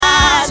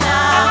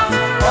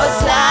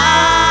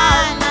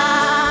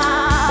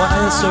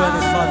Yesu wewe ni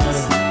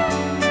mfalme,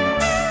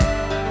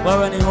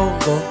 wewe ni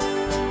Mungu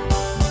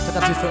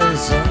mtakatifu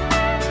Yesu.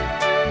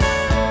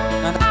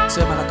 Na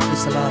nasema na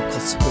kanisa lako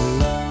siku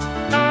hii,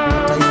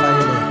 taifa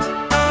hili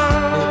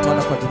liitwa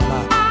kwa jina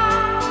lako.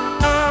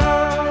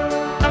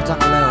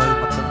 Nataka leo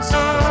hii mapenzi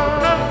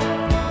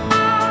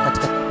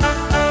katika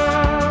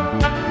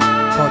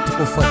kwa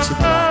utukufu wa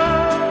jina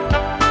lako.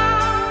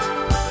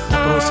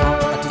 Nakuruhusu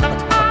katika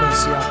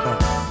mapenzi yako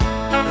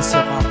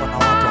nisema hapo na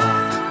watu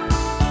haya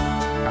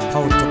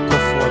kwa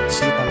utukufu wa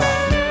jina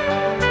lako,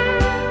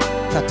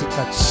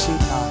 katika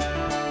jina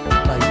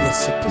la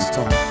Yesu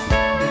Kristo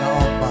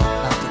ninaomba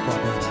na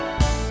kukuamini.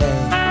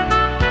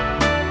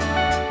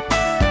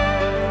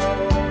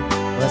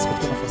 Basi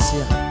katika nafasi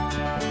yako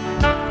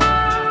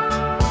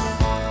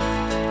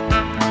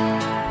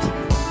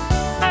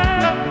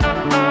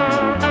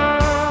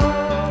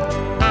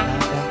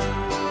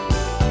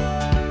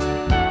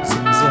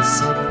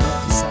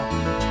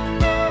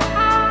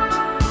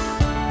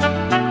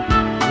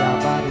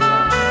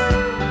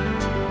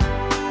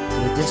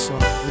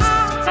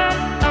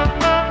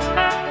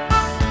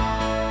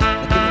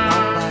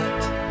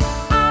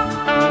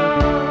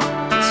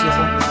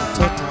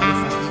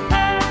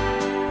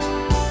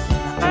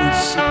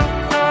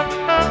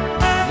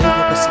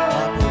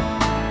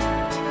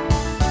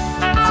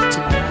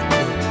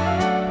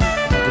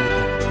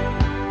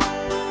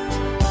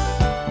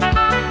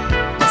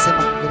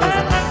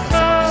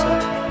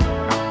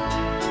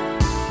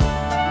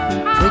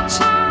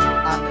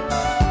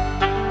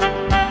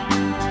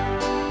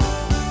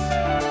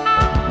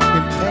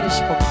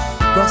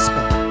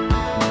gospel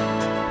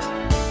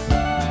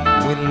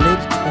will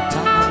lead to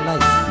eternal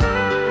life,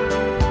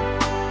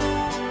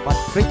 but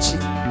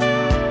preaching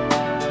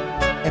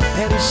a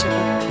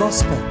perishable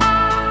gospel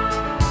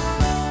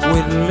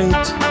will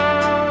lead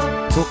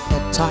to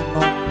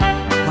eternal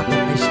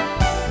condemnation.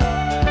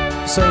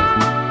 So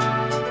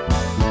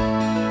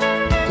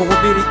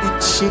kuhubiri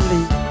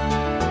injili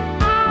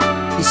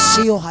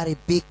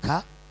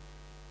isiyoharibika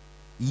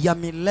ya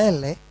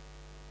milele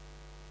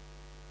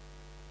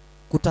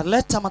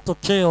kutaleta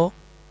matokeo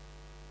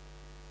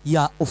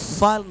ya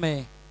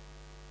ufalme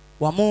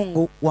wa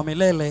Mungu wa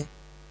milele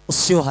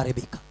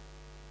usioharibika.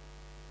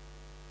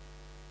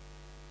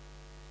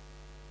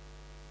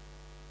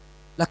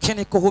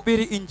 Lakini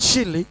kuhubiri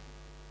injili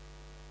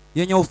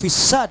yenye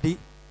ufisadi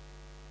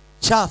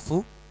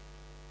chafu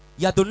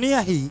ya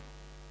dunia hii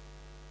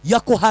ya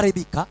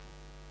kuharibika,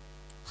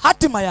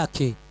 hatima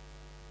yake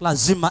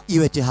lazima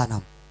iwe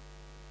jehanamu.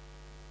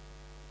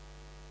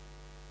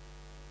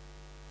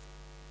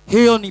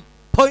 Hiyo ni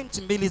point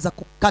mbili za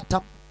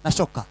kukata na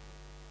shoka.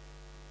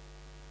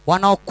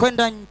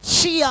 Wanaokwenda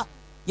njia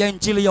ya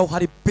injili ya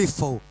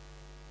uharibifu,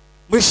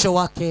 mwisho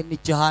wake ni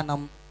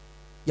jehanamu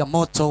ya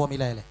moto wa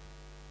milele.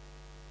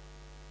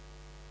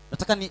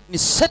 Nataka ni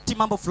seti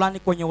mambo fulani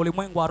kwenye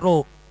ulimwengu wa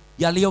roho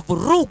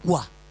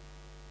yaliyovurugwa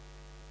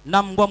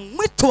na mbwa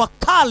mwitu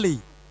wakali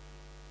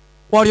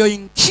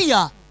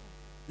walioingia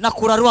na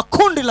kurarua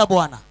kundi la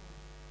Bwana.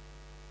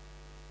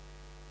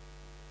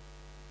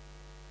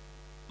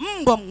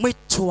 Mbwa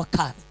mwitu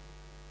wakali.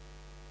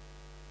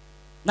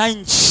 Na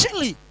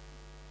injili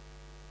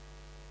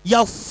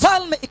ya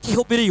ufalme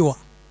ikihubiriwa,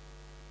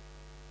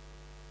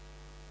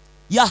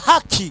 ya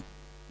haki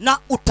na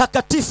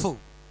utakatifu,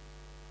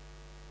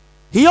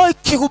 hiyo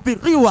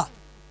ikihubiriwa,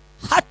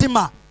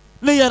 hatima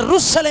ni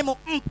Yerusalemu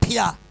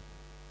mpya.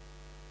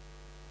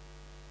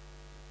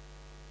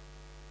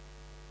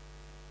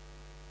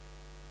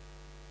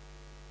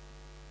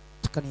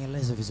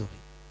 Tukanieleze vizuri.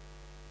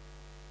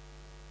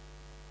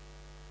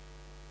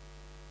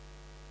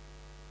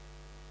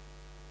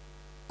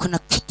 Kuna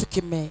kitu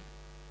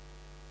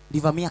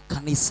kimelivamia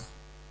kanisa,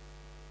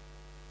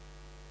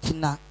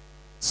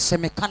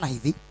 kinasemekana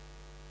hivi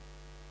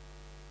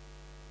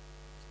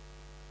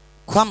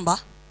kwamba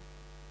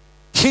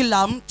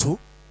kila mtu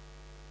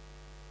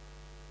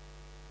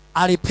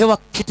alipewa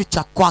kitu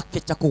cha kwake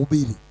cha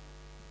kuhubiri.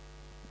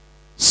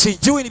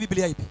 Sijui ni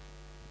Biblia ipi.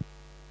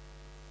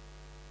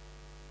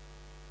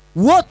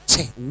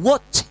 Wote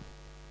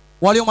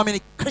waliomwamini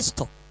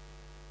Kristo,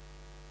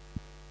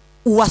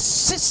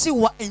 uasisi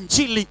wa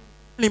injili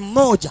ni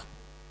mmoja.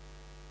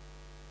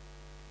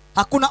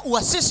 Hakuna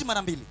uasisi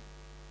mara mbili.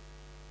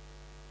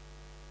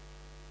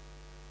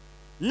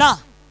 Na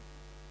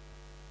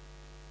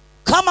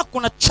kama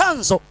kuna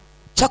chanzo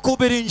cha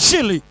kuhubiri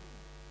injili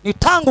ni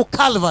tangu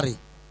Calvary.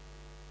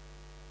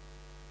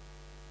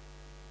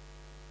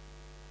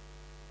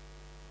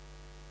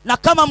 Na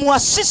kama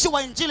muasisi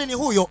wa injili ni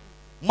huyo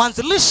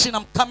mwanzilishi na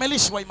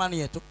mkamilishi wa imani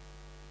yetu,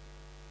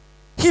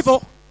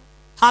 hivyo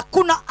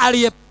hakuna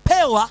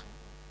aliyepewa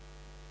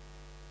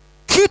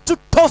kitu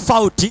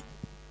tofauti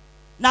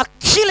na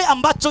kile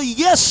ambacho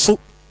Yesu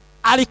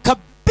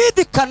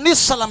alikabidhi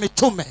kanisa la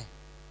mitume.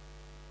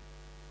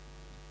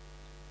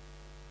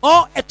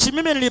 Eti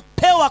mimi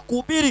nilipewa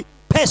kuhubiri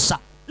pesa.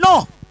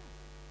 No.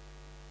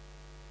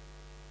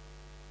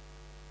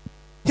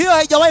 Hiyo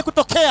haijawahi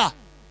kutokea.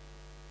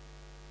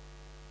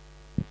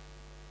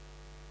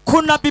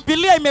 Kuna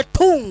Biblia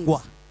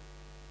imetungwa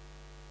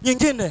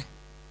nyingine.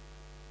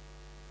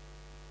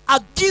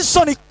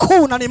 Agizo ni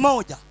kuu na ni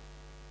moja.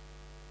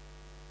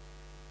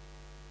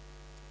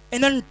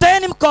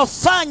 Enendeni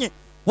mkawafanye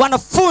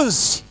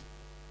wanafunzi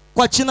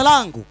kwa jina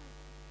langu.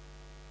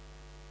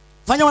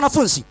 Fanya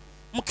wanafunzi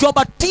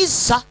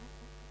mkiwabatiza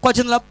kwa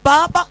jina la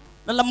Baba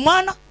na la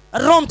Mwana na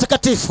Roho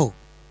Mtakatifu,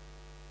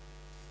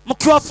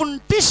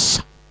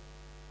 mkiwafundisha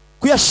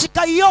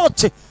kuyashika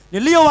yote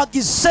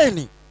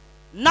niliyowaagizeni,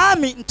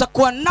 nami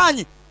nitakuwa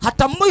nanyi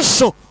hata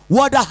mwisho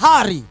wa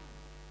dahari.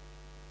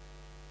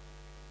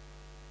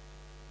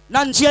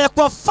 Na njia ya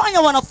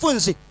kuwafanya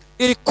wanafunzi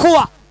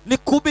ilikuwa ni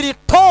kuhubiri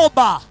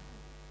toba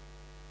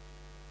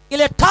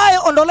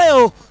iletayo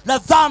ondoleo la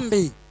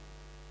dhambi.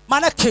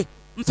 Manake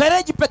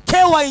mfereji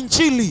pekee wa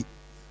injili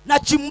na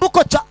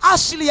chimbuko cha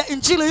asili ya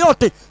injili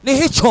yote ni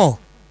hicho.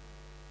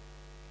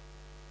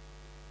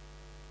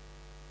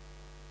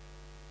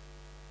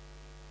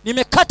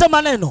 Nimekata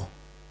maneno,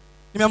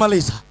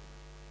 nimemaliza.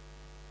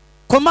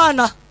 Kwa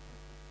maana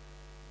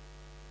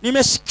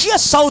nimesikia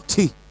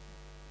sauti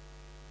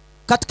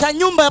katika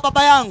nyumba ya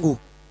baba yangu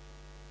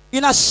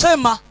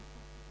inasema,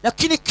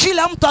 lakini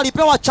kila mtu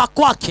alipewa cha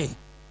kwake.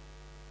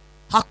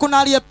 Hakuna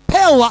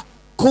aliyepewa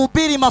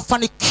kuhubiri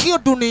mafanikio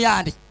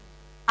duniani.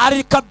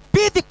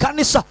 Alikabidhi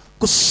kanisa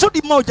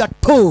kusudi moja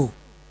tu,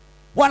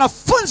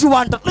 wanafunzi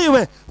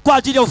waandaliwe kwa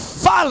ajili ya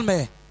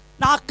ufalme,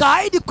 na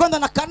akaahidi kwenda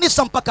na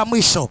kanisa mpaka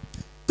mwisho.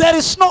 There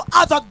is no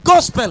other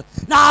gospel,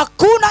 na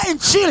hakuna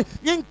injili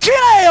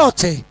nyingine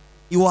yoyote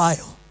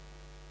iwayo.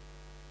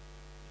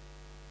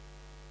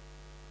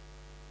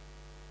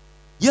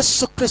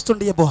 Yesu Kristo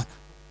ndiye Bwana.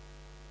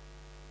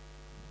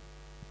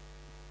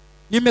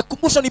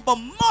 Nimekumbusha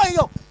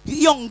nibomoyo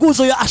hiyo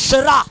nguzo ya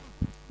Ashera,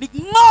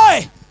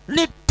 ning'oe,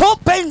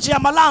 nitope nje ya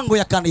malango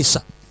ya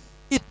kanisa,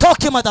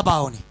 itoke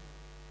madhabahuni.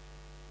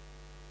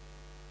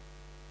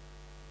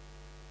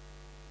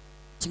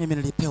 Mimi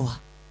nilipewa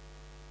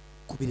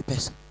kuhubiri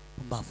pesa,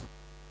 pumbavu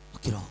wa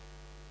kiroho.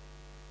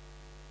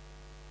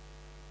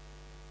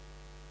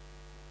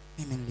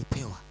 Mimi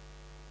nilipewa.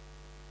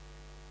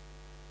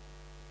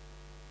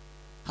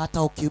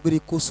 Hata ukihubiri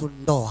kuhusu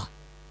ndoa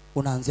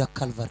unaanzia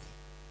Calvary.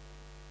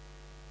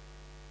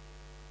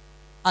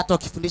 Hata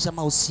ukifundisha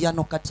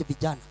mahusiano kati ya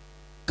vijana,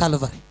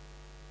 Calvary.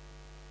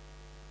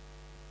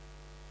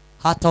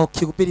 Hata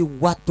ukihubiri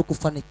watu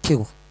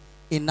kufanikiwa,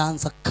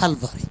 inaanza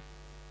Calvary.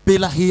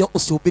 Bila hiyo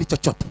usihubiri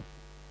chochote.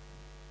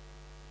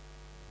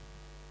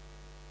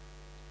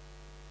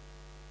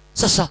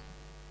 Sasa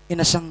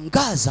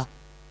inashangaza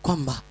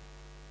kwamba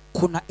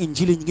kuna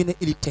injili nyingine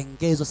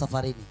ilitengezwa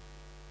safarini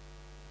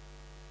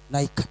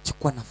na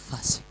ikachukua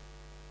nafasi.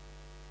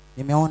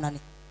 Nimeona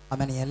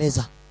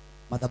amenieleza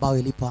madhabahu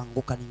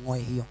ilipoanguka ning'oe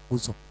hiyo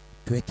nguzo,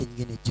 tuweke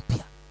nyingine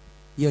jipya.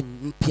 Hiyo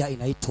mpya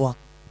inaitwa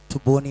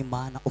tubuni,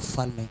 maana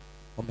ufalme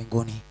wa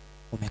mbinguni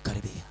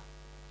umekaribia.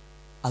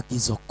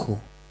 Agizo kuu.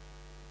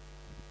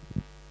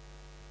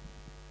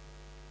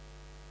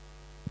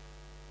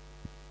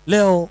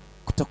 Leo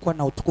kutakuwa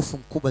na utukufu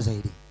mkubwa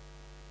zaidi.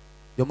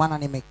 Ndio maana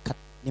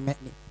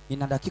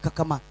nina dakika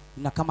kama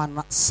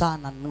saa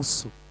na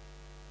nusu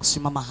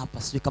kusimama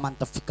hapa. Sijui kama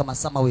nitafika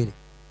masaa mawili,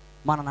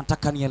 maana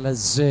nataka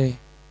nielezee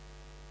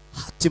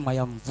hatima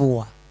ya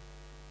mvua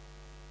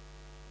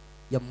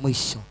ya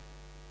mwisho.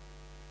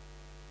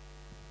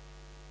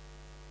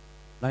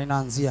 Na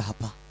ninaanzia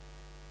hapa.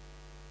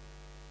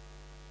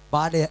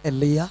 Baada ya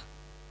Elia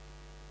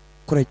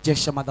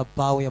kurejesha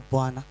madhabahu ya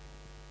Bwana,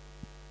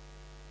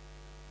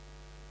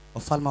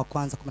 Wafalme wa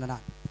kwanza 18.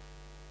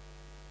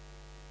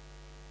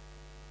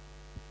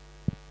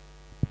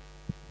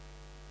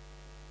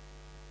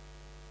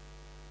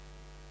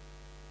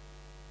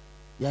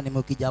 Yaani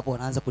mkija hapo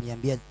wanaanza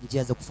kuniambia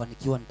njia za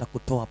kufanikiwa,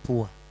 nitakutoa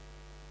pua.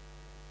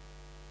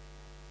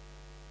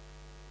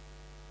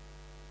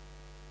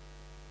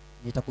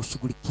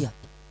 Nitakushughulikia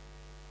tu,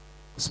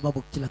 kwa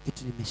sababu kila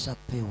kitu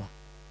nimeshapewa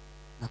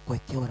na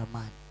kuwekewa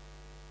ramani,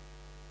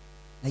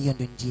 na hiyo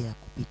ndio njia ya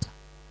kupita.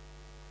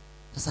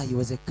 Sasa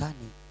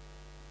haiwezekani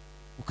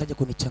ukaja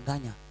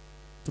kunichanganya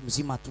mtu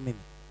mzima tu mimi.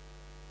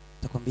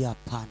 Nitakwambia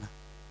hapana.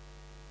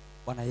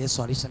 Bwana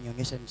Yesu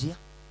alishanionyesha njia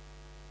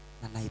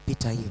na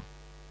naipita hiyo.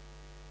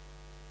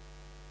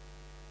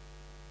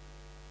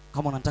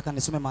 Kama unataka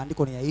nisome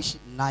maandiko niyaishi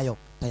nayo,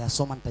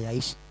 nitayasoma,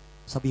 nitayaishi,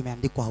 sababu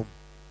imeandikwa huko.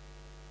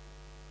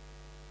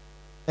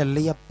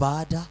 Elia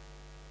baada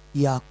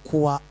ya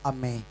kuwa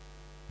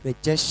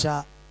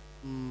amerejesha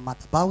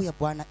madhabahu ya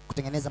Bwana,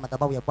 kutengeneza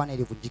madhabahu ya Bwana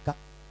iliyovunjika,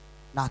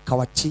 na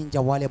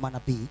akawachinja wale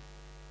manabii,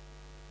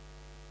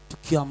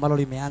 tukio ambalo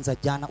limeanza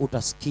jana.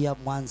 Utasikia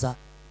Mwanza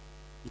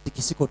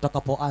mtikisiko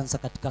utakapoanza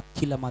katika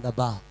kila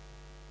madhabahu.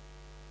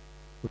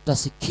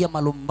 Utasikia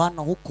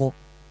malumbano huko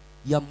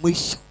ya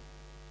mwisho.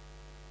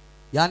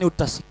 Yaani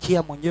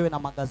utasikia mwenyewe, na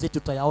magazeti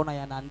utayaona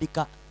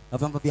yanaandika, na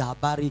vyombo vya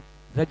habari,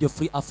 Radio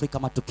Free Africa,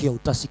 matukio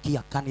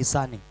utasikia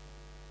kanisani,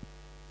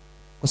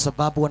 kwa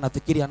sababu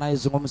wanafikiri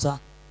anayezungumza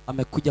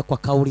amekuja kwa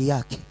kauli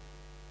yake.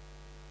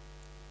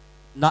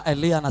 Na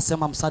Elia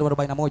anasema mstari wa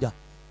 41,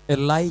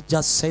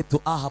 Elijah said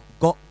to Ahab,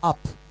 go up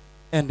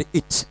and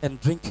eat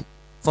and drink,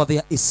 for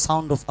there is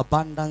sound of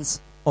abundance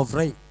of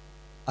rain.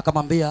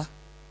 Akamwambia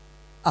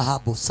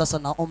Ahabu, sasa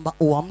naomba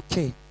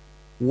uamke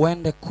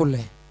uende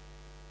kule,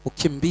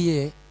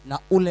 ukimbie na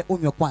ule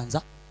unywe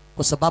kwanza,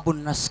 kwa sababu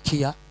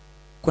ninasikia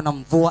kuna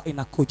mvua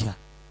inakuja.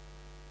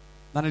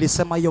 Na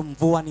nilisema hiyo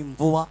mvua ni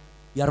mvua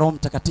ya Roho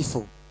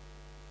Mtakatifu,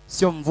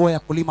 sio mvua ya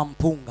kulima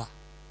mpunga.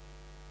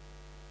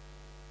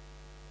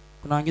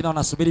 Kuna wengine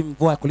wanasubiri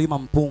mvua ya kulima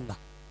mpunga.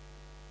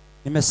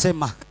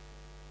 Nimesema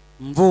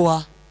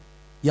mvua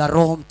ya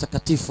Roho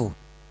Mtakatifu.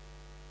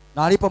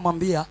 Na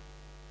alipomwambia,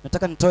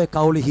 nataka nitoe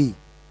kauli hii,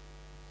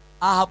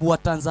 Ahabu wa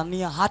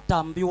Tanzania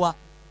hataambiwa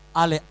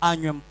ale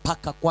anywe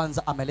mpaka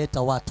kwanza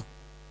ameleta watu.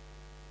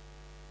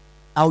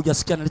 Au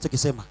hujasikia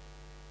nilichokisema?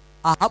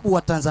 Ahabu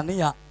wa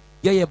Tanzania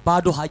yeye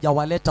bado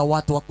hajawaleta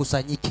watu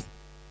wakusanyike,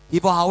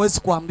 hivyo hawezi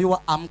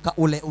kuambiwa amka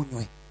ule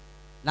unywe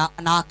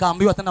na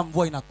akaambiwa tena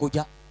mvua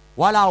inakuja.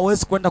 Wala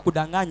hawezi kwenda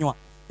kudanganywa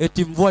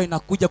eti mvua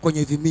inakuja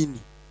kwenye vimini.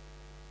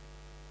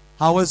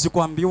 Hawezi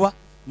kuambiwa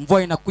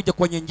mvua inakuja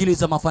kwenye injili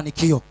za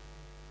mafanikio.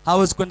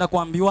 Hawezi kwenda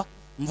kuambiwa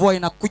mvua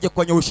inakuja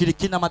kwenye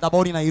ushirikina,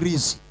 madhabahuni na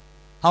irizi.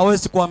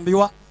 Hawezi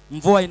kuambiwa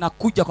mvua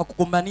inakuja kwa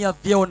kukumbania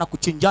vyeo na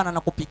kuchinjana na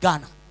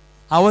kupigana.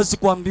 Hawezi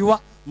kuambiwa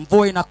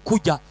mvua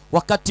inakuja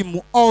wakati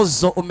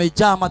muozo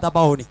umejaa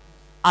madhabahuni.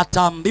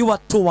 Ataambiwa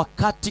tu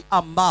wakati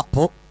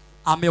ambapo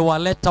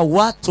amewaleta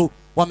watu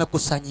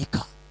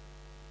wamekusanyika.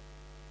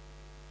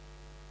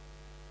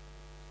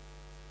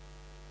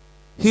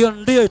 Hiyo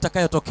ndiyo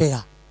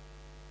itakayotokea.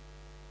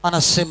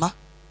 Anasema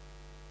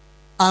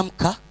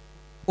amka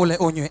ule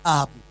unywe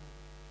Ahabu,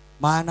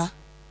 maana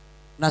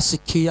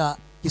nasikia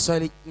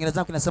Kiswahili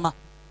Kiingereza kinasema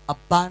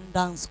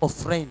abundance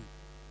of rain.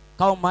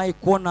 Kama mai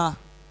kuona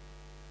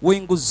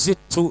wingu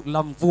zito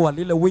la mvua,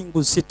 lile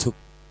wingu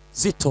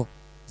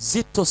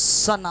zito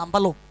sana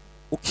ambalo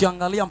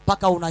ukiangalia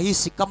mpaka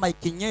unahisi kama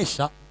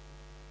ikinyesha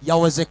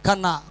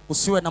yawezekana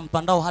usiwe na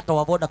mtandao hata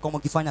wa Vodacom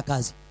ukifanya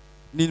kazi.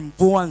 Ni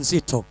mvua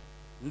nzito.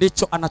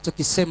 Ndicho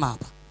anachokisema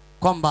hapa,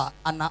 kwamba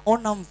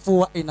anaona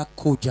mvua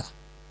inakuja,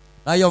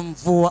 na hiyo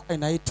mvua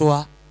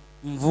inaitwa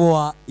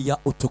mvua ya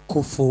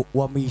utukufu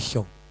wa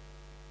mwisho.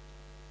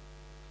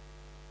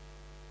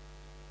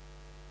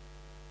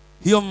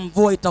 Hiyo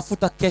mvua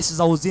itafuta kesi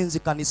za uzinzi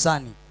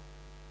kanisani,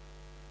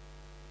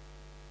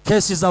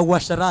 kesi za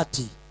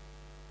uasherati,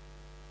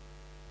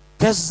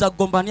 kesi za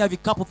kugombania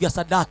vikapu vya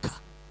sadaka,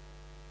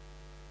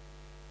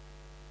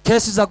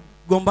 kesi za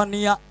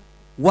kugombania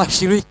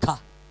washirika.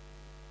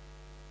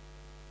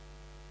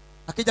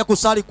 Akija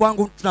kusali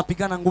kwangu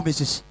tunapigana ngumi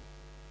sisi.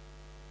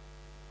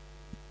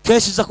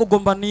 Kesi za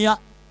kugombania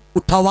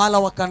utawala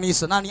wa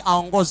kanisa, nani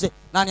aongoze,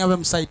 nani awe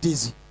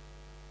msaidizi.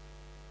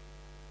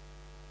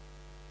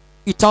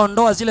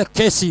 Itaondoa zile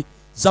kesi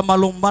za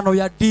malumbano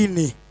ya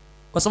dini,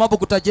 kwa sababu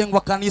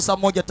kutajengwa kanisa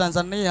moja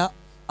Tanzania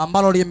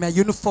ambalo lime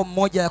uniform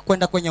moja ya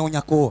kwenda kwenye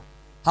unyakuo.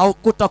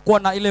 Haukutakuwa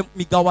na ile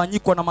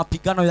migawanyiko na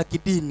mapigano ya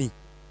kidini,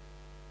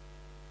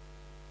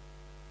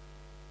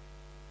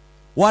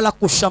 wala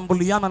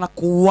kushambuliana na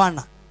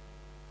kuuana,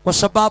 kwa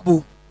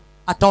sababu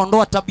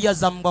ataondoa tabia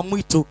za mbwa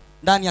mwitu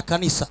ndani ya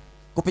kanisa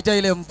kupitia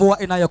ile mvua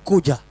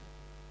inayokuja.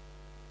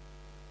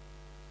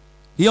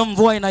 Hiyo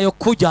mvua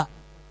inayokuja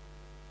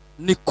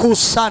ni kuu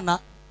sana,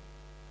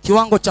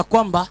 kiwango cha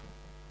kwamba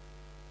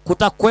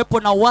kutakuwepo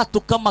na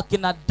watu kama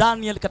kina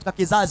Daniel katika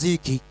kizazi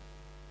hiki.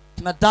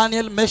 Kina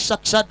Daniel,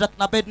 Meshach, Shadrach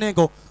na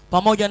Abednego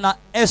pamoja na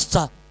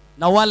Esther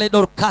na wale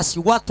Dorcas,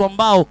 watu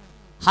ambao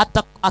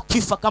hata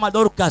akifa kama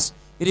Dorcas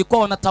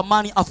ilikuwa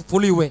wanatamani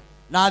afufuliwe,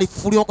 na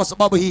alifufuliwa kwa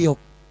sababu hiyo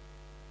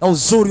na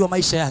uzuri wa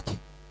maisha yake.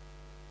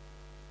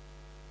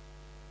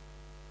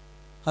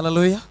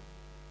 Haleluya.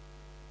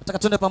 Nataka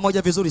tuende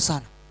pamoja vizuri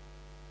sana.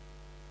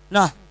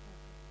 Na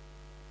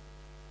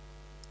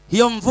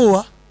hiyo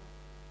mvua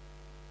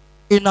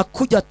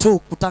inakuja tu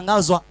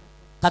kutangazwa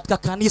katika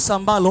kanisa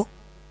ambalo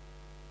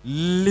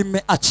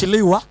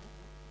limeachiliwa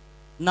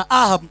na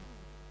Ahab.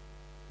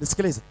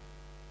 Nisikilize,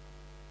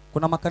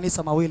 kuna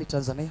makanisa mawili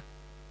Tanzania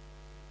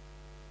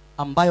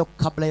ambayo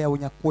kabla ya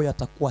unyakuo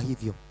yatakuwa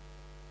hivyo.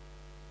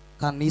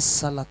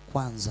 Kanisa la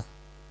kwanza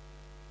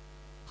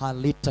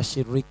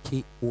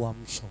halitashiriki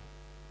uamsho.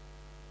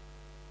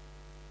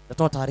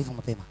 Natoa taarifa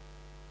mapema,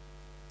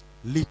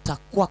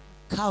 litakuwa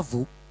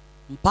kavu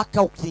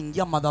mpaka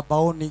ukiingia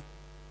madhabahuni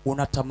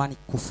unatamani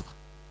kufa,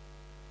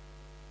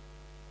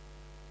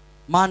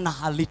 maana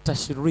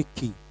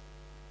halitashiriki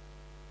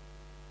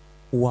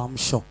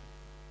uamsho,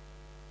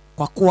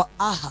 kwa kuwa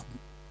Ahab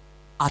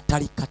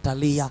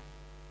atalikatalia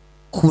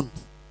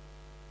kundi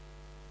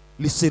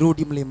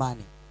lisirudi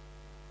mlimani.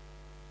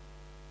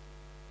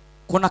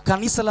 Kuna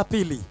kanisa la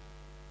pili.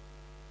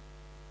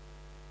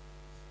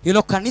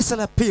 Hilo kanisa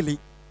la pili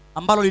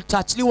ambalo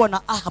litaachiliwa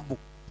na Ahabu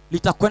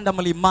litakwenda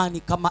mlimani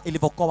kama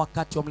ilivyokuwa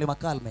wakati wa mlima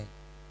Karmel.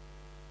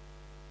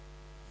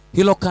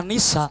 Hilo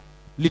kanisa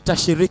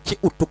litashiriki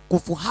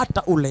utukufu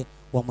hata ule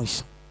wa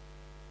mwisho.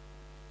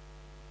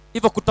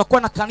 Hivyo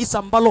kutakuwa na kanisa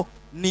ambalo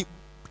ni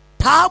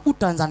tabu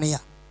Tanzania,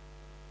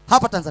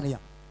 hapa Tanzania,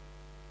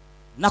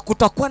 na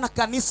kutakuwa na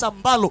kanisa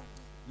ambalo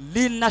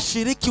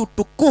linashiriki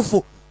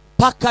utukufu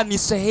mpaka ni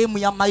sehemu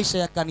ya maisha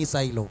ya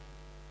kanisa hilo,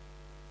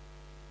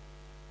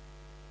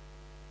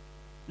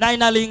 na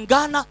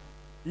inalingana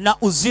na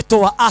uzito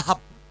wa Ahab.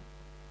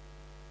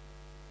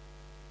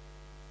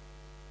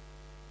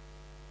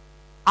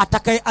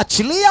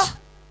 Atakayeachilia,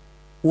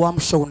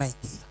 uamsho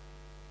unaingia.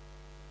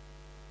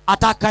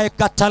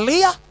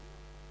 Atakayekatalia,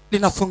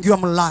 linafungiwa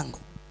mlango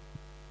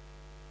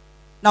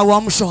na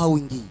uamsho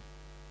hauingii.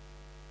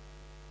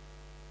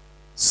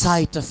 Saa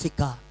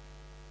itafika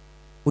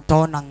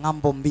utaona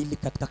ng'ambo mbili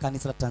katika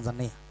kanisa la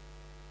Tanzania.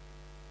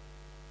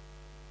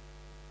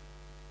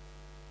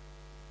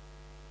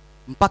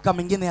 Mpaka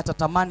mengine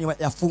yatatamani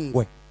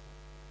yafungwe,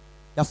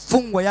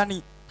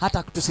 yani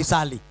hata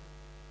tusisali,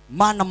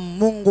 maana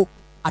Mungu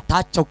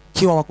ataacha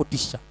ukiwa wa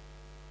kutisha.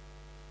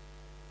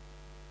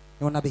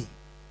 Ni unabii.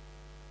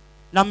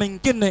 Na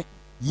mengine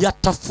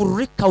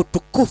yatafurika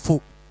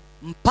utukufu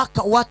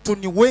mpaka watu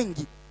ni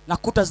wengi na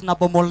kuta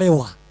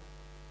zinabomolewa,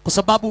 kwa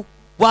sababu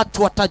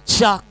watu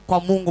watajaa kwa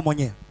Mungu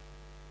mwenyewe.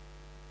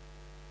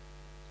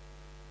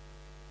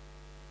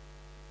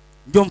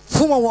 Ndio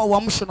mfumo wa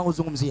uamsho na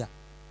uzungumzia.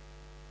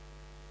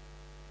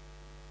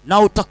 Na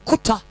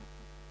utakuta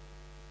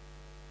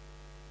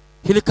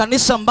hili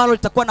kanisa ambalo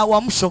litakuwa na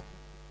uamsho,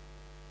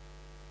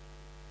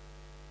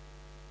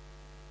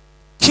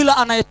 kila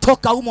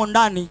anayetoka humo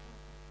ndani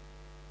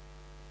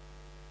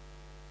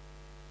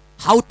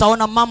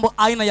hautaona mambo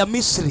aina ya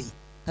Misri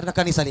katika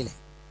kanisa lile.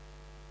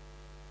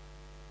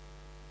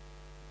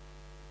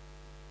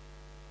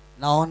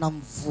 Naona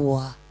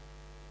mvua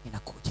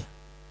inakuja.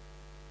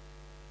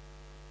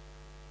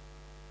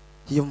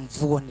 Hiyo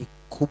mvua ni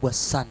kubwa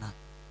sana,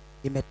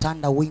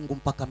 imetanda wingu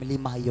mpaka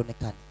milima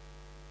haionekani,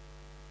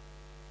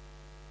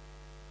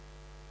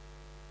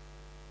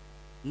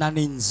 na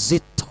ni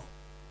nzito.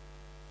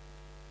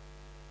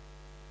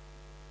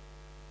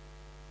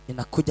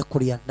 Inakuja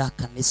kuliandaa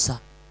kanisa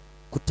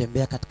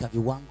kutembea katika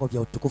viwango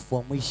vya utukufu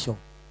wa mwisho.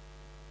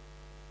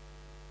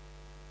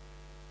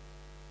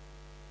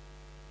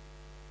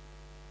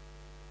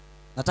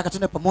 Nataka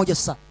tuende pamoja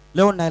sasa.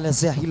 Leo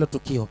naelezea hilo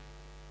tukio,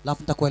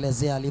 alafu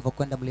nitakuelezea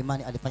alivyokwenda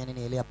mlimani, alifanya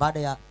nini Elia. Baada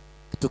ya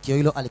tukio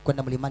hilo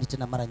alikwenda mlimani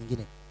tena mara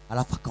nyingine,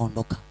 alafu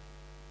akaondoka.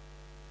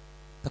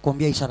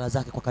 Nitakwambia ishara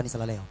zake kwa kanisa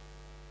la leo.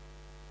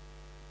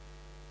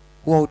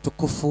 Huo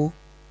utukufu,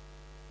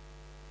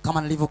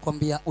 kama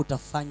nilivyokuambia,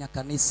 utafanya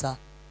kanisa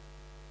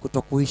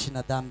kutokuishi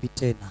na dhambi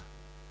tena.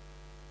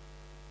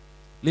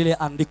 Lile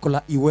andiko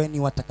la iweni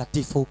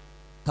watakatifu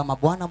kama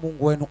Bwana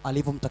Mungu wenu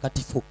alivyo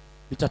mtakatifu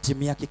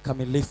litatimia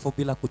kikamilifu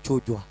bila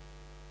kuchujwa.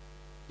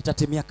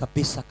 Litatimia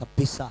kabisa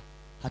kabisa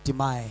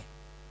hatimaye.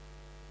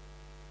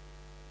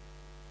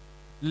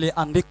 Lile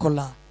andiko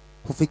la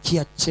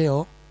kufikia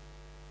cheo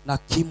na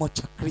kimo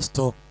cha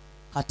Kristo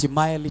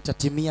hatimaye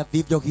litatimia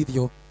vivyo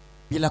hivyo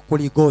bila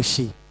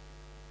kuligoshi.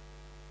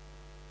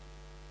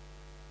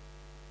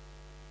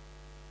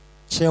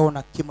 Cheo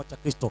na kimo cha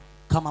Kristo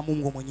kama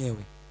Mungu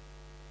mwenyewe.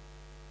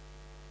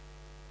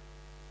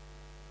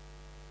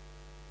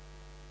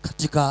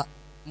 Katika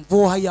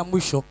mvua hii ya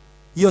mwisho,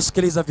 hiyo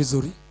sikiliza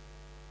vizuri,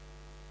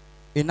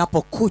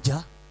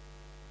 inapokuja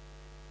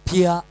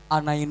pia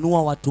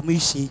anainua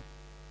watumishi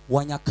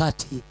wa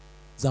nyakati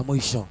za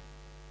mwisho.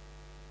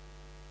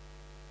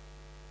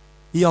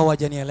 Hiyo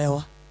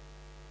hawajanielewa.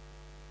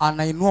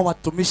 Anainua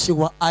watumishi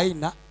wa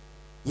aina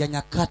ya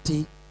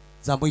nyakati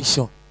za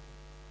mwisho.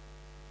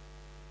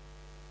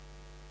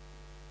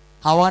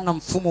 Hawana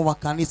mfumo wa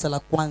kanisa la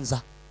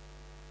kwanza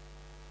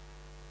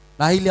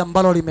na hili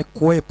ambalo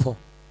limekuwepo,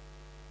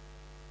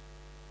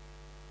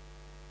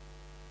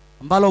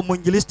 ambalo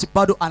mwinjilisti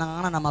bado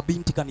anang'ang'ana na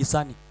mabinti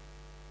kanisani.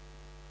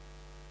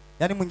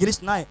 Yaani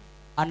mwinjilisti naye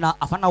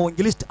afanya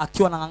uinjilisti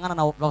akiwa anang'ang'ana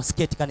na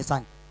wasketi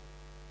kanisani.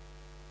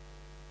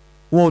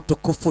 Huo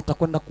utukufu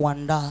utakwenda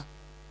kuandaa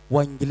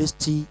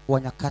wainjilisti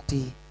wa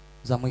nyakati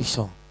za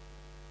mwisho.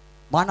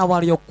 Maana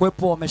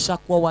waliokuwepo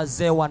wameshakuwa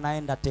wazee,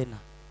 wanaenda tena.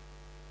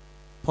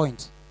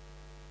 Point.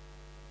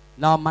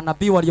 Na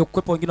manabii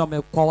waliokuwepo wengine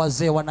wamekuwa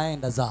wazee,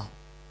 wanaenda zao.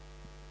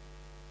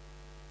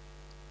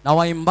 Na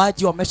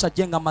waimbaji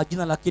wameshajenga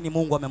majina, lakini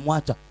Mungu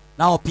amemwacha,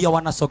 nao pia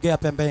wanasogea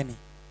pembeni.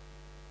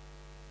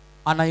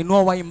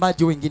 Anainua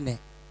waimbaji wengine,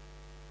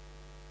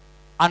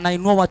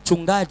 anainua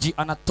wachungaji,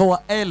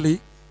 anatoa Eli,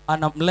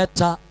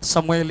 anamleta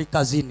Samueli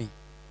kazini,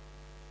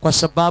 kwa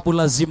sababu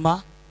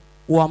lazima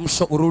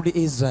uamsho urudi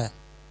Israel.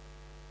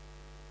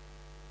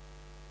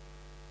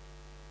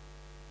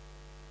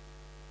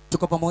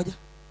 Tuko pamoja?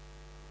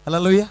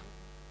 Haleluya.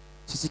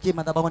 Sisikii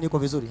madhabahuni yuko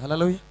vizuri.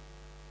 Haleluya.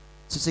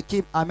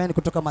 Sisikii amen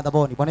kutoka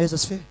madhabahuni. Bwana Yesu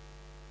asifiwe.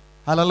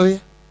 Haleluya.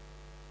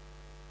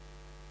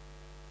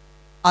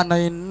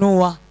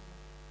 Anainua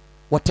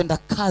watenda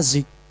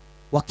kazi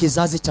wa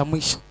kizazi cha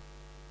mwisho.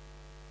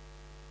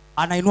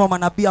 Anainua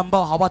manabii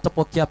ambao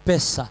hawatapokea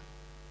pesa,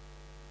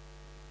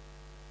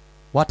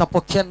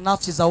 watapokea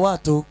nafsi za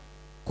watu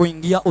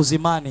kuingia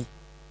uzimani.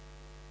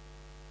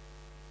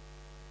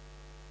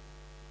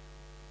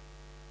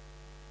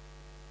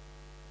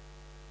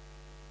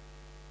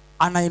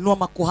 Anainua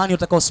makuhani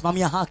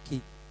watakaosimamia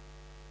haki.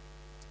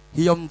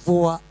 Hiyo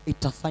mvua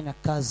itafanya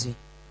kazi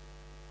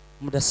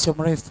muda sio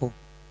mrefu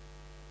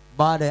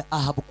baada ya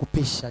Ahabu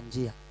kupisha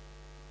njia,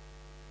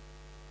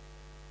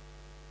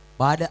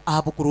 baada ya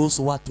Ahabu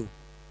kuruhusu watu,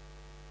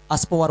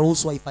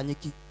 asipowaruhusu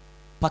haifanyiki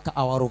mpaka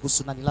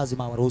awaruhusu, na ni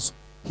lazima awaruhusu.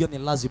 Hiyo ni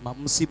lazima,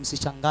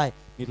 msishangae,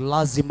 ni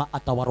lazima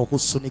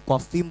atawaruhusu, ni kwa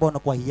fimbo na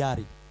kwa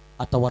hiari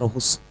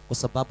atawaruhusu, kwa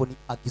sababu ni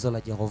agizo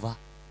la Jehova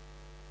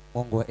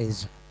Mungu wa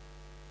Israeli.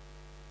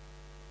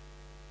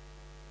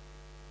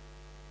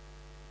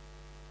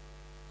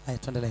 Haya,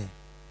 tuendelee.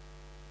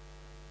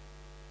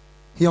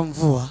 Hiyo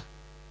mvua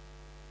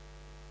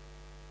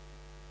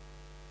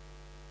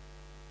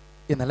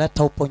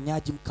inaleta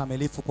uponyaji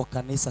mkamilifu kwa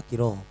kanisa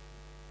kiroho,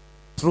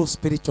 true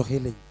spiritual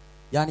healing.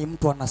 Yani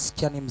mtu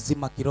anasikia ni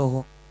mzima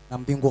kiroho na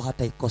mbingu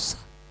hata ikosa,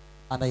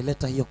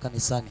 anaileta hiyo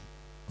kanisani.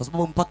 Kwa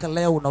sababu mpaka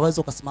leo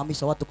unaweza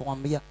ukasimamisha watu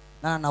kumwambia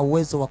nani ana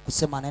uwezo wa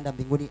kusema anaenda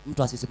mbinguni,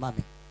 mtu asisimame,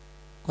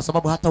 kwa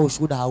sababu hata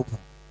ushuhuda haupo.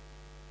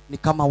 Ni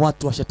kama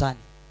watu wa shetani.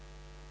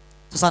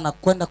 Sasa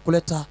anakwenda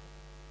kuleta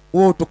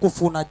huo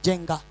utukufu,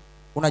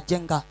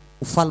 unajenga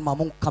ufalme wa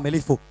Mungu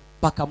kamilifu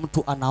mpaka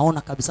mtu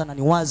anaona kabisa na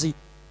ni wazi,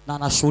 na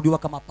anashuhudiwa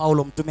kama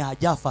Paulo mtume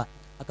hajafa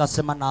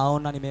akasema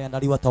naona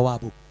nimeandaliwa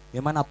thawabu.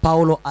 Kwa maana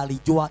Paulo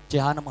alijua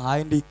jehanamu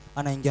haendi,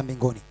 anaingia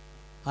mbinguni.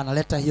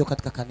 Analeta hiyo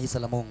katika kanisa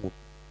la Mungu,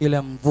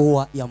 ile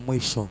mvua ya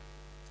mwisho,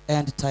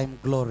 end time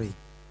glory.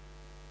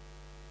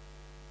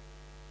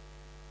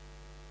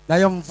 Na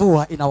hiyo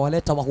mvua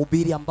inawaleta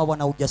wahubiri ambao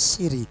wana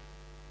ujasiri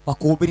wa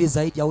kuhubiri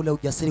zaidi ya ule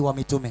ujasiri wa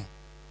mitume.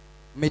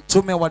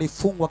 Mitume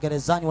walifungwa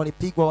gerezani,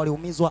 walipigwa,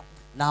 waliumizwa,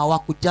 na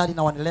hawakujali,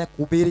 na wanaendelea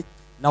kuhubiri,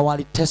 na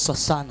waliteswa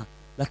sana,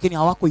 lakini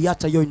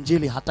hawakuiacha hiyo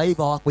injili. Hata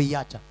hivyo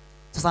hawakuiacha.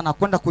 Sasa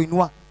anakwenda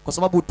kuinua, kwa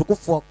sababu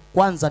utukufu wa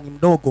kwanza ni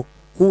mdogo,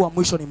 huu wa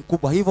mwisho ni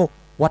mkubwa, hivyo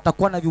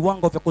watakuwa na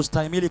viwango vya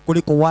kustahimili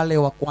kuliko wale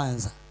wa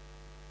kwanza,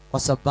 kwa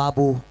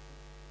sababu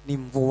ni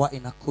mvua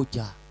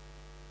inakuja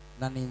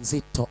na ni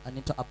nzito,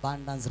 anaitwa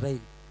abundance rain.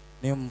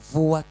 Ni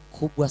mvua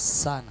kubwa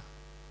sana.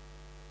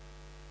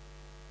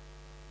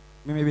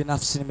 Mimi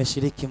binafsi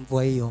nimeshiriki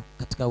mvua hiyo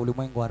katika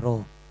ulimwengu wa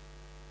roho,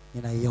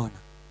 ninaiona,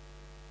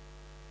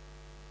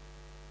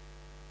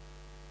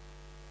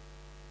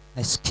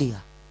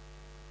 naisikia.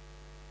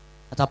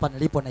 Hata hapa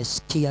nilipo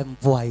naisikia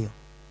mvua hiyo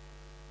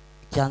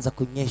ikianza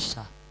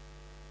kunyesha.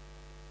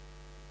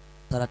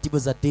 Taratibu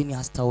za dini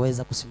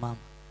hazitaweza kusimama.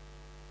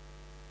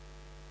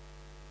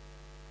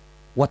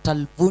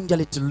 Watalivunja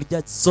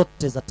liturujia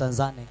zote za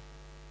Tanzania.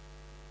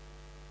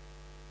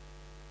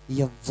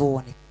 Hiyo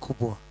mvua ni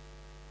kubwa.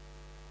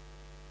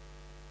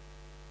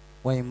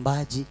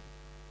 Waimbaji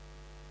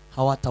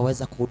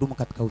hawataweza kuhudumu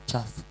katika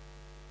uchafu.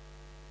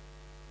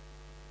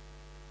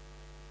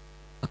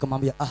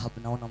 Akamwambia Ahab,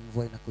 naona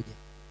mvua inakuja.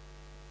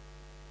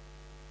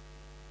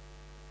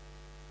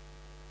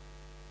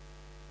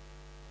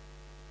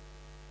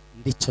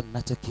 Ndicho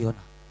ninachokiona.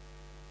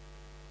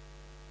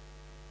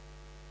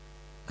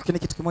 Lakini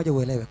kitu kimoja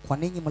uelewe, kwa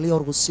nini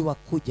mlioruhusiwa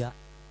kuja,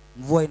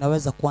 mvua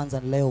inaweza kuanza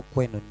leo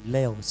kwenu,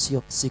 leo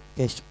sio siku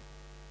kesho.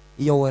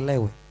 Hiyo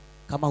uelewe.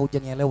 Kama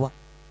hujanielewa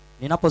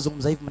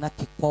ninapozungumza hivi,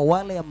 manake kwa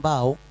wale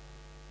ambao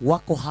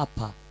wako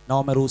hapa na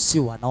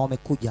wameruhusiwa na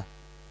wamekuja,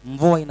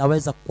 mvua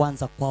inaweza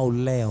kuanza kwao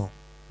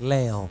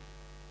leo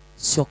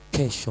sio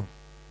kesho,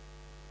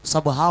 kwa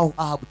sababu hao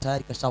Ahabu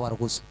tayari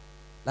kashawaruhusu.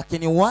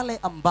 Lakini wale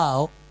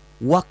ambao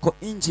wako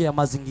nje ya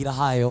mazingira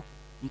hayo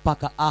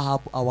mpaka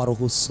Ahabu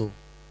awaruhusu.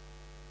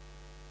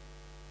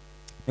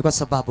 Ni kwa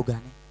sababu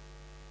gani?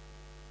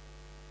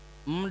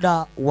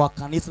 Muda wa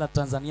kanisa la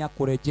Tanzania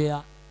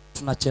kurejea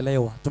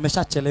tunachelewa.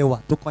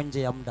 Tumeshachelewa, tuko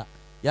nje ya muda.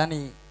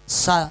 Yaani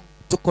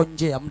tuko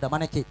nje ya muda,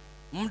 maana yake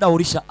muda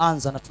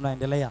ulishaanza na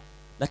tunaendelea.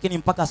 Lakini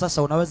mpaka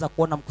sasa unaweza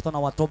kuona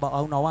mkutano wa toba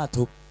hauna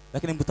watu,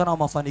 lakini mkutano wa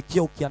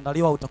mafanikio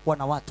ukiandaliwa utakuwa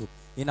na watu.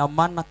 Ina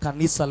maana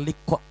kanisa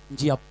liko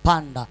njia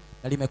panda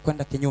na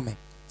limekwenda kinyume.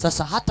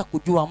 Sasa hata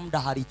kujua muda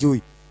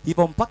halijui.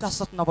 Hivyo mpaka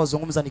sasa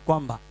tunapozungumza ni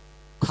kwamba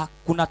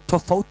kuna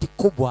tofauti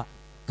kubwa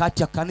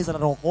kati ya kanisa la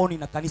rohoni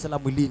na kanisa la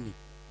mwilini.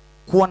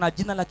 Kuwa na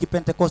jina la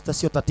Kipentekoste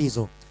sio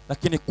tatizo,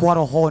 lakini kuwa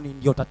rohoni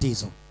ndio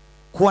tatizo.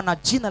 Kuwa na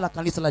jina la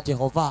kanisa la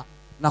Jehova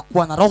na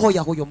kuwa na roho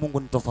ya huyo Mungu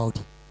ni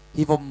tofauti.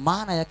 Hivyo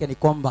maana yake ni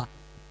kwamba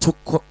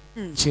tuko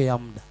nje ya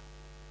muda.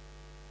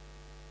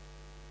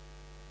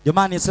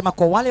 Jamani, nisema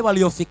kwa wale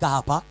waliofika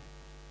hapa,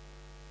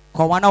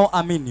 kwa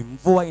wanaoamini,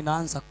 mvua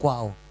inaanza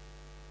kwao.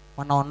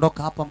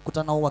 Wanaondoka hapa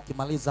mkutano huu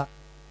wakimaliza,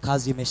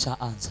 kazi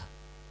imeshaanza.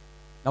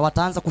 Na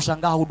wataanza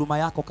kushangaa huduma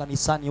yako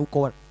kanisani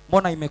huko,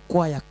 mbona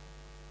imekuwa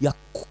ya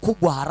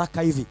kubwa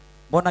haraka hivi?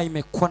 Mbona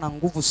imekuwa na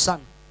nguvu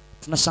sana?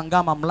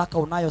 Tunashangaa mamlaka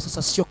unayo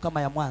sasa sio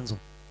kama ya mwanzo.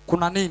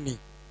 Kuna nini?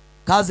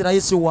 Kazi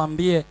rahisi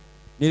uambie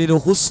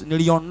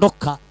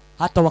niliondoka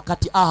hata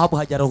wakati Ahabu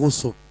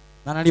hajaruhusu,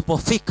 na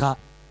nilipofika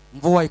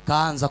mvua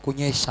ikaanza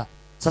kunyesha.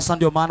 Sasa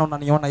ndio maana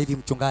unaniona hivi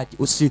mchungaji.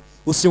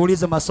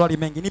 Usiulize maswali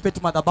mengi. Nipe tu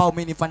madhabahu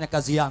mimi nifanye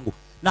kazi yangu.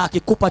 Na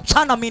akikupa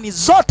chana mini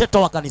zote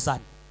toa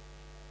kanisani.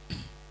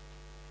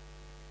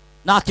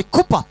 Na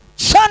akikupa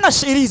chana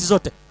shirizi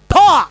zote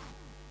toa.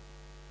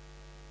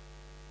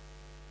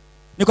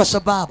 Ni kwa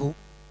sababu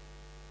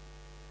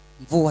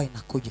mvua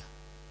inakuja.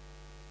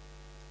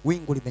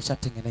 Wingu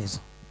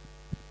limeshatengenezwa.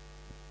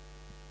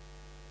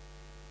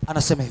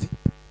 Anasema hivi,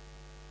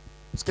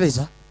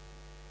 sikiliza.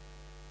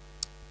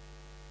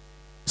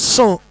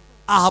 So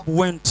Ahab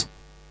went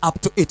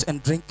up to eat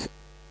and drink.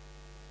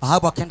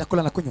 Ahab akaenda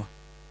kula na kunywa.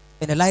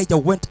 And Elijah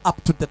went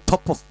up to the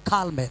top of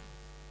Carmel.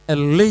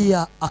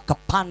 Elia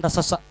akapanda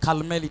sasa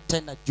Karmeli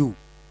tena juu.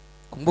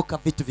 Kumbuka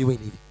vitu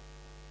viwili hivi.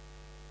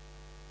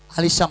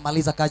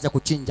 Alishamaliza kazi ya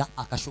kuchinja,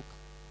 akashuka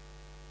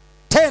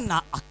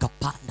tena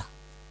akapanda.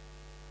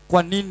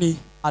 Kwa nini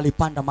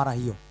alipanda mara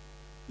hiyo?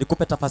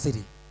 Nikupe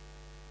tafasiri,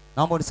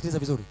 naomba unisikilize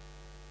vizuri.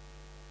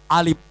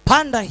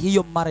 Alipanda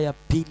hiyo mara ya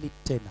pili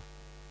tena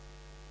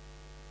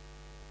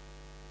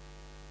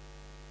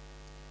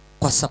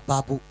kwa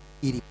sababu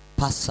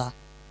ilipasa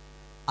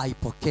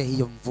aipokee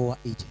hiyo mvua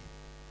ije.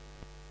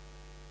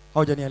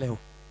 Haujanielewa?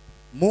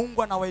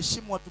 Mungu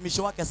anawaheshimu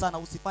watumishi wake sana,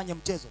 usifanye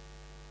mchezo.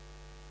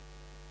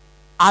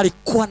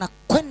 Alikuwa na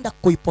kwenda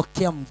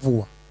kuipokea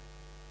mvua,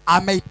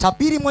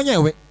 ameitabiri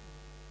mwenyewe.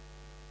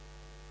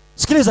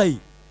 Sikiliza hii,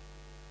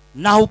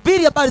 na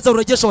hubiri habari za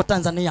urejesho wa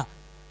Tanzania.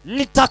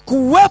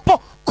 Nitakuwepo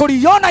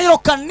kuliona hilo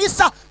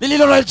kanisa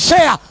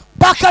lililorejea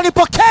mpaka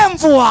nipokee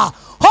mvua.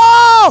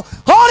 Oh,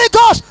 Holy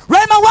Ghost,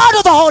 rema word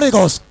of the Holy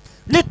Ghost.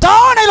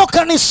 Nitaona hilo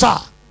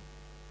kanisa,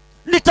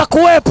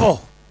 nitakuwepo.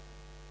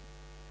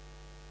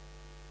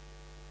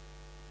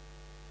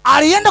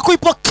 Alienda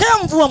kuipokea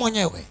mvua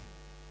mwenyewe,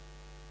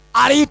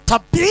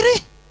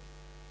 aliitabiri,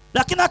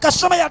 lakini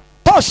akasema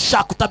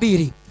yatosha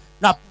kutabiri,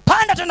 na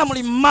panda tena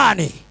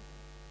mlimani.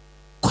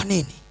 Kwa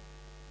nini?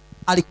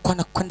 Alikuwa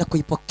anakwenda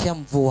kuipokea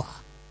mvua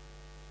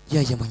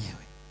yeye mwenyewe.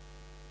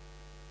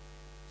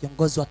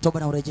 Viongozi wa toba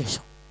na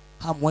urejesho,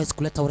 hamwezi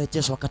kuleta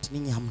urejesho wakati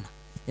ninyi hamna.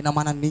 Ina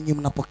maana ninyi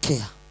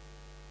mnapokea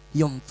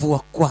hiyo mvua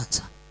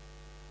kwanza,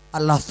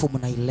 alafu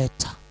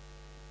mnaileta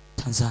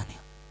Tanzania.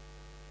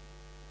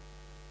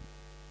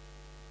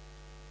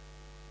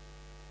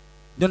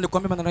 Ndio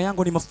nikwambia maneno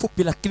yangu ni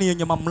mafupi lakini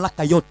yenye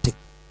mamlaka yote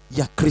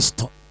ya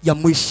Kristo ya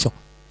mwisho,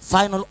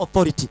 final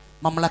authority,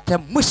 mamlaka ya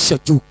mwisho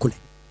juu kule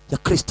ya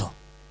Kristo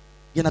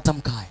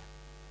yanatamka haya.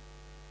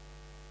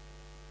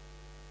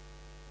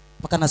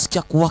 Mpaka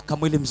nasikia kuwaka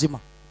mwili mzima.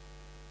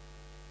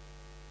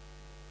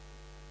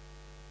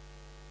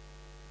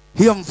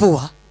 Hiyo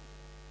mvua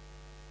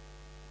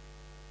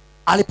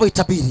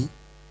alipoitabiri,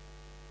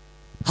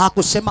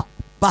 hakusema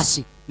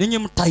basi ninyi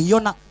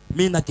mtaiona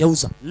mimi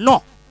nageuza.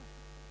 No.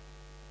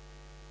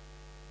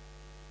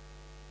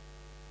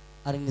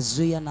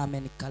 Alinizuia na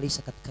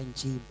amenikalisha katika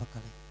nchi hii mpaka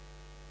leo.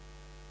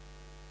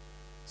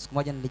 Siku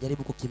moja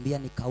nilijaribu kukimbia,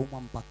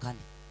 nikaumwa mpakani,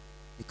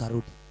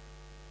 nikarudi.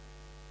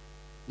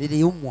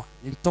 Niliumwa,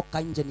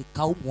 nilitoka nje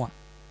nikaumwa,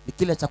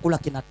 nikile chakula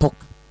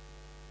kinatoka.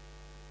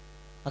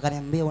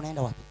 Akaniambia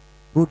unaenda wapi?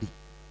 Rudi.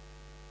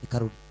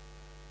 Nikarudi.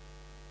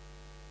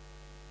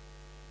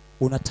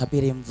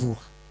 Unatabiri mvua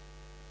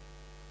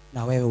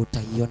na wewe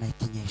utaiona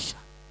ikinyesha.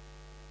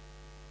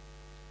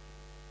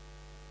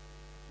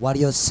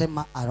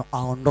 Waliosema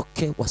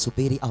aondoke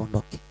wasubiri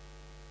aondoke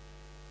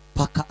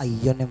mpaka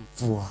aione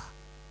mvua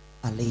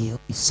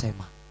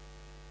aliyoisema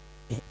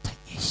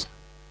itanyesha.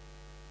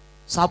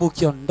 Sababu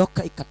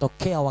ukiondoka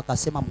ikatokea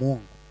wakasema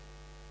muongo,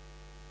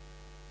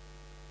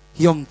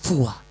 hiyo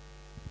mvua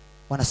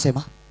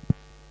wanasema.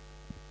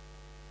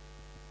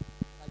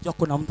 Najua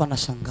kuna mtu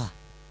anashangaa,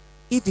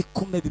 hivi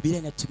kumbe Biblia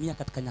inatimia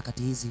katika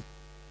nyakati hizi?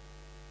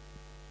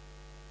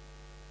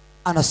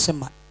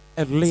 Anasema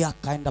Elia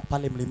kaenda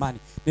pale mlimani.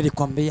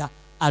 Nilikwambia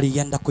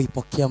alienda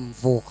kuipokea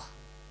mvua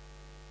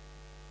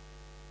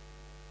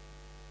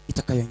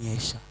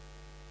itakayonyesha.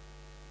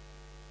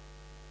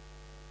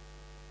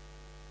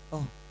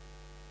 Oh,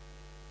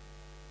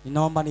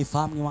 ninaomba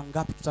nifahamu ni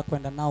wangapi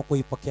tutakwenda nao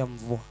kuipokea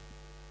mvua.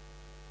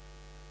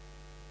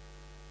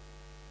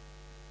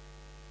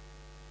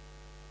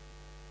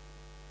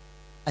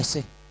 I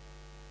say,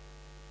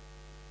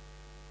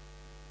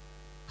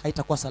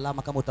 haitakuwa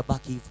salama kama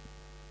utabaki hivyo.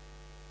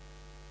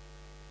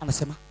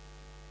 Anasema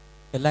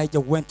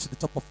Elijah went to the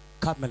top of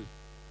Carmel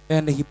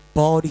and he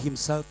bowed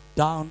himself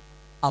down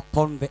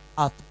upon the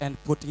earth and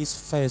put his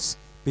face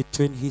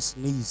between his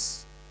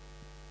knees.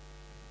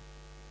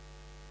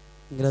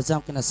 Ingereza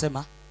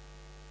kinasema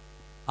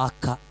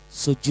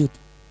akasujudu.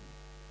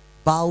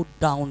 Bow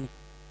down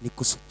ni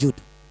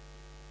kusujudu,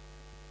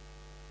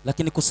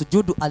 lakini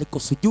kusujudu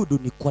alikosujudu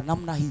ni kwa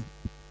namna hii.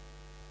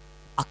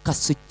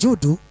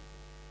 Akasujudu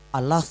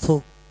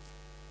alafu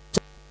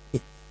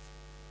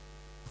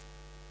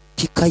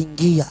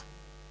kikaingia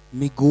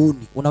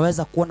miguuni.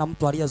 Unaweza kuona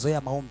mtu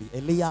aliyezoea maombi.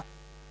 Elia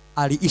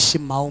aliishi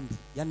maombi,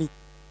 yani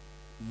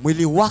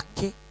mwili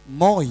wake,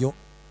 moyo,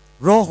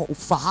 roho,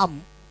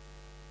 ufahamu,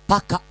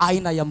 paka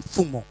aina ya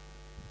mfumo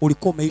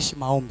ulikuwa umeishi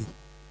maombi.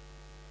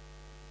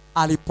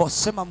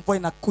 Aliposema mvua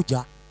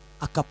inakuja,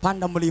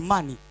 akapanda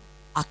mlimani,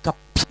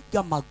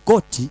 akapiga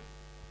magoti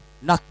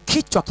na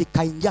kichwa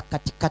kikaingia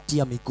katikati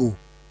ya miguu.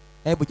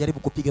 Hebu jaribu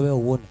kupiga wewe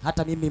uone.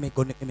 Hata mimi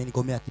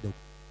imenigomea kidogo.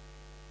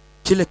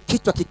 Kile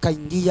kichwa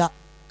kikaingia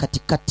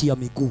katikati ya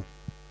miguu.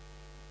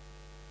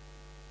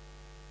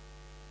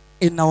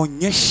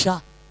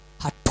 Inaonyesha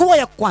hatua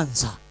ya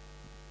kwanza,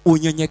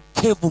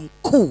 unyenyekevu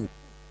mkuu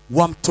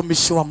wa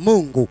mtumishi wa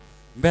Mungu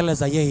mbele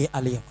za yeye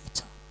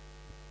aliyemwita.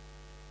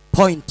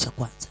 Point ya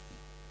kwanza,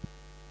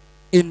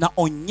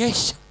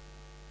 inaonyesha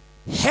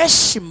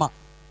heshima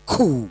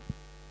kuu,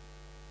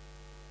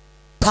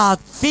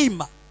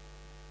 taadhima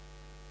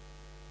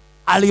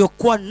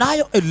aliyokuwa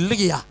nayo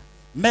Elia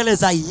mbele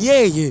za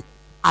yeye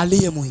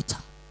aliyemwita.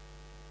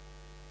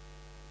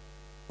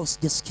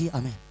 Usijasikia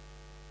amen?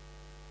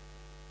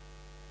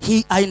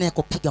 Hii aina ya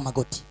kupiga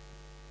magoti.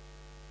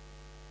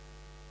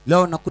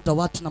 Leo nakuta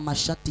watu na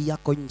mashati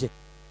yako nje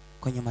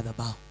kwenye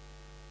madhabahu.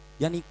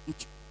 Yaani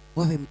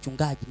wewe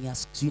mchungaji ni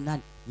asijui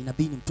nani, ni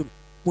nabii, ni mtume,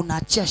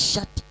 unaachia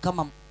shati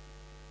kama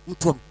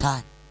mtu wa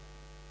mtaani.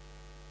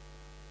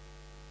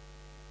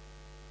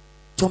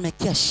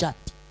 Chomekea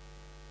shati.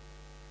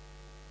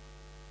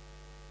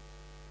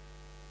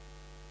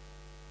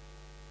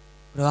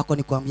 Roho wako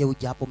ni kuambia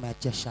uje hapo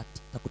umeachia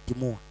shati,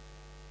 takutimua.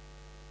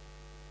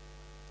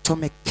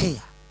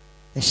 Chomekea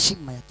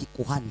heshima ya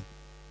kikuhani,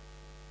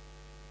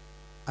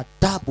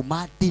 adabu,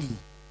 maadili.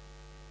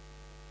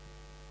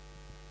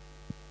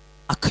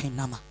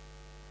 Akainama,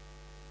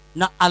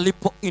 na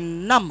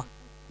alipoinama,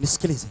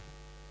 nisikilize,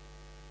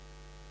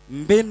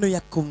 mbinu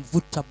ya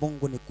kumvuta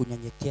Mungu ni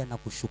kunyenyekea na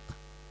kushuka.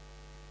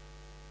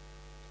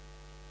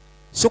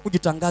 Sio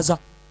kujitangaza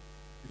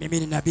mimi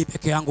ni nabii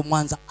peke yangu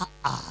Mwanza.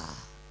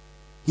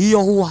 Hiyo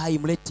huwa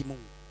haimleti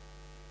Mungu,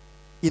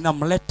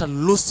 inamleta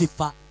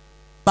Lucifer,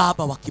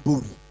 baba wa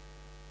kiburi.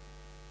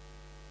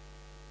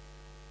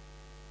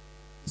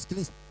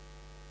 Sikiliza,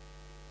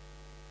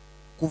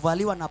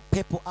 kuvaliwa na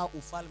pepo au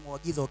ufalme wa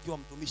giza ukiwa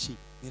mtumishi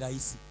ni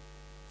rahisi,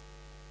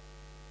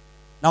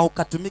 na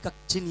ukatumika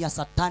chini ya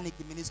satanic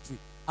ministry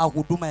au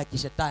huduma ya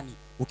kishetani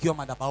ukiwa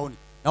madhabahuni,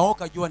 na wewe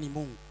ukajua ni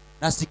Mungu,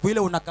 na siku ile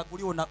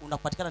unakaguliwa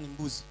unapatikana ni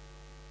mbuzi.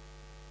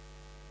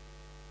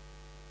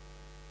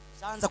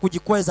 Shaanza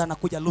kujikweza,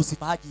 anakuja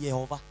Lucifer, haji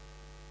Yehova.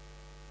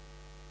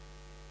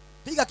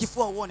 Piga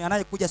kifua uone,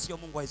 anayekuja sio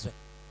Mungu wa Israeli.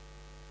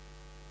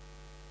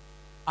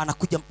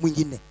 Anakuja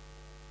mwingine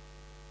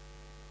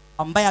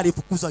ambaye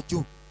alifukuza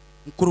juu,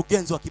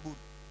 mkurugenzi wa kiburi.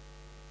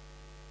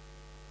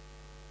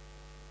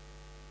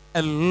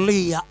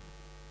 Elia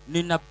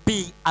ni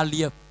nabii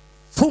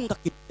aliyefunga,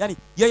 yani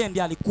yeye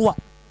ndiye alikuwa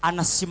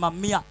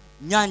anasimamia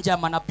nyanja ya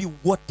manabii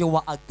wote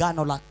wa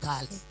Agano la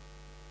Kale,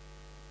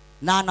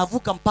 na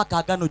anavuka mpaka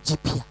Agano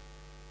Jipya.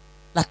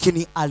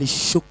 Lakini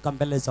alishuka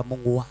mbele za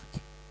Mungu wake,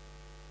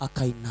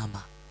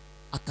 akainama,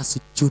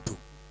 akasujudu.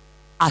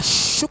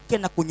 Ashuke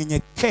na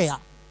kunyenyekea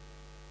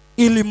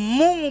ili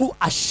Mungu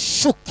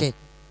ashuke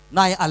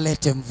naye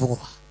alete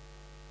mvua.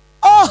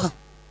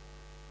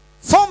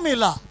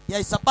 Formula ya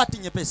hisabati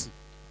nyepesi.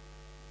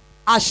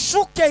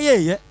 Ashuke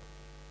yeye,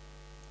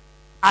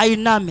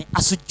 ainame,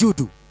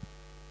 asujudu,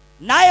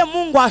 naye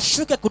Mungu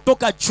ashuke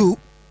kutoka juu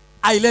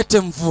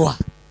ailete mvua.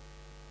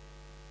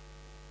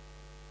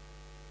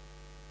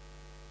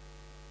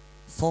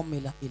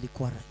 Formula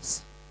ilikuwa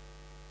rahisi.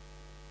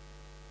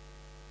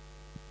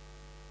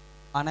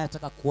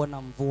 Anayetaka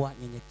kuona mvua,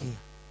 nyenyekea,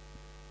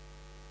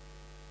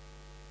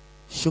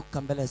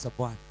 shuka mbele za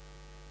Bwana.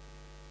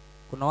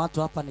 Kuna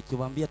watu hapa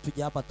nikiwaambia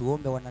tuje hapa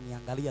tuombe,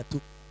 wananiangalia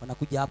tu,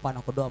 wanakuja hapa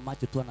anakodoa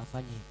macho tu,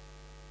 anafanya hivi.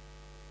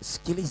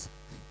 Sikiliza,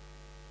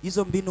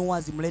 hizo mbinu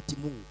wazi mleti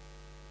Mungu.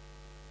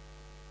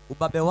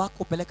 Ubabe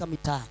wako peleka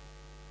mitaani.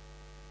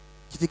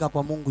 Kifika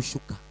kwa Mungu,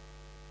 shuka,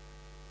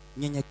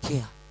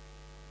 nyenyekea,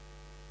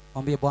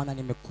 mwambie Bwana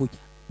nimekuja.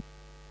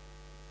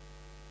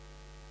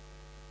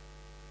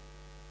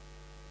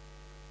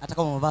 Hata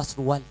kama umevaa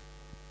suruali,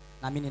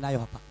 na mimi ninayo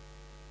hapa,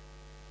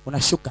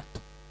 unashuka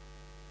tu,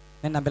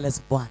 nenda mbele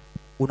za Bwana,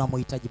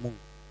 unamhitaji Mungu,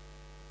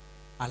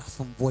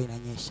 alafu mvua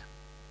inanyesha.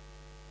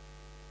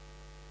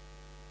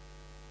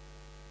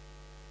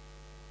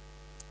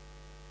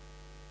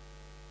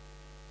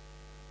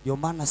 Ndio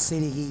maana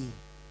siri hii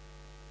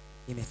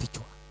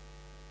imefichwa.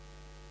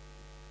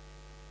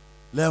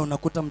 Leo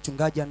unakuta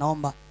mchungaji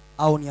anaomba,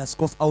 au ni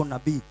askofu au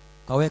nabii,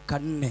 kaweka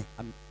 4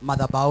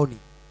 madhabahuni,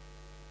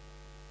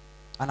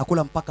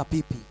 anakula mpaka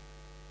pipi,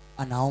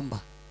 anaomba.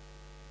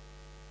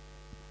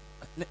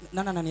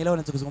 Nani ananielewa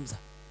ninachozungumza?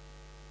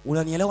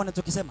 Unanielewa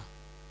ninachokisema?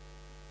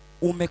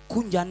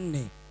 Umekunja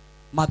 4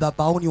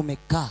 madhabahuni,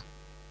 umekaa,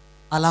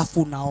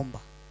 alafu unaomba.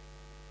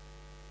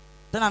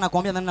 Tena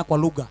anakuambia nani kwa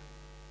lugha.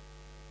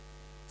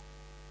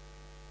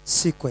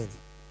 Si kweli.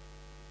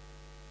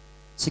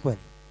 Si kweli.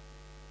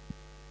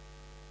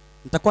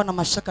 Nitakuwa na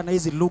mashaka na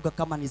hizi lugha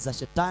kama ni za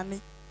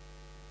shetani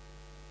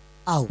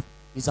au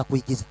ni za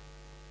kuigiza.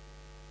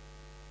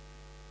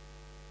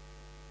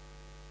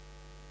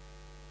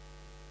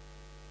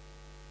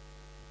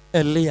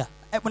 Elia,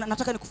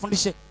 nataka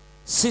nikufundishe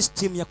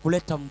system ya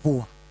kuleta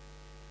mvua.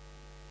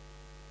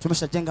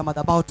 Tumeshajenga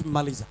madhabahu,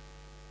 tumemaliza.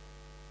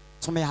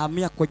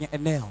 Tumehamia kwenye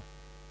eneo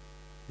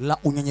la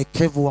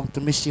unyenyekevu wa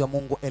mtumishi wa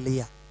Mungu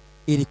Elia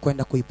ili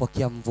kwenda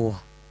kuipokea mvua.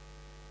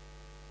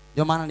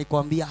 Ndio maana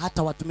nikwambia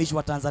hata watumishi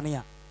wa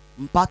Tanzania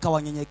mpaka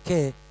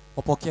wanyenyekee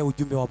wapokee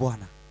ujumbe wa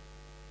Bwana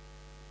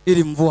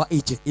ili mvua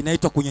ije.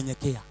 Inaitwa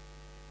kunyenyekea.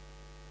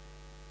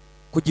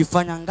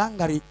 Kujifanya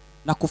ngangari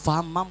na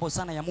kufahamu mambo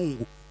sana ya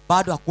Mungu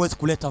bado hakuwezi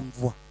kuleta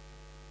mvua.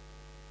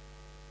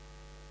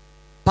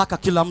 mpaka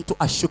kila mtu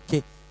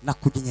ashuke na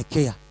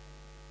kunyenyekea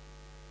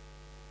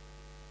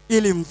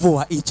ili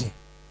mvua ije,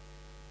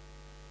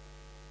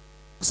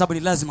 kwa sababu ni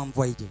lazima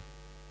mvua ije.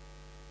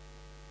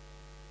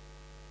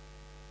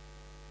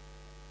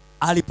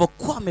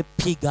 Alipokuwa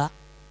amepiga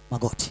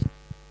magoti,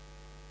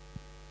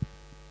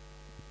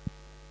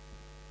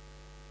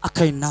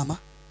 akainama,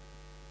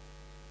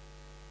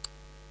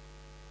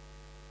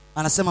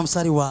 anasema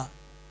mstari wa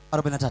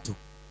 43,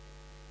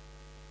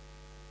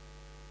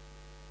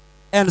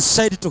 and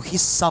said to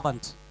his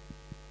servant,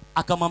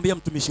 akamwambia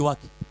mtumishi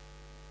wake.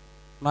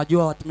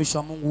 Unajua watumishi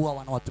wa Mungu huwa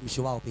wana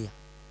watumishi wao pia.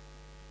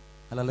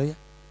 Haleluya.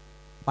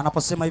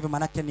 Wanaposema hivyo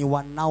manake ni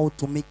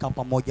wanaotumika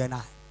pamoja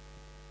naye.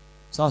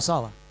 Sawa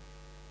sawa.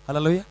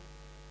 Haleluya.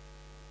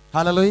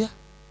 Haleluya.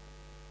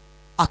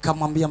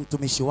 Akamwambia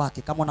mtumishi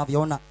wake, kama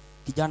unavyoona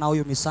kijana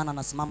huyu misana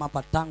anasimama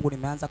hapa tangu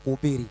nimeanza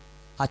kuhubiri,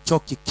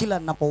 hachoki. Kila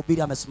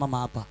ninapohubiri amesimama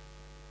hapa.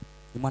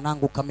 Ni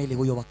mwanangu kamili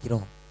huyo wa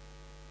kiroho.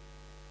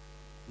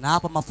 Na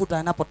hapa mafuta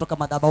yanapotoka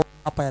madhabahu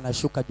hapa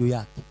yanashuka juu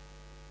yake.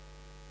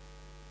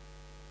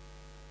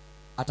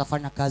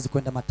 Atafanya kazi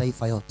kwenda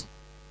mataifa yote.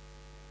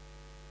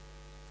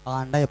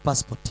 Aandae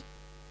passport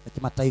ya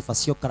kimataifa,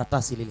 sio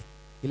karatasi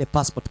ile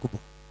passport kubwa.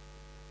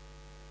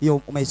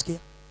 Hiyo umeisikia?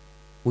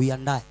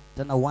 Uiandae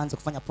tena uanze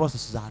kufanya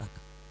process za haraka.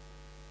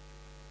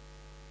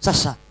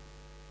 Sasa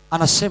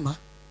anasema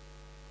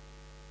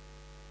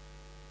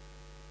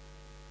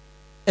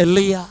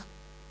Elia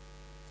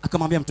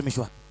akamwambia mtumishi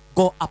wake,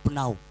 go up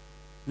now,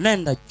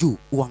 nenda juu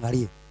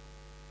uangalie,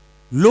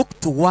 look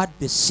toward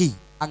the sea,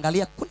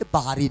 angalia kule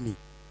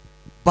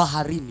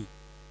baharini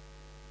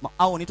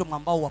au nito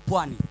mwambao wa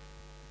pwani,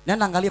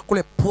 nenda angalia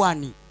kule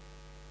pwani,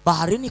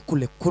 baharini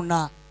kule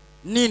kuna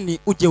nini,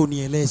 uje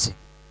unieleze.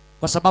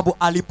 Kwa sababu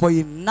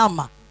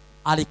alipoinama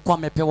alikuwa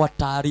amepewa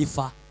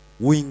taarifa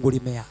wingu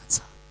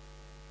limeanza.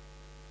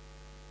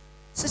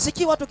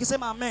 Sisikii watu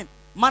kisema amen,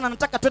 maana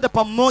nataka twende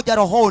pamoja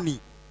rohoni.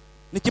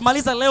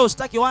 Nikimaliza leo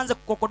sitaki uanze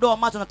kukokodoa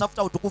macho na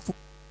tafuta utukufu.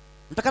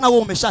 Nitakana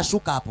wewe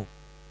umeshashuka hapo.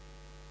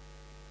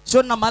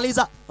 Sio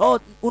namaliza,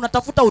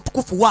 unatafuta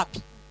utukufu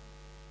wapi?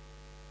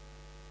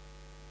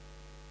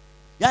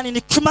 Yaani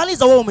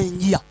nikimaliza wewe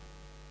umeingia.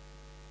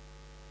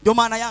 Ndio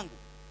maana yangu.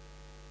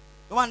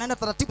 Ndio maana naenda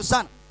taratibu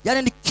sana.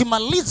 Yaani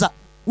nikimaliza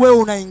wewe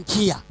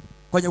unaingia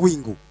kwenye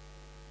wingu.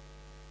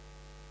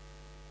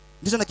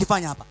 Ndicho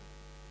nakifanya hapa.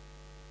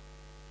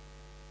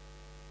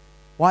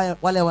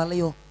 Wale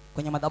walio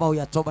kwenye madhabahu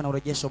ya toba na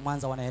urejesho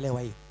Mwanza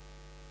wanaelewa hiyo.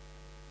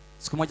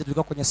 Siku moja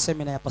tulikuwa kwenye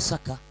semina ya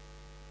Pasaka,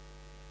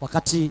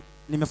 wakati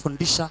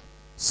nimefundisha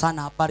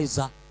sana habari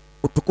za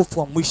utukufu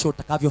wa mwisho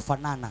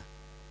utakavyofanana.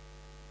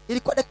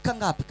 Ilikuwa dakika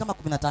ngapi? Kama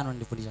 15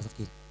 nilifundisha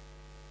nafikiri.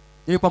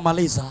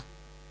 Nilipomaliza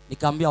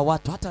nikaambia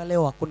watu, hata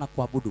leo hakuna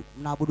kuabudu.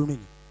 Mnaabudu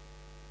nini?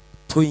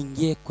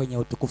 Tuingie kwenye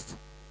utukufu.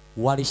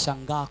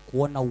 Walishangaa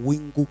kuona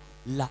wingu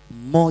la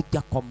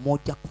moja kwa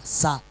moja kwa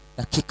saa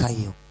dakika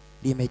hiyo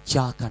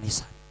limejaa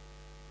kanisa.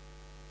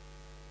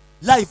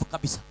 Live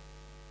kabisa.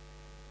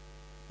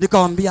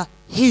 Nikamwambia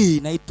hii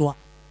inaitwa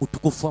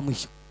utukufu wa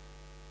mwisho.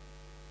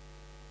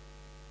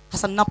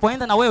 Sasa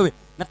ninapoenda na wewe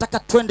nataka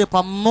twende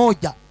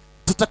pamoja.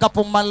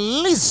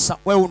 Tutakapomaliza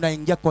wewe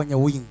unaingia kwenye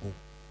wingu.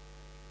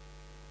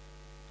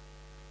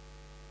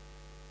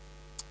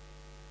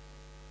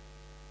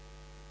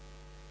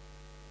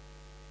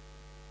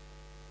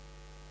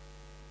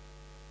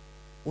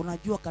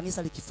 Unajua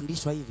kanisa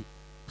likifundishwa hivi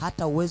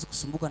hata uwezi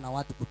kusumbuka na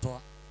watu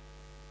kutoa.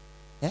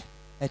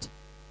 Eti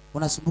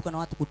unasumbuka na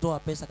watu kutoa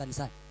pesa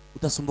kanisani,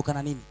 utasumbuka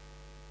na nini?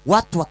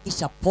 Watu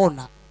wakisha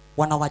pona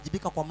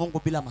wanawajibika kwa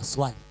Mungu bila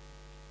maswali.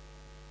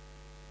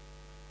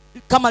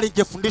 Kama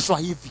lingefundishwa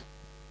hivi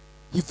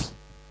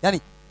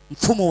yani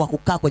mfumo wa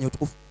kukaa kwenye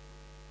utukufu,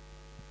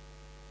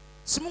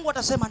 si Mungu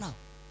atasema nao?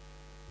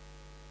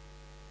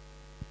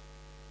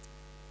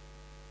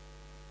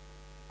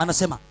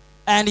 Anasema,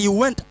 and he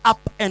went up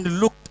and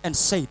looked and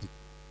said,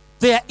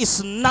 there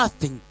is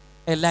nothing.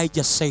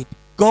 Elijah said,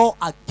 go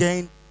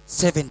again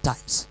 7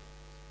 times.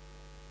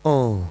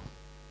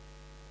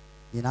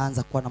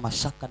 Ninaanza kuwa na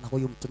mashaka na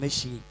huyu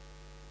mtumishi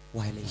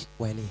wa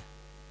Elia.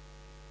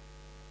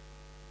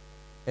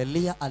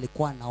 Elia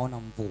alikuwa anaona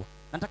mvua.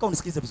 Nataka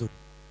unisikize vizuri.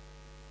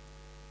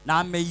 Na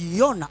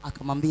ameiona,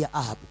 akamwambia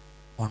Ahabu,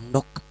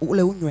 ondoka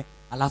ule unywe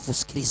alafu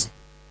sikilize.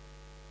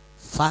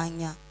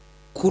 Fanya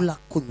kula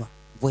kunywa,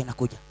 mvua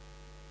inakuja.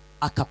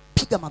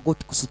 Akapiga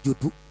magoti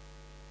kusujudu,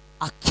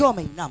 akiwa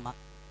ameinama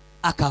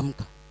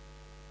akaamka.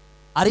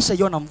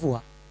 Alishaiona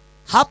mvua.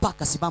 Hapa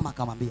akasimama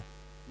akamwambia,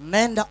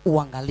 nenda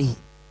uangalie.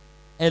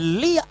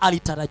 Elia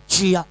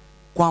alitarajia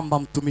kwamba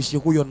mtumishi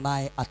huyo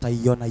naye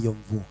ataiona hiyo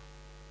mvua.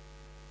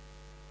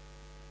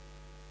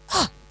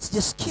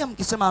 Sijasikia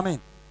mkisema amen.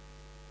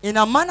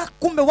 Ina maana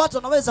kumbe watu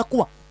wanaweza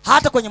kuwa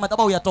hata kwenye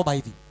madhabahu ya toba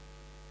hivi,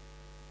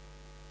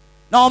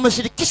 na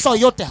wameshirikishwa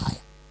yote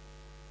haya,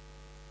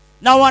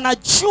 na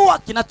wanajua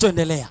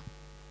kinachoendelea,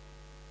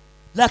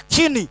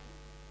 lakini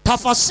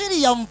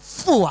tafasiri ya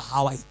mvua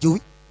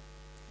hawaijui,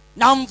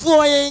 na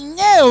mvua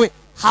yenyewe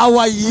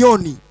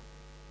hawaioni.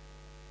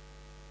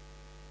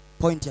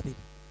 Point ya pili.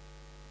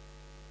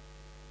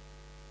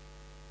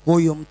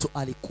 Huyo mtu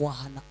alikuwa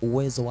hana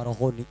uwezo wa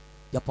rohoni,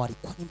 japo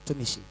alikuwa ni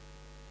mtumishi,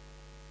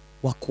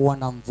 wa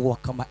kuona mvua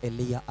kama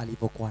Elia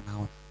alivyokuwa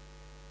anaona.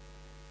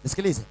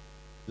 Nisikilize,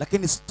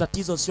 lakini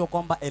tatizo sio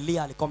kwamba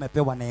Elia alikuwa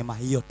amepewa neema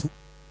hiyo tu.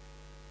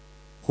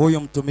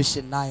 Huyo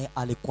mtumishi naye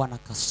alikuwa na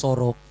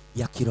kasoro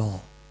ya kiroho.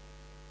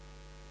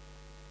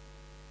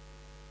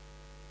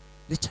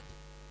 Richard,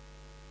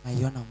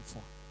 naiona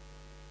mvua,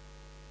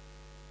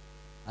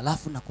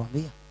 alafu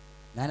nakwambia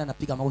naenda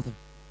napiga magoti,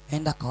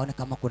 enda kaone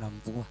kama kuna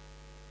mvua.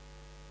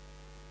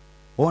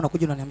 Wewe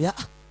unakuja unaniambia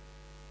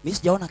mimi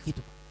sijaona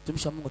kitu.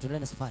 Mtumishi wa Mungu, tuendelee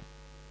na safari.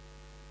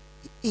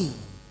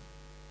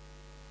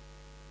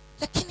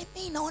 Lakini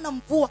mimi naona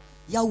mvua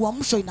ya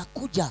uamsho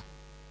inakuja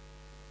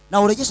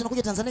na urejesho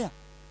unakuja Tanzania.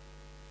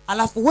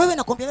 Alafu wewe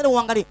nakwambia nenda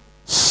uangalie,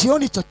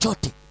 sioni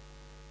chochote.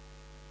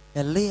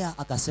 Elia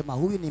akasema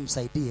huyu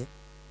nimsaidie.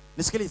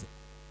 Nisikilize.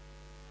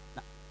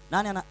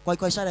 Nani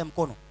kwa ishara ya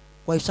mkono?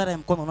 Kwa ishara ya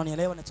mkono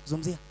unanielewa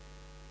ninachozungumzia?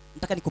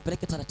 Nataka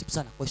nikupeleke taratibu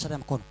sana kwa ishara ya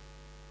mkono.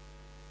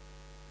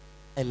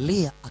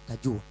 Elia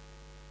akajua.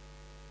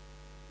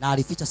 Na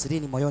alificha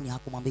sirini moyoni,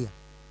 hakumwambia.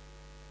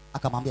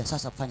 Akamwambia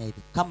sasa fanya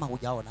hivi, kama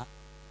hujaona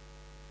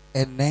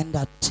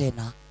enenda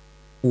tena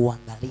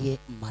uangalie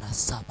mara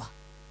 7,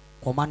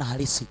 kwa maana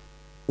halisi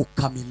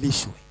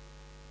ukamilishwe.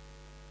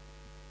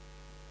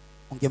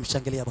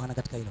 Ungemshangilia Bwana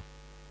katika hilo.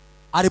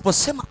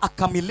 Aliposema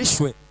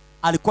akamilishwe,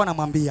 alikuwa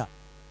anamwambia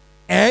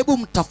hebu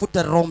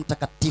mtafute Roho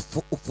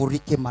Mtakatifu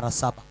ufurike mara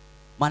 7,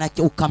 maana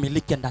yake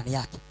ukamilike ndani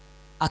yake.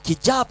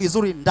 Akijaa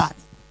vizuri ndani,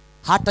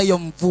 hata hiyo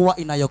mvua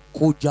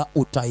inayokuja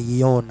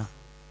utaiona.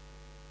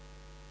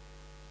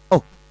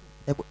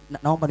 Hebu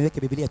naomba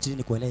niweke Biblia chini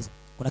nikueleze.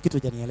 Kuna kitu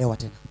hujanielewa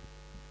tena.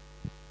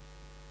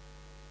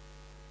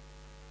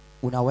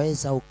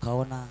 Unaweza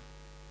ukaona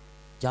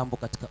jambo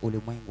katika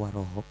ulimwengu wa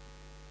roho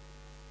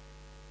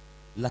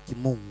la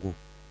kimungu,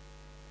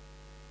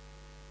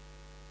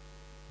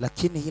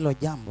 lakini hilo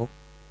jambo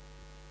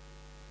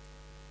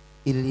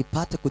ili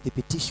lipate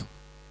kuthibitishwa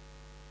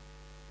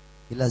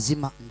ni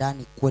lazima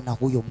ndani kuwe na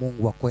huyo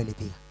Mungu wa kweli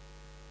pia.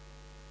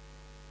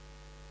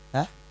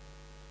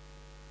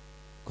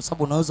 Kwa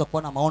sababu unaweza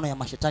kuwa na maono ya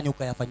mashetani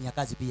ukayafanyia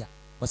kazi pia,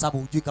 kwa sababu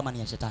hujui kama ni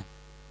ya shetani.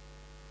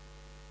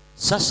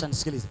 Sasa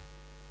nisikilize.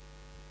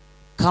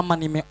 Kama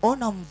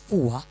nimeona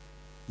mvua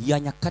ya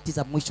nyakati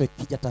za mwisho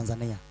ikija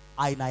Tanzania,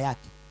 aina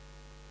yake.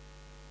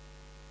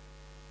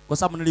 Kwa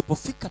sababu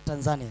nilipofika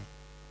Tanzania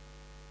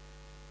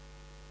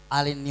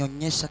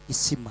alinionyesha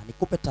kisima.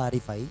 Nikupe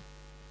taarifa hii.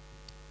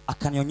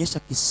 Akanionyesha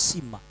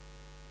kisima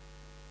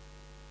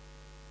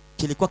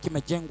kilikuwa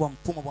kimejengwa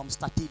mfumo wa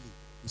mstatili.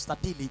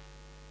 Mstatili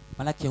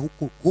maana yake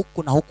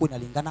huku na huku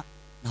inalingana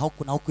na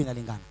huku na huku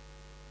inalingana.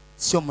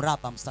 Sio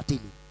mraba,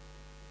 mstatili.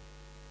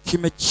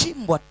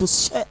 Kimechimbwa tu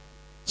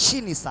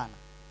chini sana.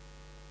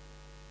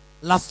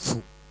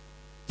 Lafu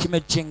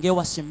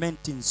kimejengewa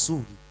simenti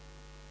nzuri.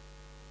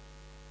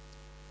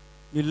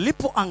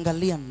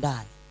 Nilipoangalia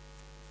ndani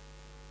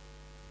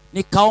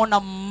nikaona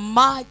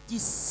maji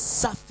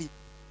safi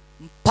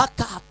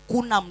mpaka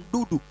hakuna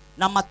mdudu,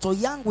 na macho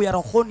yangu ya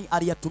rohoni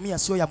aliyatumia,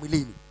 sio ya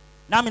mwilini.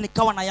 Nami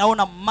nikawa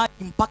nayaona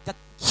maji mpaka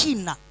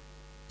kina,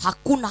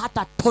 hakuna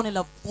hata tone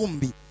la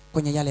vumbi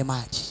kwenye yale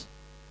maji.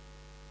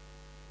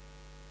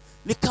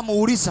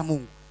 Nikamuuliza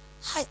Mungu,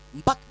 hai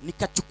mpaka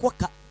nikachukua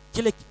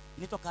kile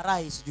inaitwa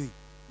karai, sijui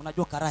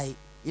unajua karai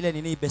ile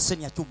nini,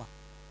 beseni ya chuma.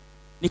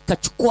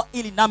 Nikachukua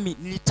ili nami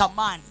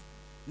nilitamani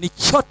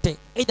nichote,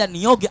 aidha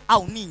nioge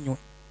au ninywe.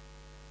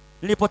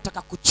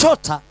 Nilipotaka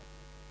kuchota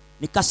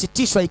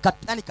nikasitishwa,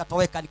 yani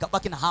katoweka,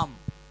 nikabaki na hamu.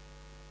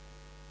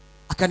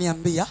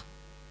 Akaniambia,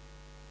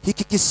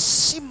 hiki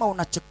kisima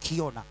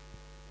unachokiona,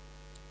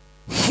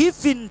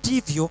 hivi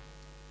ndivyo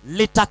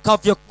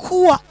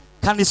litakavyokuwa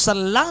kanisa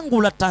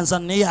langu la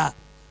Tanzania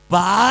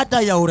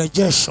baada ya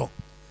urejesho.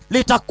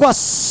 Litakuwa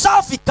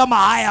safi kama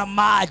haya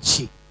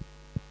maji.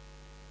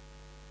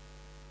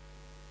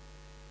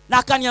 Na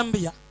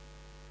akaniambia,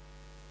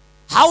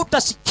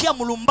 hautasikia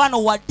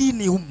mlumbano wa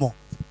dini humo.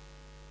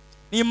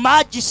 Ni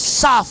maji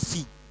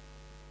safi.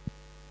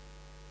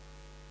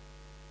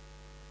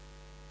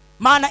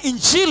 Maana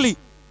injili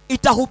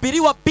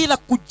itahubiriwa bila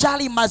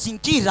kujali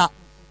mazingira,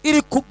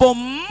 ili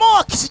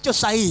kubomoa kisicho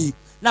sahihi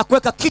na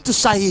kuweka kitu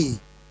sahihi.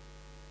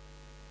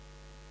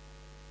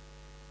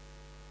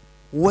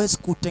 Huwezi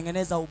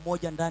kutengeneza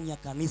umoja ndani ya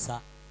kanisa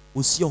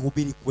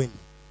usiohubiri kweli.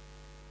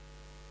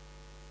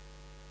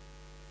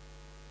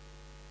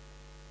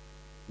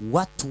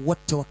 Watu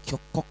wote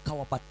wakiokoka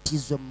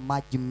wabatizwe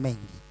maji mengi,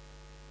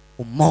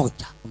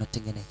 umoja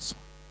unatengenezwa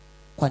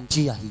kwa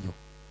njia hiyo.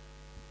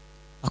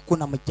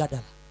 Hakuna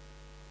mjadala.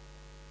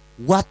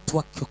 Watu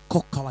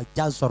wakiokoka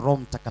wajazwa Roho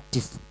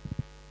Mtakatifu,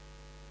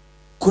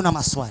 kuna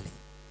maswali.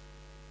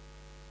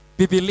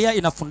 Biblia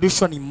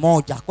inafundishwa ni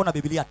moja, hakuna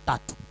Biblia 3.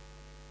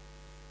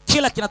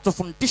 Kila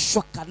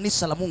kinachofundishwa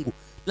kanisa la Mungu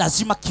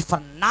lazima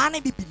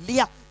kifanane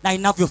Biblia na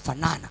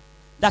inavyofanana.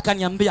 Ndaka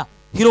niambia,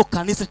 hilo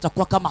kanisa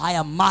litakuwa kama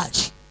haya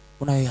maji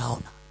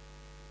unayoyaona.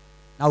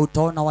 Na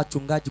utaona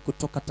wachungaji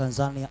kutoka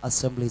Tanzania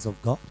Assemblies of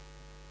God,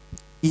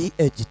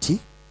 EAGT,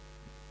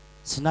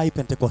 Sinai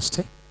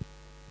Pentecoste,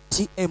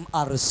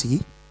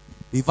 TMRC,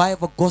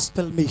 Revival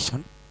Gospel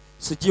Mission,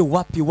 sijui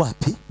wapi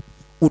wapi,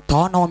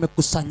 utaona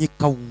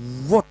wamekusanyika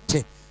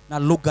wote na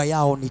lugha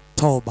yao ni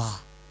toba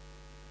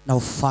na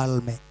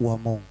ufalme wa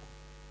Mungu,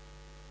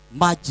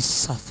 maji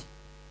safi.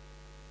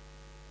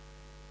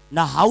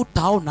 Na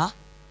hautaona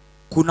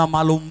kuna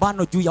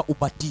malumbano juu ya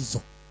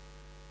ubatizo,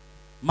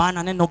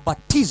 maana neno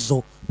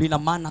batizo lina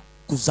maana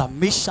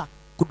kuzamisha,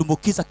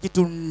 kudumbukiza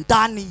kitu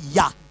ndani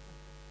ya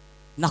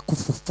na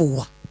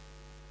kufufua.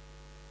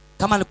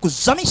 Kama ni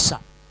kuzamisha,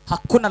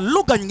 hakuna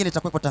lugha nyingine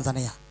itakuwepo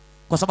Tanzania,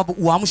 kwa sababu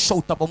uamsho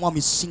utabomoa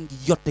misingi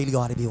yote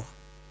iliyoharibiwa,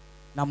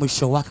 na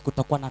mwisho wake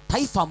kutakuwa na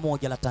taifa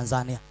moja la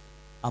Tanzania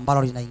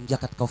ambalo linaingia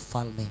katika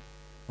ufalme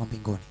wa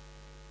mbinguni.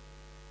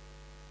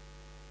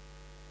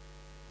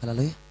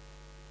 Haleluya.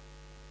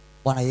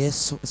 Bwana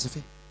Yesu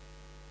asifiwe.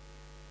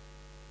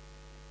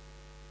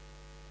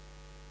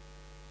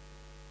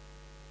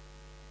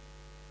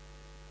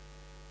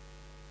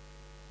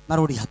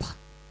 Narudi hapa,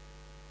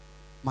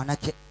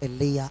 manake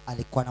Elia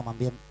alikuwa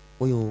anamwambia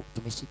huyo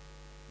mtumishi,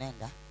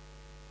 nenda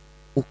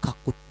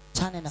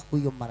ukakutane na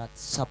huyo mara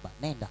 7.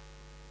 Nenda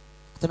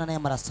kutana naye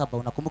mara 7.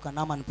 Unakumbuka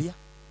Naaman pia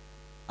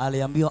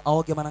aliambiwa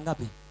aoge mara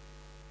ngapi?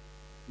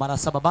 Mara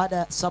 7. Baada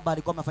ya 7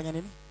 alikuwa amefanya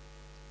nini?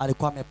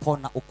 Alikuwa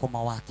amepona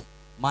ukoma wake,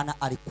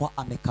 maana alikuwa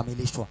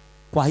amekamilishwa.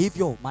 Kwa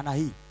hivyo maana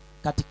hii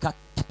katika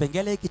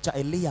kipengele hiki cha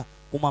Elia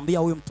kumwambia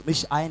huyo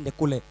mtumishi aende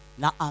kule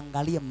na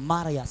angalie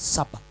mara ya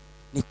 7,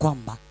 ni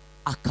kwamba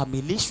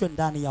akamilishwe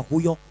ndani ya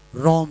huyo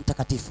Roho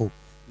Mtakatifu,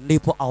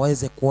 ndipo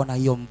aweze kuona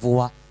hiyo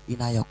mvua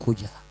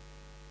inayokuja.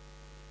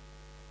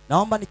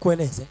 Naomba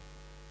nikueleze,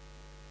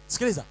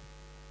 sikiliza,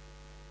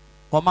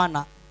 kwa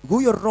maana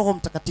huyo Roho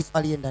Mtakatifu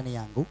aliye ndani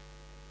yangu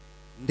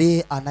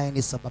ndiye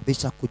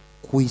anayenisababisha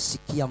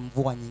kuisikia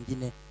mvua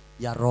nyingine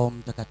ya Roho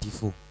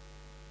Mtakatifu.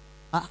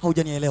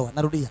 Haujanielewa?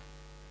 Narudia,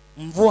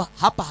 mvua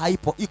hapa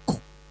haipo, iko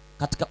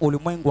katika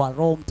ulimwengu wa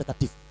Roho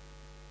Mtakatifu,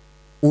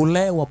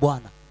 ule wa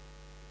Bwana.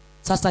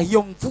 Sasa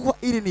hiyo mvua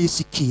ili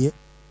niisikie,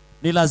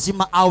 ni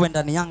lazima awe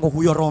ndani yangu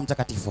huyo Roho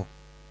Mtakatifu.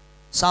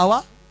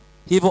 Sawa?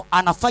 Hivyo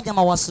anafanya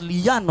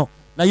mawasiliano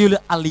na yule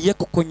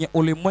aliyeko kwenye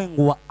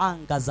ulimwengu wa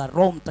anga za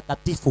Roho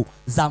Mtakatifu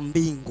za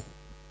mbingu,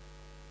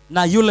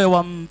 na yule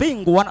wa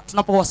mbingu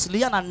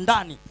tunapowasiliana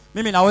ndani,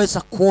 mimi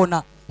naweza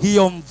kuona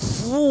hiyo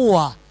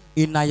mvua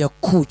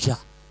inayokuja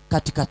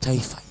katika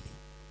taifa hili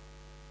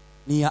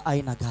ni ya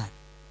aina gani.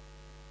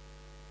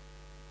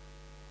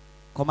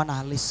 Kwa maana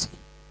halisi,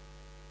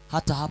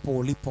 hata hapo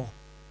ulipo,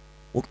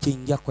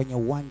 ukiingia kwenye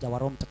uwanja wa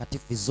Roho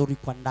Mtakatifu vizuri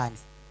kwa ndani,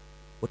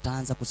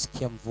 utaanza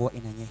kusikia mvua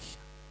inanyesha.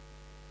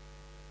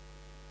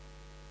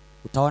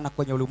 Utaona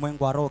kwenye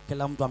ulimwengu wa roho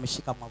kila mtu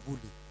ameshika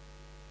mwavuli,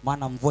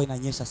 maana mvua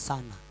inanyesha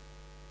sana.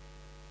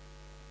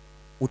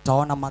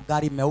 Utaona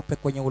magari meupe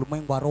kwenye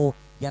ulimwengu wa roho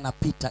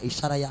yanapita,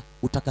 ishara ya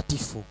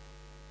utakatifu.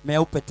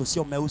 Meupe tu,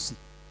 sio meusi.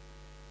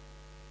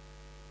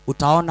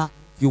 Utaona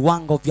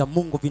viwango vya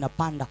Mungu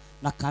vinapanda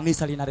na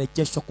kanisa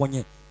linarejeshwa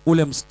kwenye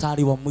ule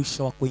mstari wa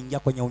mwisho wa kuingia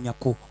kwenye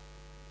unyakuo,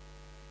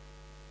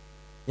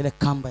 ile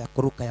kamba ya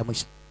kuruka ya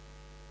mwisho.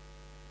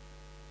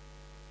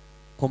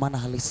 Kwa maana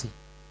halisi,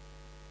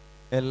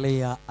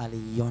 Elia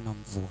aliiona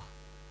mvua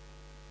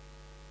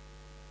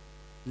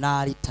na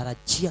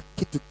alitarajia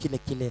kitu kile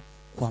kile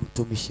kwa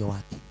mtumishi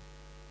wake.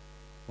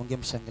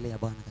 Ungemshangilia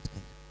Bwana katika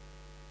hilo.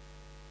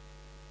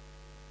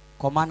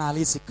 Kwa maana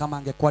halisi, kama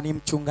angekuwa ni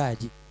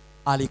mchungaji,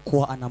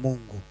 alikuwa ana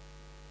Mungu,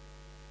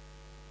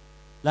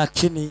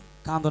 lakini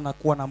kando na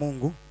kuwa na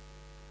Mungu,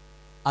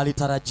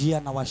 alitarajia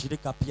na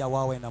washirika pia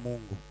wawe na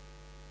Mungu.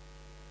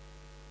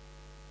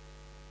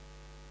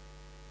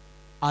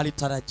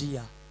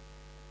 Alitarajia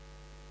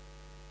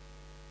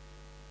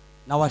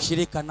na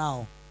washirika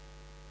nao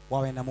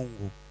wawe na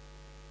Mungu.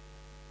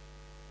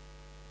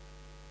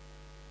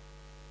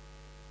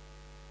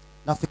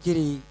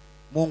 Nafikiri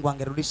Mungu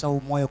angerudisha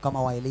huu moyo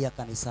kama wa Elia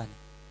kanisani.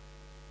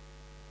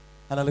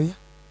 Haleluya.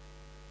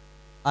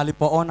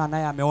 Alipoona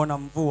naye ameona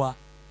mvua,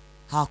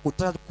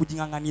 hakutaka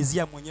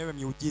kujing'ang'anizia mwenyewe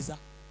miujiza.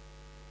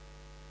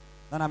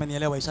 Nani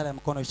amenielewa? Ishara ya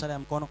mkono, ishara ya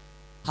mkono.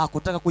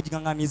 Hakutaka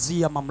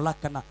kujing'ang'anizia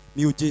mamlaka na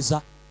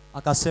miujiza.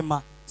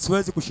 Akasema,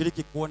 siwezi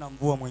kushiriki kuona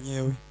mvua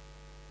mwenyewe.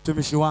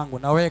 Mtumishi wangu,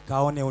 na wewe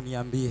kaone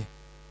uniambie.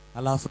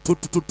 Alafu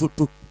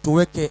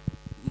tuweke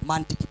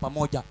mantiki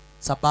pamoja,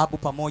 sababu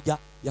pamoja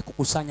ya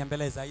kukusanya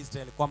mbele za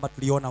Israeli kwamba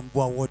tuliona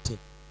mvua wote.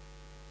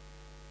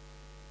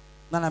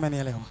 Nani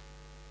amenielewa?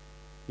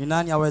 Ni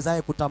nani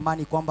awezaye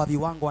kutamani kwamba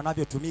viwango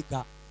wanavyotumika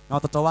na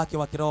watoto wake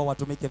wa kiroho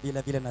watumike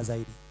vile vile na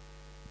zaidi?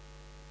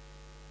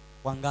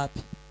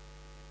 Wangapi?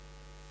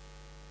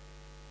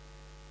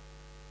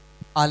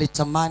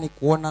 Alitamani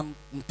kuona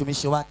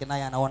mtumishi wake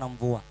naye anaona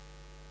mvua.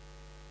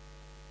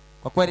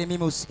 Kwa kweli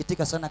mimi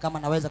usikitika sana kama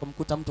naweza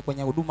kumkuta mtu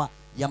kwenye huduma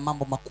ya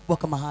mambo makubwa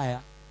kama haya,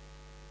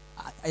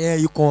 yeye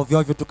yuko ovyo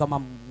ovyo tu kama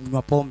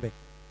mnywa pombe.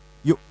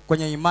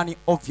 Kwenye imani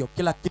ovyo,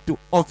 kila kitu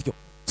ovyo.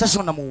 Sasa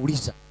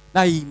unamuuliza,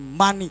 na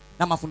imani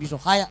na mafundisho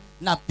haya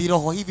na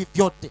viroho hivi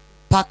vyote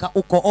paka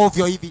uko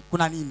ovyo hivi,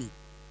 kuna nini?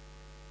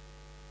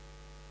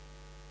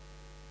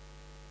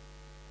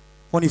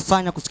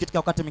 hunifanya kusikitika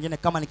wakati mwingine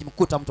kama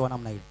nikimkuta mtu wa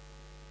namna ile.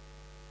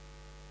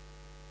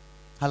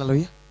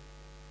 Haleluya.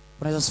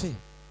 Unaweza sifi?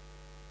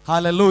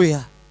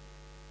 Haleluya.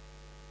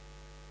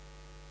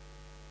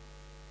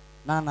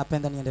 Na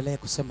napenda niendelee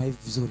kusema hivi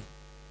vizuri.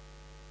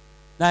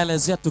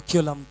 Naelezea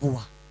tukio la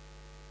mvua.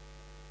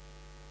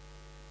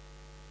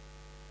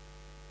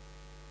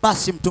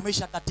 Basi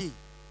mtumishi akatii.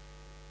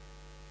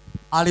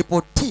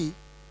 Alipotii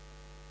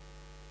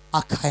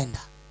akaenda.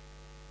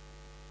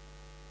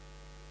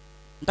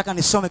 Nataka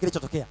nisome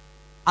kilichotokea.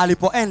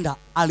 Alipoenda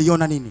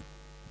aliona nini?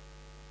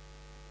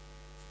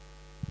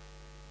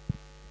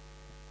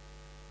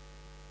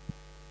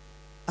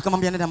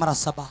 Akamwambia nenda mara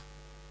 7.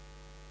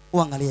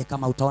 Uangalie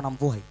kama utaona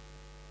mvua hii.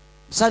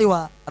 Mstari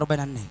wa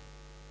 44.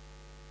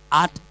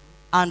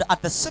 And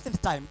at the 7th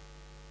time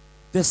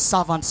the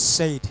servant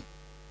said.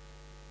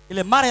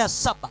 Ile mara ya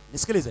 7,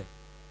 nisikilize.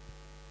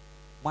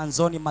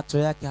 Mwanzoni macho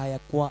yake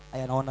hayakuwa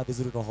yanaona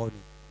vizuri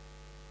rohoni.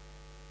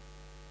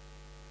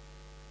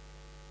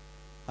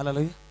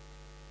 Haleluya.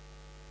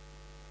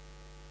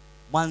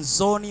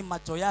 Mwanzoni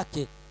macho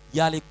yake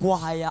yalikuwa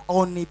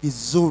hayaoni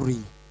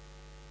vizuri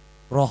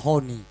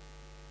rohoni.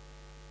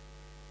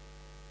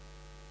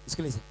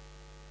 Nisikilize.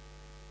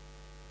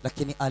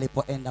 Lakini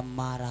alipoenda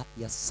mara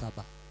ya 7,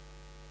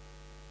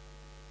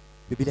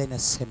 Biblia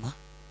inasema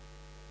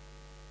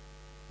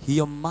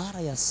hiyo mara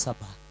ya 7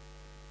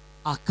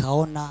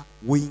 akaona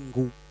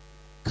wingu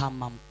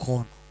kama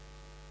mkono.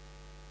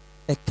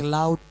 A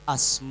cloud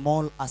as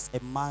small as a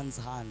man's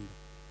hand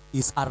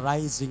is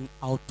arising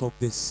out of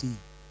the sea.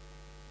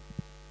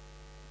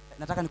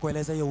 Nataka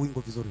nikueleze hiyo wingu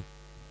vizuri.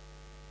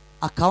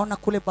 Akaona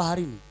kule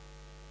baharini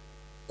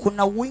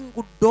kuna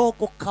wingu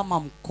dogo kama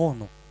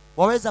mkono.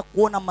 Waweza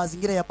kuona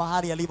mazingira ya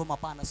bahari yalivyo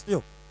mapana,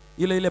 sio?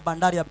 Ile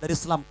bandari ya Dar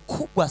es Salaam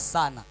kubwa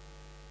sana.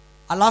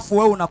 Alafu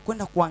wewe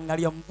unakwenda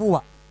kuangalia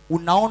mvua,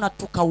 unaona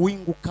tu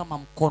kawingu kama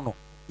mkono.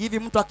 Hivi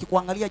mtu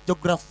akikuangalia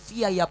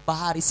jiografia ya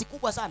bahari si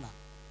kubwa sana.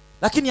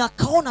 Lakini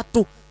akaona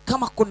tu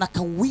kama kuna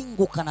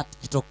kawingu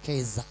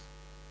kanatokeza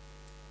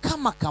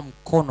kama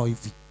kamkono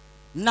hivi.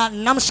 Na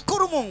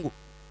namshukuru Mungu,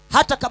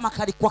 hata kama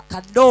kalikuwa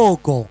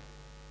kadogo,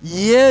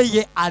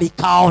 yeye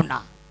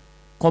alikaona.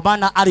 Kwa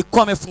maana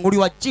alikuwa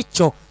amefunguliwa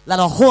jicho la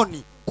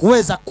rohoni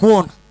kuweza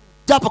kuona.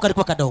 Japo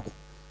kalikuwa kadogo,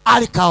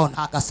 alikaona.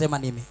 Akasema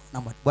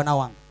nimeona Bwana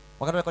wangu.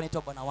 Wakati alikuwa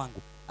anaitwa Bwana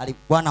wangu,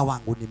 Bwana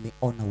wangu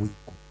nimeona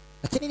wingu.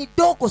 Lakini ni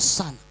dogo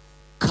sana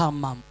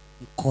kama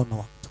mkono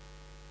wa mtu.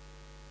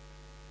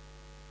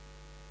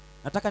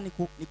 Nataka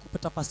nikupe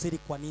tafsiri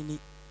kwa nini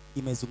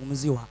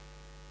imezungumziwa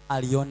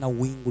aliona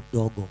wingu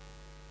dogo.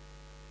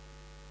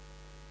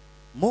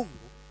 Mungu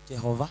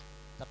Jehova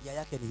tabia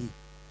yake ni hii.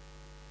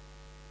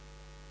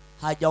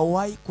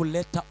 Hajawahi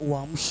kuleta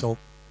uamsho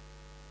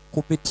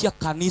kupitia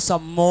kanisa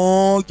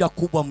moja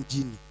kubwa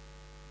mjini.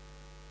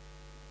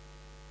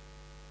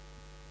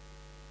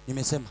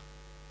 Nimesema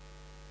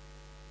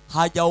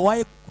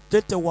hajawahi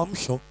kuleta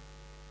uamsho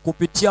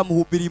kupitia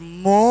mhubiri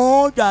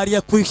mmoja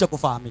aliyekwisha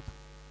kufahamika.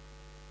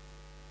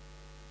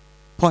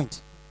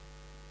 Point.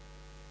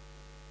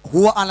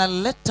 Huwa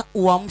analeta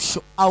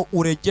uamsho au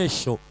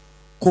urejesho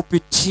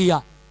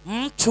kupitia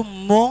mtu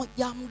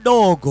mmoja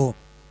mdogo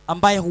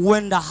ambaye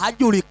huenda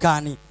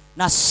hajulikani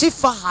na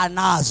sifa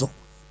hanazo.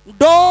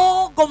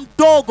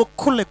 Mdogo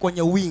kule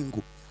kwenye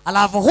wingu.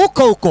 Alafu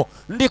huko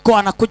ndiko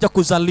anakuja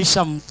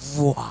kuzalisha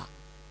mvua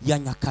ya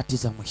nyakati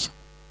za mwisho.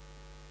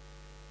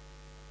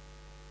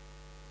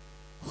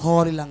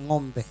 Hori la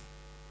ng'ombe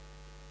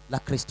la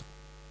Kristo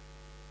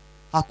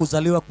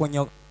hakuzaliwa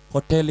kwenye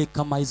hoteli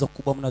kama hizo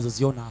kubwa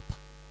mnazoziona hapa.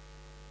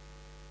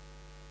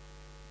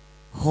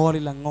 Hori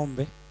la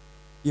ng'ombe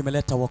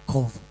imeleta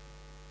wokovu.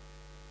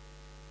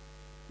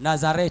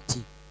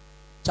 Nazareti,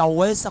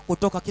 chaweza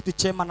kutoka kitu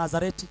chema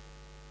Nazareti?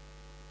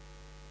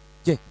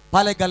 Je,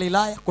 pale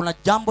Galilaya kuna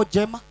jambo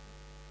jema?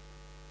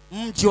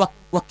 Mji wa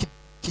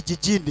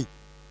kijijini,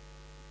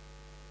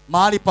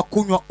 mahali pa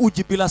kunywa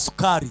uji bila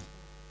sukari,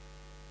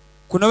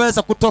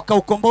 kunaweza kutoka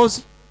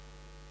ukombozi?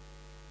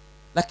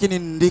 Lakini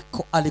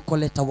ndiko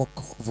alikoleta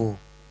wokovu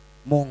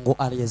Mungu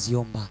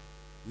aliyeziomba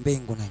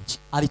mbingu na nchi.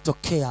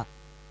 Alitokea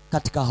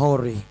katika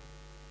hori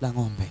la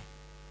ng'ombe.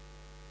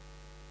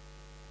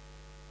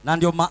 Na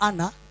ndio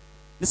maana,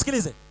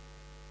 nisikilize,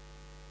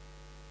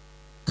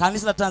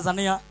 kanisa la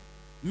Tanzania,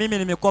 mimi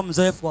nimekuwa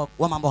mzoefu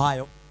wa mambo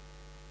hayo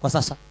kwa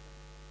sasa.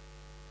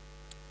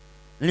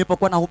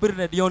 Nilipokuwa nahubiri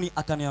redioni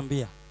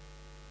akaniambia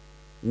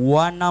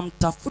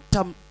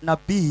wanamtafuta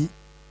nabii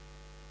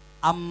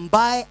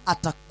ambaye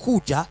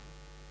atakuja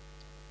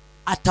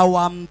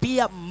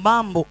atawaambia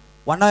mambo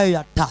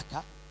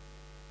wanayoyataka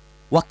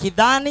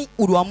wakidhani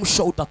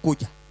uamsho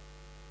utakuja.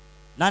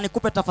 Na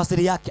nikupe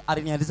tafsiri yake,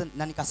 alinieleza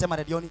na nikasema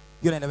redioni,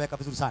 hiyo inaeleweka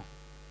vizuri sana.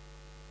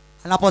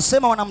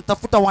 Anaposema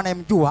wanamtafuta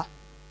wanayemjua,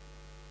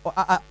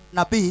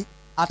 nabii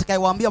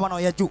atakayewaambia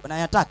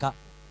wanayotaka,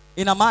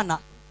 ina maana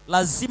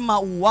lazima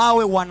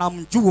wawe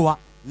wanamjua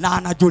na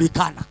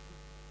anajulikana.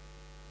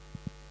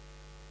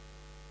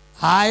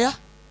 Haya,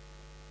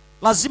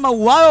 lazima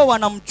wawe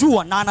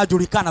wanamjua na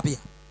anajulikana pia.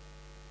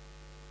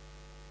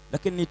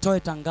 Lakini nitoe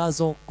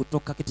tangazo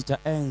kutoka kiti cha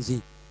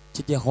enzi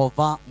cha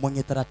Jehova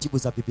mwenye taratibu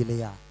za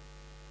Biblia.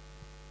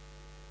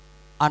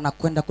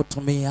 Anakwenda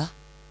kutumia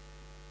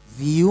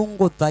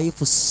viungo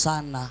dhaifu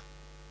sana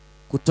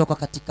kutoka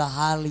katika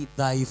hali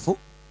dhaifu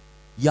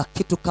ya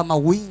kitu kama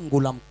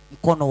wingu la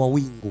mkono wa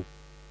wingu.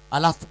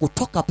 Alafu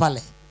kutoka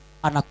pale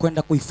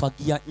anakwenda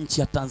kuifagia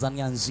nchi ya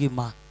Tanzania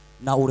nzima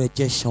na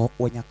urejesho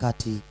wa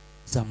nyakati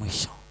za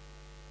mwisho.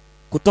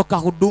 Kutoka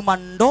huduma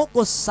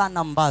ndogo sana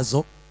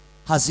ambazo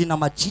hazina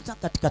majina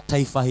katika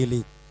taifa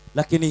hili,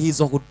 lakini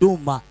hizo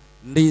huduma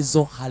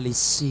ndizo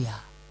halisia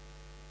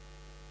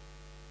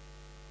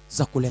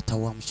za kuleta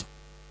uamsho.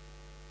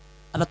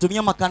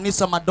 Anatumia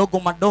makanisa madogo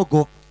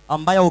madogo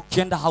ambayo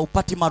ukienda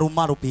haupati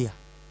marumaru pia,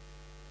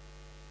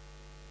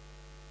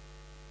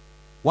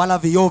 wala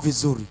vioo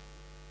vizuri,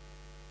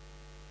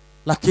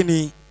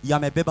 lakini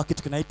yamebeba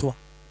kitu kinaitwa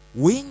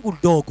wingu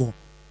dogo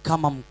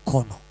kama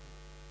mkono.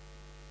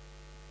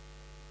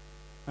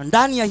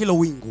 Ndani ya hilo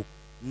wingu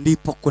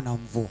ndipo kuna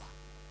mvua.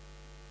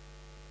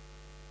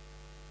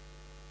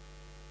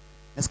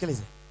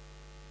 Nasikilize.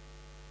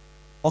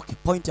 Okay,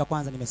 point ya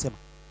kwanza nimesema.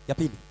 Ya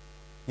pili,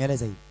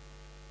 nieleze hivi.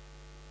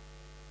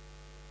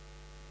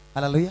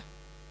 Haleluya.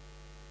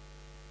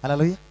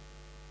 Haleluya.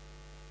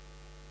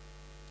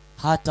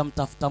 Hata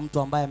mtafuta mtu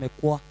ambaye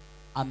amekuwa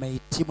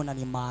amehitimu na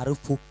ni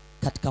maarufu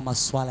katika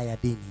masuala ya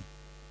dini.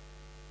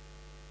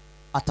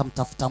 Hata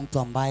mtafuta mtu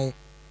ambaye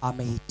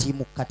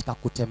amehitimu katika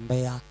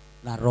kutembea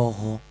na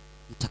Roho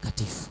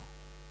Mtakatifu,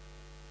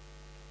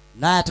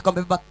 naye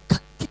atakwambia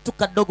kitu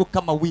kadogo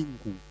kama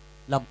wingu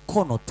la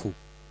mkono tu,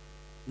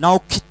 na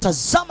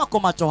ukitazama kwa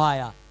macho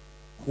haya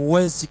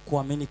huwezi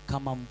kuamini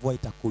kama mvua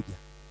itakuja.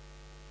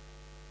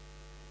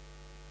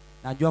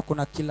 Najua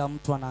kuna kila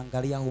mtu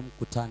anaangalia huu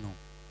mkutano,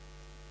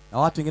 na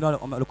watu wengine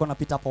walikuwa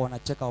wanapita hapa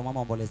wanacheka, wa mama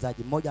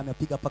waombolezaji. Mmoja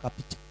amepiga paka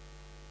picha.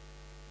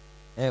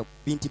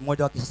 Binti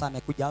mmoja wa kisasa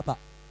amekuja hapa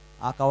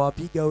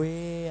akawapiga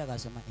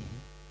akasema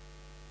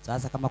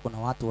sasa kama kuna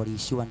watu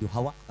waliishiwa ndio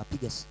hawa,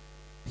 akapiga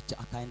picha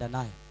akaenda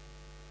nayo.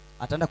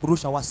 Ataenda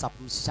kurusha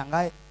WhatsApp.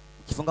 Msishangae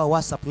ukifunga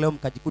WhatsApp leo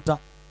mkajikuta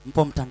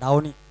mpo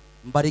mtandaoni.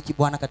 Mbariki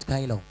Bwana katika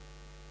hilo.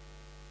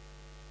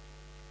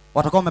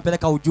 Watakuwa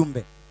wamepeleka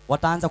ujumbe,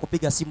 wataanza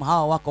kupiga simu,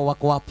 hawa wako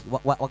wapi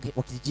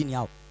wa kijijini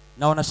hao,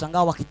 na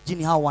wanashangaa wa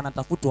kijijini hao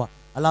wanatafutwa,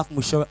 alafu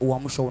mwishowe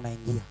uamsho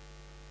unaingia.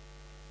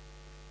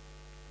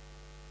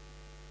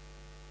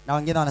 Na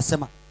wengine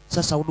wanasema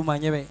sasa huduma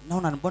yenyewe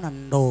naona mbona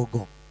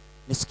ndogo.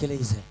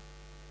 Nisikilize,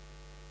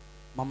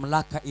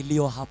 mamlaka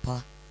iliyo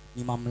hapa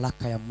ni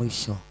mamlaka ya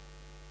mwisho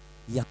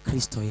ya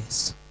Kristo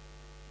Yesu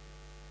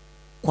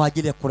kwa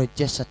ajili ya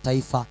kurejesha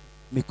taifa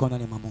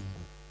mikononi mwa Mungu.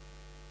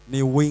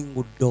 Ni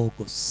wingu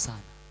dogo sana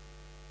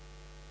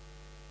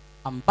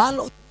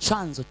ambalo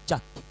chanzo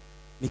chake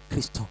ni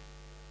Kristo,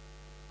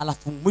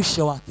 alafu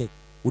mwisho wake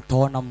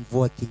utaona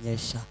mvua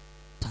ikinyesha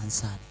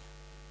Tanzania.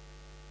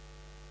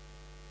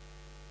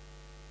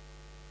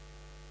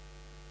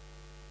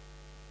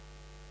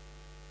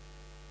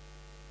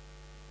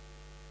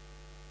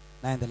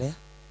 Naendelea.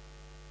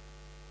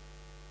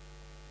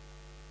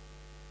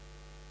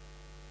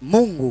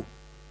 Mungu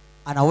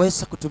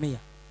anaweza kutumia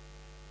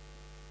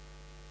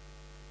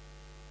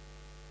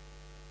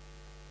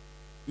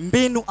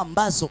mbinu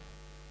ambazo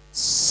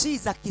si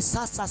za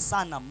kisasa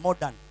sana,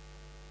 modern,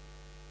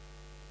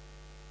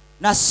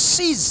 na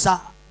si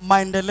za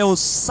maendeleo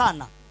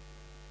sana,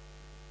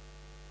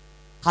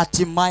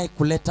 hatimaye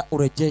kuleta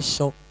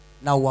urejesho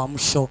na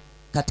uamsho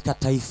katika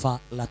taifa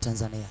la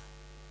Tanzania.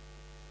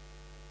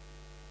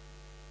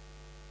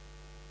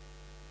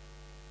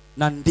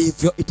 Na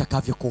ndivyo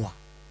itakavyokuwa.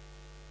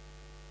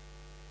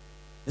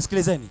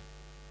 Nisikilizeni,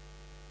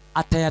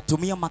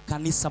 atayatumia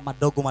makanisa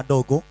madogo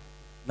madogo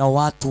na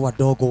watu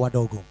wadogo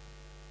wadogo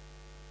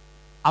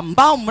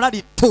ambao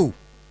mradi tu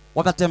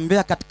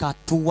watatembea katika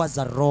hatua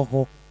za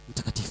Roho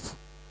Mtakatifu.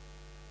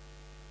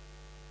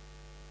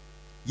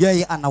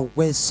 Yeye ana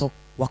uwezo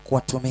wa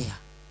kuwatumia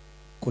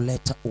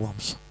kuleta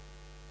uamsho.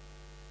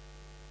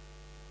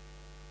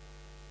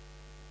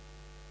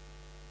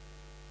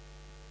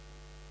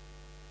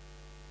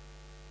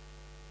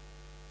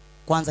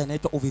 Kwanza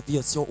inaitwa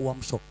uvivio, sio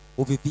uamsho.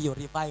 Uvivio,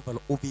 revival,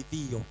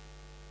 uvivio.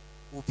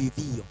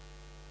 Uvivio,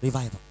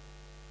 revival.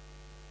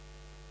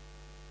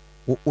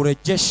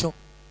 Urejesho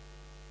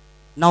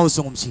na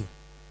uzungumzio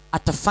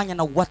atafanya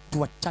na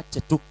watu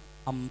wachache tu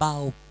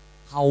ambao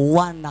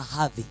hawana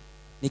hadhi,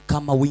 ni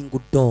kama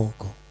wingu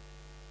dogo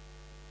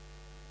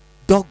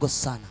dogo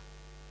sana.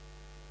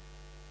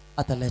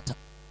 Ataleta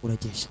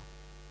urejesho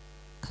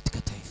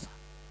katika taifa.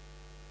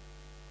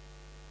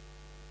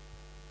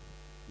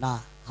 Na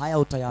haya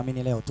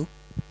utayaamini leo tu,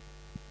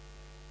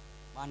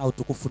 maana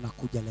utukufu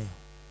nakuja leo.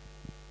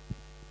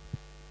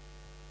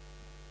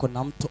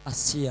 Kuna mtu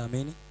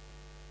asiyeamini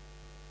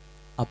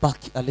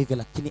abaki alivyo,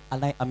 lakini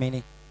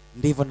anayeamini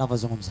ndivyo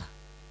ninavyozungumza.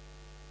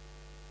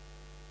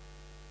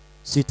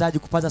 Sihitaji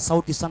kupaza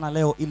sauti sana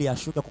leo ili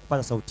ashuke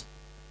kukupaza sauti.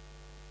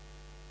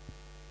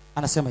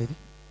 Anasema hivi,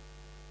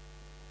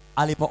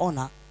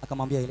 alipoona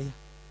akamwambia Elia,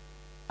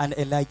 and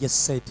Elijah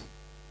said,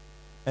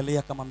 Elia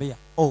akamwambia,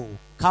 oh,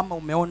 kama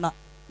umeona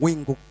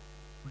wingu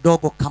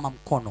dogo kama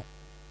mkono,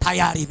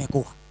 tayari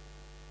imekuwa.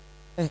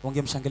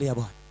 Ungemshangilia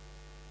Bwana.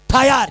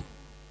 Tayari.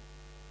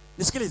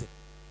 Nisikilize.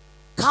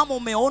 Kama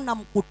umeona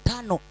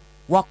mkutano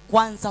wa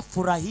kwanza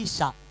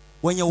furahisha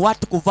wenye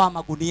watu kuvaa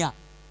magunia,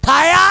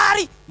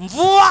 tayari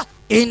mvua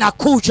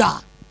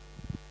inakuja.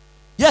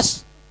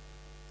 Yes.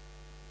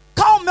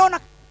 Kama umeona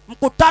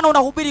mkutano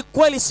unahubiri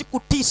kweli siku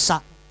 9,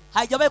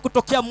 haijawahi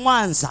kutokea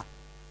Mwanza,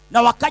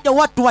 na wakaja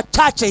watu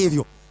wachache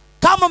hivyo,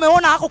 kama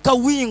umeona hako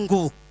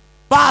kawingu,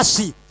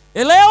 basi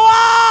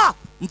elewa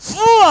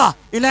mvua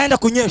inaenda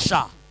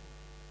kunyesha.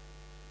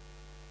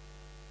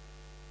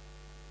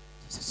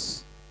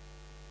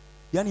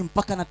 Yani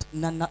mpaka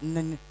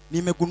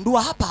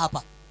nimegundua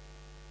hapa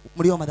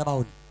mlio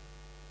madhabahuni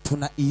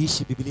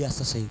tunaishi Biblia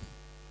sasa hivi.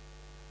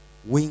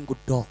 Wingu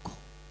dogo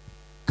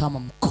kama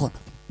mkono.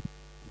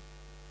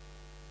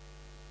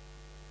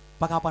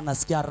 Mpaka hapa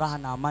nasikia raha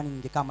na amani.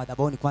 Ningekaa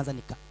madhabahuni kwanza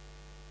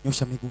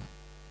nikanyosha miguu.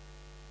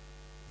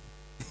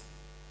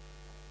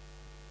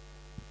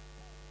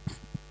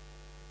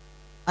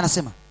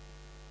 Anasema,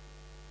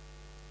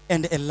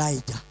 and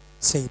Elijah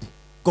said,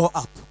 go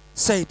up,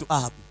 say to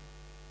Ahab,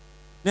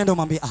 nenda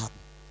umwambie Ahab,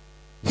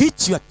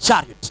 hitch your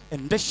chariot,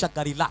 endesha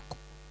gari lako,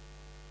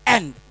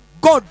 and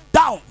go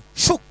down,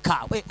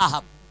 shuka we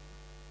Ahab,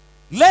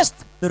 lest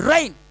the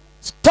rain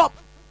stop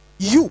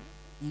you,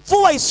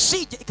 mvua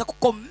isije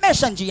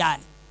ikakukomesha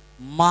njiani,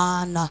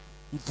 maana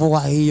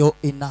mvua hiyo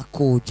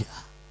inakuja.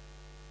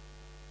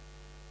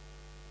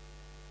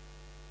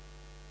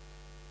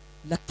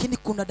 Lakini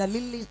kuna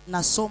dalili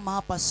nasoma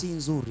hapa si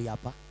nzuri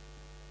hapa.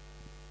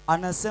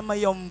 Anasema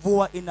hiyo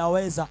mvua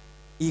inaweza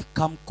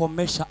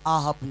ikamkomesha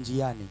Ahab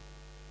njiani.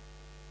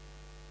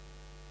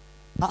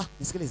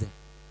 Nisikilize.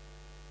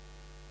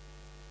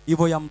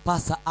 Hivyo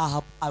yampasa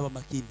Ahab awe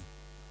makini.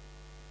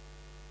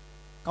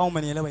 Kama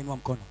umenielewa inua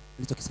mkono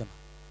nilichokisema.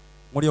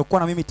 Mliokuwa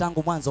na mimi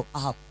tangu mwanzo.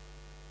 Ahab,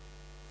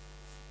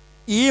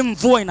 hii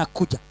mvua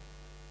inakuja.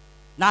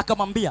 Na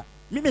akamwambia,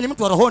 mimi ni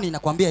mtu wa rohoni,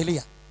 nakwambia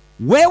Elia,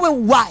 wewe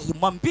wahi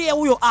mwambie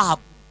huyo Ahab,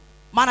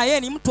 maana yeye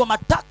ni mtu wa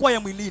matakwa ya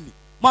mwilini.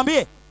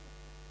 Mwambie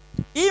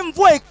hii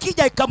mvua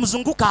ikija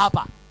ikamzunguka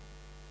hapa,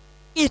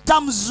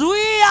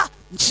 itamzuia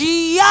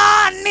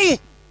njiani.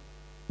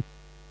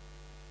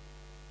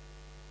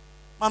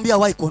 Mwambie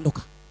wahi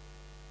kuondoka.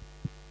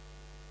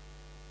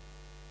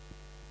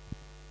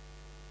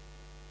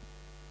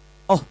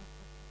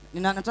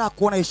 Nataka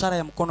kuona ishara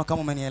ya mkono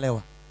kama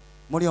umenielewa.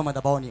 Mlio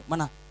madhabahuni,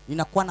 maana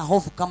ninakuwa na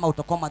hofu kama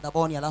utakuwa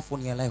madhabahuni alafu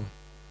unielewe.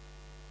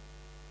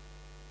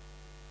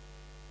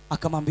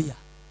 Akamwambia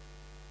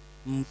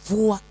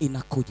mvua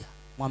inakuja.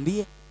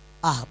 Mwambie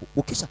Ahab.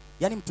 Ukisha,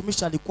 yani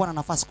mtumishi alikuwa na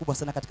nafasi kubwa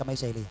sana katika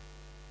maisha ya Elia.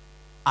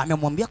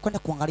 Amemwambia kwenda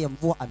kuangalia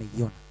mvua,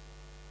 ameiona.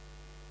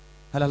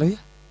 Haleluya.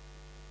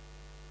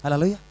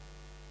 Haleluya.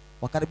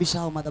 Wakaribisha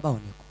hao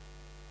madhabahuni huko.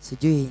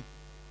 Sijui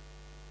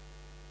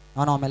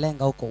naona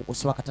wamelenga huko,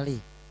 usiwakatalie.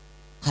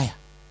 Haya.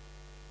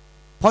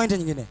 Point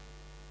nyingine.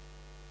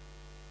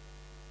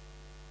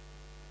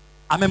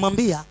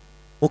 Amemwambia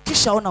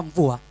ukishaona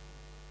mvua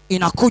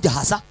inakuja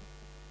hasa,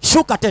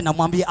 shuka tena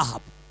mwambie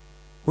Ahab.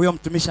 Huyo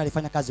mtumishi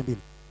alifanya kazi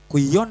mbili.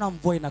 Kuiona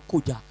mvua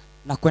inakuja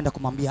na kwenda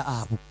kumwambia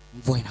Ahab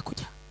mvua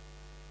inakuja.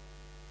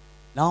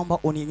 Naomba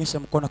unionyeshe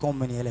mkono kama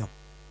umenielewa.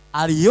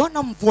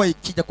 Aliona mvua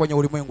ikija kwenye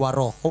ulimwengu wa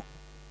roho,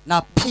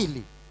 na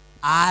pili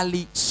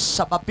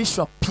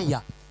alisababishwa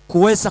pia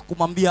kuweza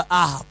kumwambia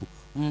Ahab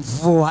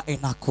mvua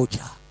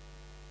inakuja.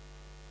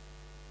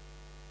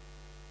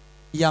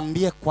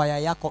 Iambie kwaya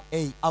yako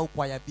A au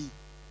kwaya B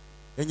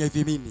yenye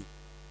vimini,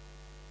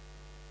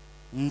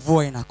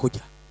 mvua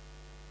inakuja.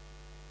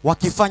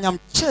 Wakifanya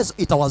mchezo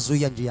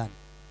itawazuia njiani.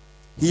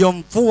 Hiyo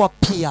mvua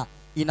pia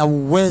ina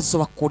uwezo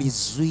wa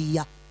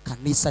kulizuia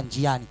kanisa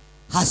njiani,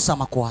 hasa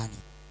makuhani,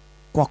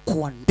 kwa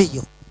kuwa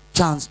ndio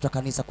chanzo cha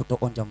kanisa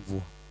kutoonja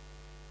mvua.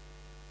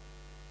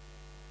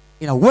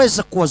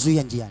 Inaweza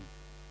kuwazuia njiani.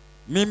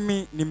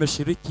 Mimi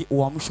nimeshiriki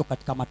uamsho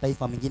katika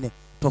mataifa mengine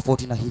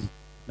tofauti na hili,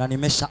 na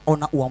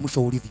nimeshaona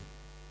uamsho ulivyo.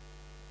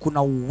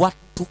 Kuna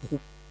watu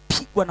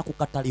kupigwa na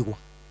kukataliwa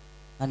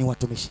na ni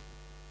watumishi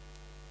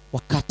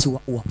wakati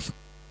wa uamsho,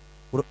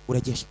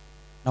 urejesho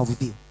na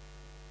uvivio.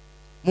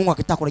 Mungu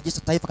akitaka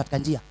kurejesha taifa katika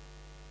njia,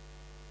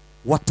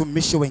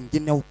 watumishi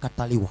wengine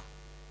ukataliwa.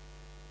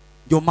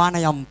 Ndio maana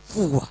ya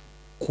mvua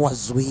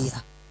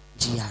kuwazuia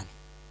njiani.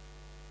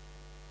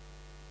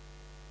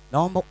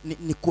 Naomba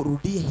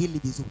nikurudie hili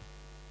vizuri.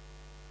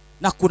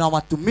 Na kuna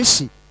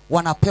watumishi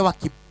wanapewa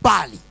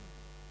kibali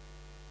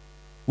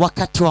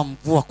wakati wa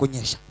mvua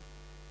kunyesha.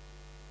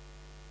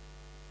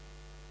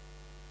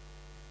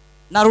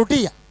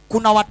 Narudia,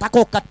 kuna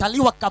watakao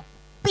kataliwa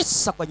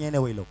kabisa kwenye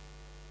eneo hilo.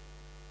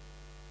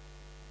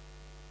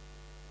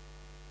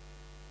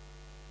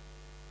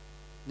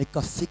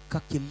 Nikafika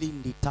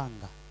Kilindi,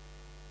 Tanga.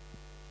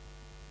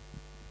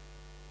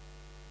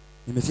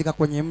 Nimefika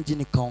kwenye mji,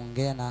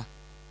 nikaongea na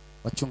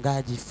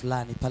wachungaji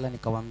fulani pale,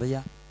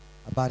 nikawaambia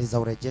habari za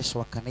urejesho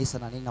wa kanisa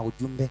na nini na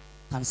ujumbe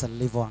kanisa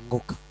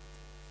lilivyoanguka.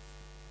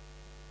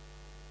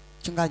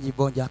 Mchungaji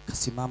Bonja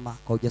akasimama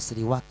kwa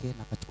ujasiri wake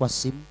na akachukua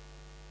simu,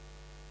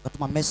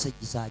 akatuma message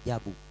za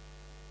ajabu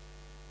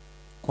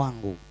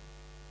kwangu.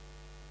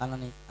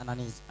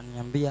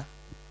 Ananiambia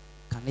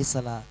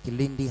kanisa la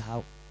Kilindi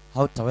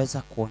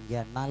hautaweza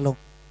kuongea nalo.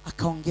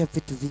 Akaongea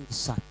vitu vingi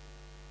sana.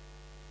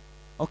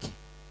 Okay,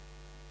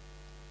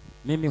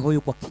 mimi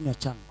huyu kwa kinywa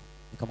changu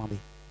nikamwambia,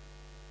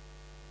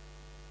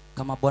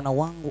 kama Bwana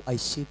wangu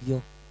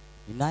aishivyo,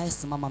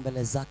 ninayesimama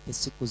mbele zake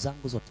siku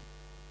zangu zote,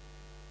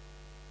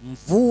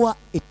 mvua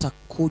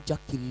itakuja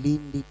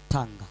Kilindi,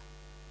 Tanga,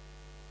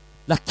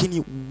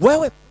 lakini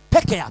wewe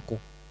peke yako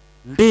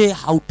ndiye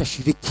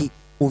hautashiriki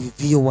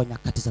uvivio wa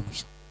nyakati za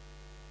mwisho.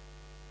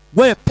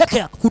 Wewe peke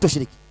yako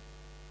hutashiriki.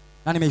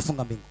 Na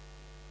nimeifunga mbingu,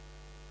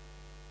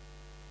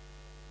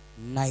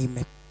 na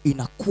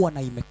inakuwa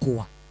na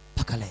imekuwa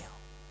mpaka leo,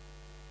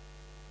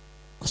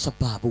 kwa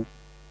sababu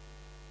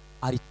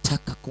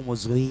alitaka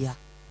kumzuia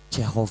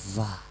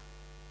Jehova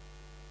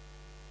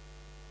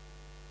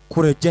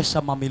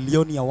kurejesha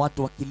mamilioni ya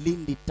watu wa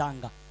Kilindi,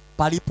 Tanga,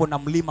 palipo na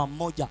mlima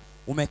mmoja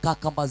umekaa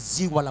kama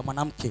ziwa la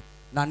mwanamke,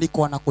 na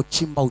ndiko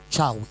wanakochimba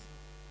uchawi.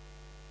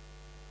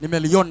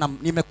 Nimeliona,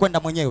 nimekwenda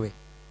mwenyewe,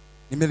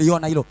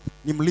 nimeliona hilo.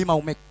 Ni mlima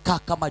umekaa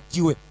kama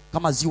jiwe,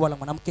 kama ziwa la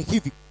mwanamke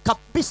hivi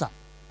kabisa.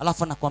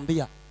 Alafu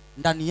nakwambia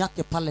ndani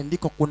yake pale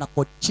ndiko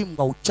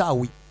kunakochimba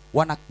uchawi,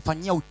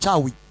 wanafanyia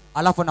uchawi,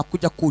 alafu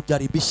wanakuja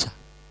kujaribisha,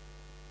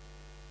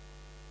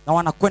 na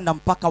wanakwenda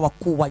mpaka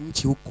wakuu wa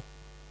nchi huko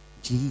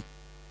nchi hii.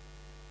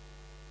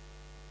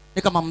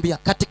 Nikamwambia,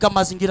 katika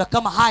mazingira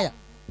kama haya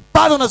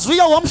bado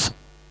unazuia uamsho,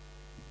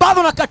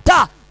 bado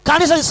unakataa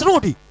kanisa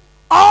lisirudi,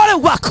 ole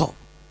wako.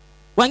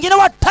 Wengine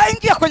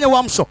wataingia kwenye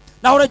uamsho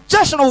na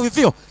urejesho na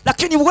uvivio,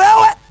 lakini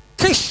wewe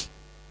kish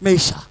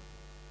meisha,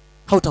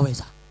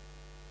 hautaweza.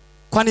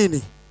 Kwa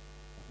nini?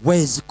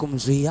 Wezi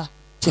kumzuia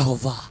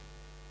Jehova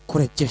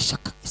kurejesha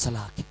kanisa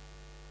lake.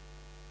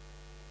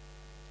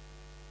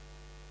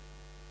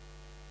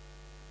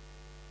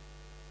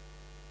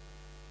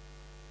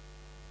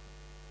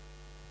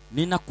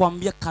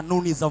 Ninakwambia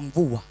kanuni za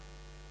mvua.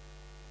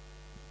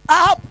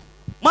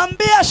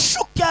 Mwambie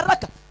shuke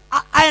haraka,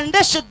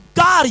 aendeshe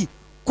gari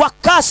kwa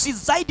kasi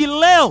zaidi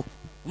leo,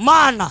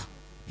 maana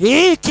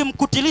hii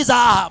kimkutiliza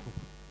Ahabu.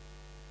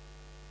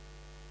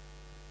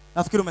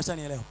 Nafikiri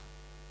umeshanielewa.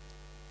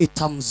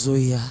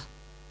 Itamzuia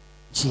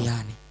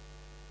njiani.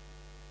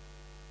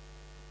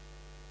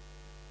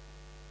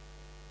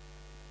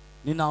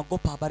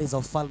 Ninaogopa habari za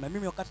ufalme.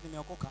 Mimi wakati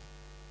nimeokoka,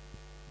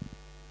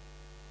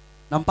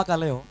 na mpaka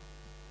leo,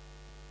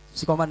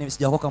 si kwamba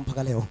sijaokoka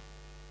mpaka leo.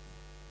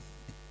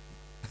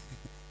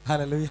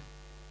 Haleluya.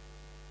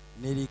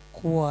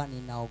 Nilikuwa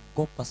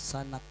ninaogopa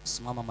sana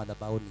kusimama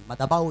madhabahuni.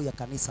 Madhabahu ya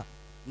kanisa,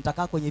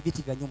 nitakaa kwenye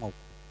viti vya nyuma huko,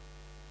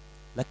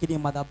 lakini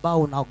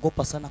madhabahu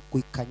naogopa sana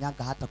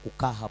kuikanyaga, hata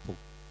kukaa hapo.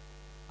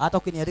 Hata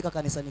ukinialika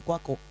kanisani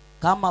kwako,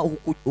 kama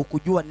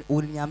ukujua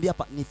uliniambia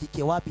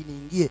nifike wapi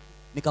niingie,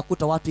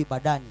 nikakuta watu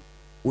ibadani,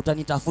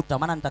 utanitafuta,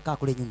 maana nitakaa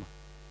kule nyuma.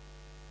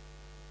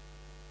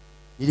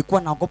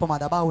 Nilikuwa naogopa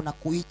madhabahu na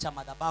kuicha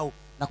madhabahu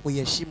na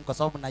kuiheshimu, kwa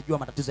sababu najua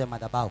matatizo ya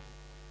madhabahu.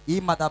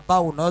 Hii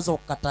madhabahu unaweza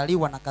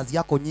ukataliwa na kazi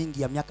yako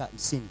nyingi ya miaka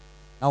 50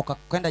 na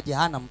ukakwenda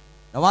jehanamu,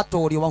 na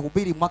watu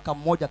waliowahubiri mwaka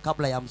mmoja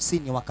kabla ya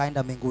 50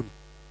 wakaenda mbinguni.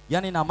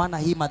 Yaani na maana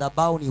hii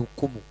madhabahu ni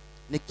hukumu,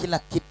 ni kila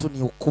kitu ni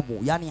hukumu.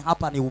 Yaani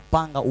hapa ni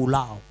upanga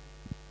ulao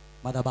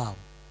madhabahu.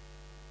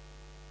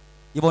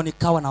 Hivyo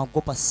nikawa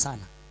naogopa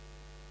sana.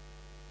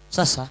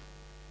 Sasa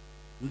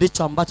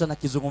ndicho ambacho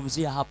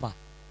nakizungumzia hapa.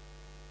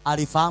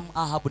 Alifahamu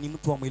Ahabu ni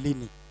mtu wa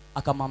mwilini,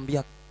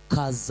 akamwambia,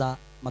 kaza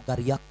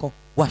magari yako,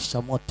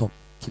 washa moto,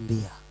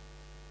 kimbia,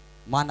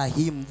 maana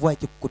hii mvua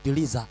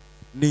ikikutiliza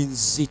ni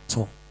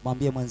nzito.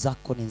 Mwambie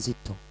mwenzako ni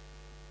nzito.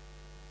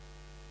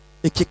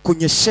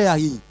 Ikikunyeshea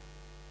hii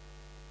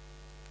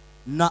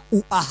na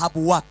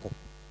uahabu wako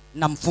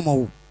na mfumo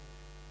huu,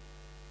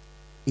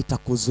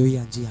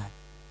 itakuzuia njiani.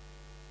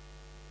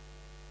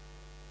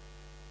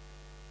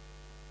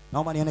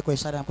 Naomba nione kwa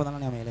ishara ya mkono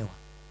nani ameelewa.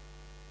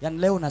 Yaani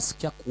leo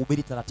nasikia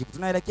kuhubiri taratibu.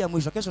 Tunaelekea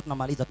mwisho, kesho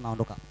tunamaliza,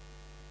 tunaondoka.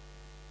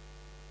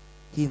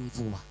 Hii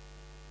mvua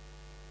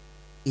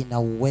ina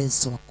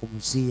uwezo wa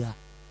kumzuia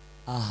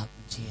Ahabu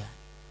njiani.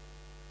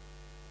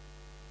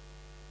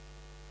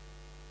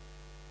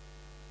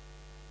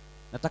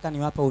 Nataka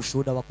niwape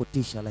ushuhuda wa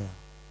kutisha leo.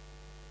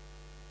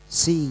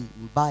 Si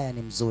mbaya,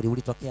 ni mzuri.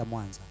 Ulitokea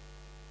Mwanza.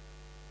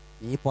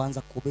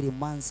 Nilipoanza kuhubiri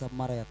Mwanza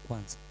mara ya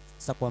kwanza,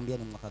 sasa kuambia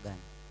ni mwaka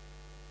gani,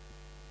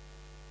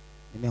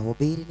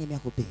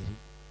 nimehubiri.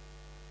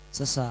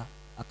 Sasa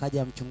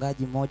akaja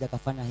mchungaji mmoja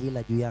akafanya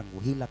hila juu yangu,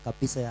 hila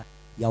kabisa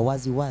ya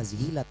wazi wazi,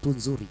 hila tu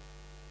nzuri.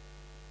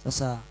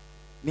 Sasa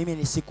mimi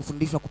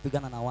nisikufundishwa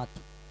kupigana na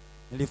watu,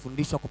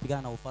 nilifundishwa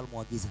kupigana na ufalme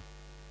wa giza.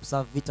 Kwa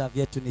sababu vita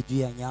vyetu ni juu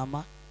ya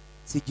nyama,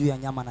 si juu ya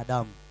nyama na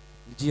damu.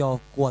 Ni juu ya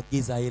kuwa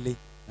giza hili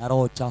na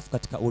roho chafu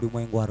katika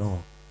ulimwengu wa roho,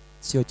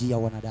 sio juu ya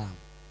wanadamu.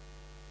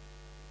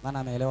 Maana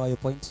ameelewa hiyo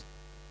point?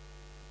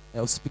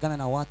 Usipigane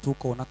na watu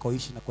huko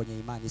unakoishi na kwenye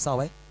imani,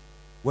 sawa?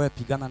 Wewe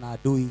pigana na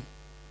adui,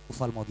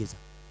 ufalme wa giza.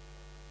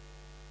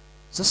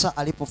 Sasa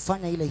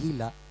alipofanya ile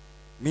hila,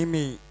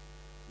 Mimi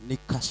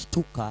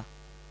nikashtuka,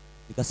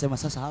 nikasema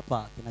sasa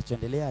hapa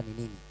kinachoendelea ni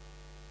nini?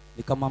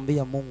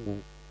 Nikamwambia Mungu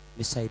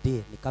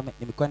nisaidie.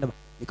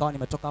 Nikawa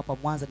nimetoka hapa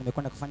Mwanza,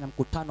 nimekwenda kufanya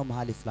mkutano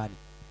mahali fulani.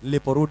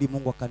 Niliporudi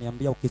Mungu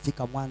akaniambia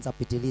ukifika Mwanza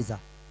pitiliza,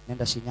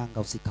 nenda Shinyanga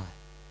usikae.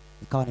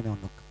 Nikawa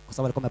nimeondoka kwa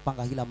sababu alikuwa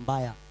amepanga hila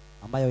mbaya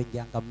ambayo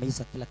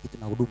ingeangamiza kila kitu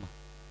na huduma.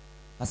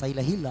 Sasa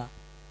ile hila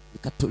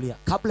nikatulia.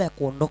 Kabla ya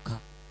kuondoka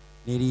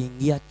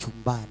niliingia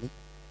chumbani,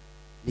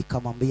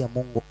 nikamwambia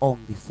Mungu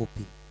ombi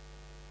fupi.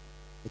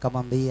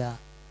 Nikamwambia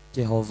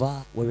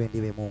Jehova, wewe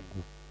ndiwe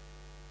Mungu.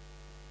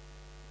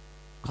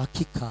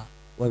 Hakika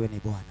wewe ni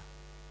Bwana.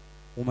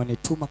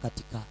 Umenituma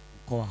katika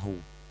mkoa huu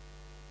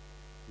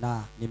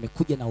na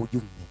nimekuja na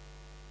ujumbe.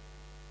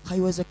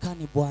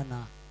 Haiwezekani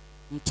Bwana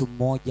mtu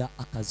mmoja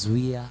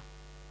akazuia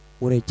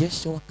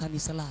urejesho wa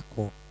kanisa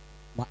lako,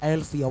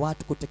 maelfu ya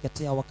watu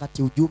kuteketea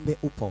wakati ujumbe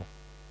upo.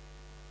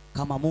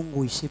 Kama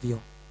Mungu ishivyo,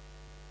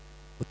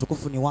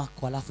 utukufu ni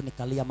wako. Alafu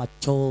nikalia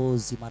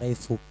machozi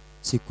marefu,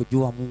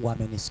 sikujua Mungu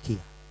amenisikia.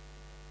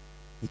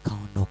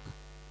 Nikaondoka.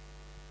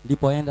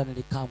 Nilipoenda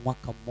nilikaa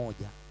mwaka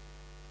mmoja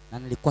na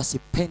nilikuwa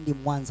sipendi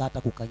Mwanza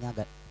hata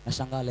kukanyaga.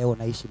 Nashangaa leo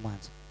naishi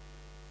Mwanza.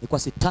 Nilikuwa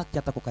sitaki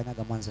hata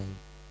kukanyaga Mwanza hii.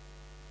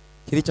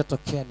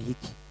 Kilichotokea ni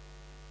hiki.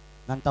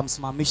 Na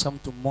nitamsimamisha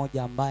mtu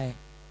mmoja ambaye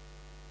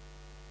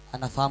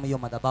anafahamu hiyo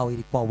madhabahu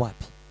ilikuwa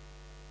wapi.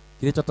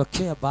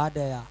 Kilichotokea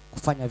baada ya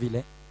kufanya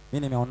vile,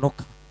 mimi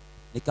nimeondoka.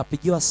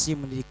 Nikapigiwa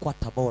simu, nilikuwa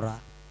Tabora,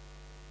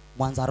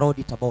 Mwanza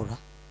Road Tabora.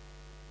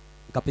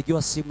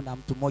 Nikapigiwa simu na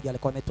mtu mmoja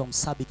alikuwa anaitwa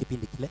Msabi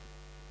kipindi kile.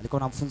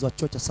 Alikuwa na mfunzo wa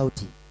chuo cha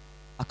sauti.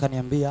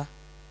 Akaniambia,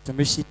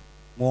 "Mtumishi,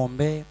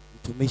 muombe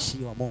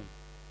mtumishi wa Mungu."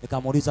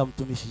 Nikamuuliza,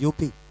 "Mtumishi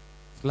yupi?"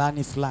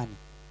 "Fulani fulani."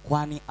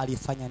 "Kwani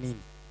alifanya nini?"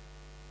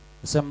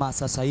 Nasema,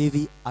 "Sasa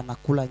hivi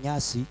anakula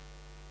nyasi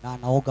na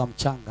anaoga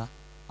mchanga,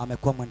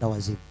 amekuwa mwenda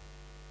wazimu."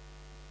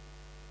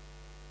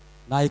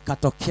 Na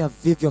ikatokea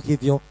vivyo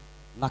hivyo,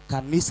 na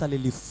kanisa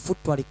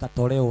lilifutwa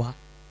likatolewa.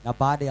 Na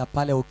baada ya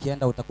pale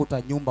ukienda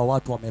utakuta nyumba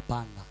watu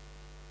wamepanga.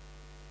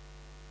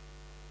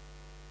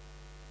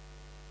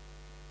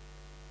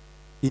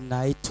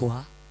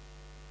 Inaitwa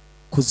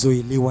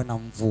kuzuiliwa na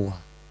mvua.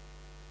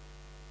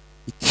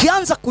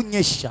 Ikianza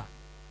kunyesha,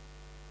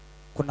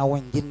 kuna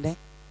wengine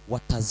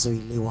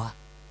watazuiliwa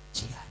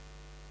njiani.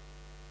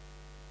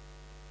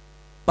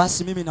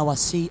 Basi mimi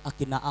nawasihi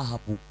akina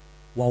Ahabu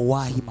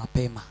wawahi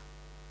mapema.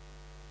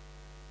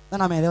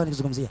 Nani ameelewa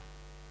nikizungumzia?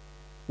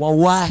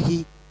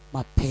 Wawahi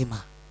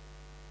mapema,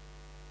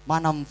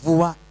 maana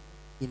mvua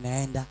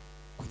inaenda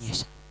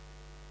kunyesha.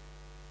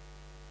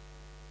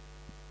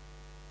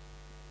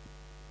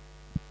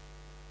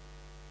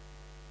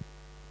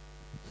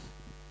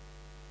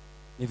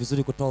 Ni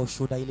vizuri kutoa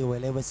ushuhuda ili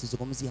uelewe,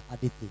 sizungumzi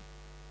hadithi.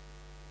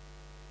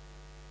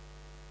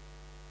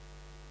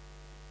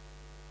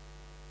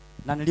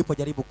 Na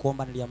nilipojaribu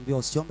kuomba niliambiwa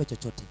usiombe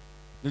chochote.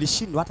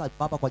 Nilishindwa, hata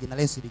baba kwa jina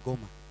Yesu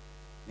ligoma.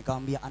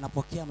 Nikamwambia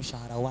anapokea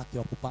mshahara wake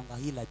wa kupanga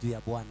hila juu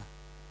ya Bwana.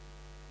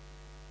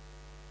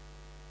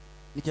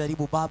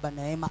 Nikijaribu baba,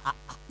 neema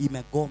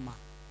imegoma.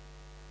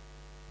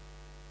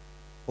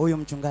 Huyo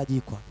mchungaji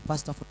yuko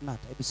Pastor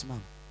Fortunata, hebu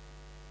simama.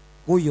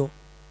 Huyo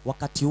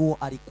wakati huo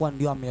alikuwa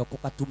ndio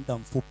ameokoka tu muda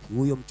mfupi.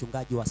 Huyo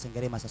mchungaji wa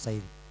Sengerema sasa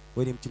hivi.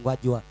 Huyo ni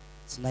mchungaji wa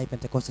Sinai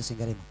Pentecost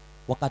Sengerema.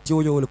 Wakati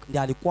huyo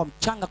ndiye alikuwa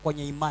mchanga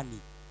kwenye imani.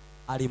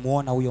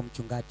 Alimuona huyo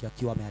mchungaji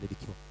akiwa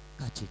ameharibikiwa.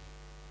 Kaa chini.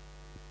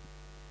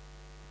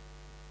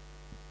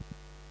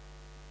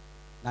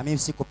 Na mimi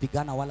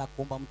sikupigana wala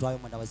kuomba mtu awe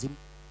mwenda wazimu.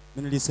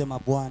 Mimi nilisema,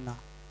 Bwana,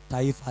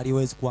 taifa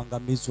haliwezi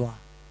kuangamizwa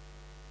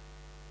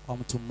kwa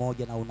mtu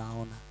mmoja, na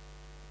unaona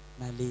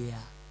nalia,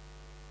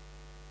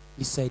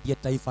 nisaidie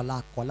taifa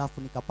lako.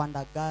 Alafu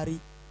nikapanda gari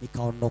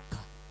nikaondoka.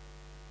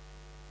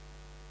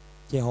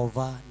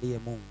 Jehova ndiye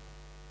Mungu.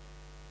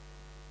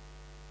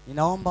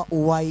 Ninaomba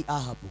uwahi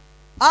Ahabu.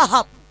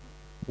 Ahabu,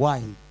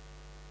 wahi.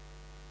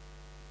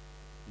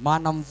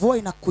 Maana mvua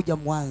inakuja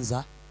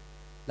Mwanza,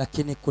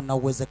 lakini kuna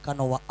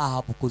uwezekano wa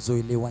Ahabu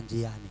kuzuiliwa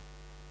njiani.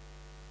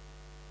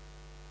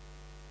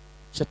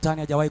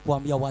 Shetani hajawahi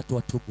kuambia watu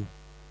watubu,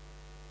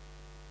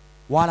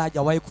 wala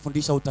hajawahi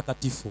kufundisha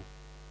utakatifu.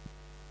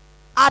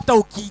 Hata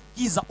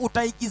ukiigiza,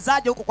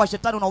 utaigizaje huko kwa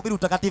shetani unahubiri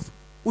utakatifu?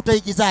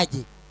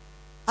 Utaigizaje?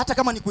 Hata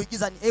kama ni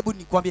kuigiza, hebu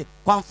nikwambie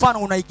kwa mfano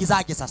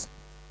unaigizaje sasa?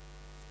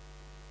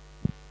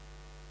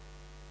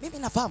 Mimi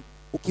nafahamu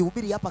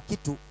ukihubiri hapa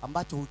kitu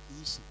ambacho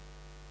hukiishi,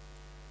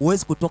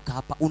 huwezi kutoka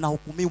hapa,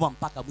 unahukumiwa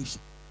mpaka mwisho.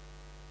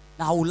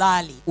 Na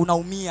haulali,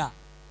 unaumia.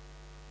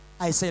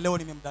 Aisee, leo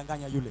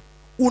nimemdanganya yule.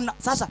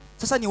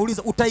 Sasa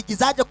niulize,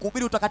 utaigizaje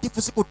kuhubiri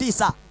utakatifu siku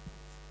 9?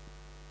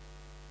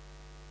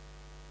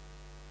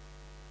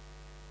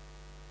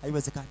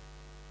 Haiwezekani.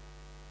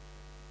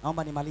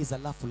 Naomba nimaliza,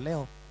 alafu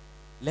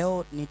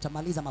leo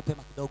nitamaliza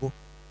mapema kidogo,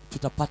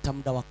 tutapata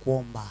muda wa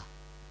kuomba.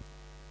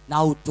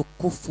 Na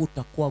utukufu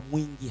utakuwa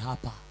mwingi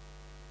hapa.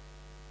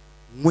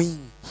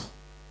 Mwingi.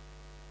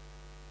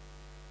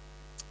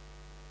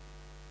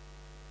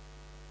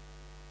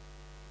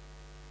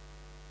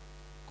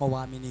 Kwa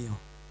waaminio.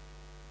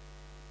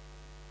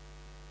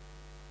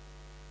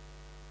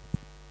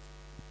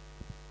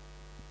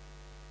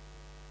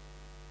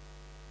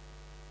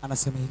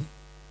 Anasema hivi,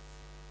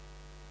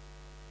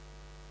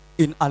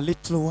 in a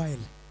little while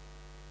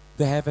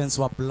the heavens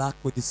were black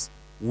with this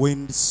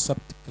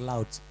wind-swept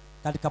clouds.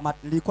 Katika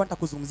nilikuwa nataka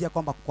kuzungumzia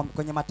kwamba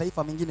kwenye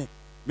mataifa mengine,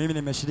 mimi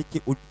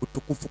nimeshiriki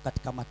utukufu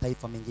katika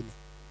mataifa mengine.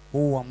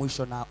 Huu wa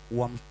mwisho na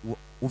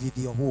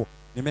uvivio huo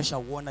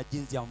nimeshauona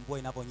jinsi ya mvua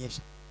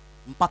inavyonyesha,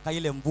 mpaka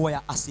ile mvua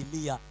ya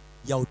asilia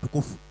ya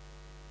utukufu.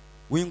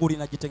 Wingu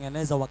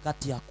linajitengeneza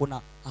wakati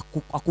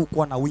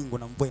hakukuwa na wingu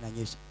na mvua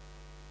inanyesha,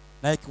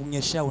 na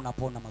ikikunyeshea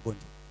unapona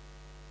magonjwa.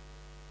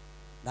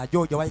 Na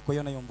hujawahi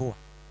kuiona hiyo mvua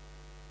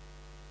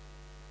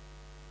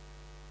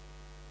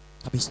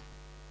kabisa.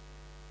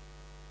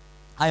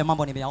 Haya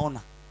mambo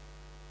nimeyaona.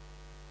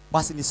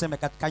 Basi niseme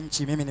katika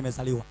nchi mimi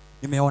nimezaliwa,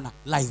 nimeona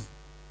live.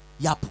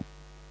 Yapo.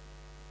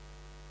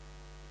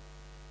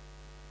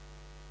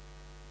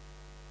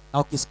 Na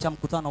ukisikia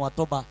mkutano wa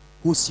toba,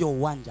 huu sio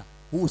uwanja,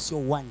 huu sio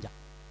uwanja.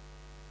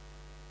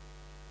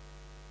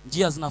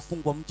 Njia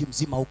zinafungwa mji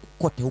mzima huku,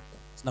 kote huku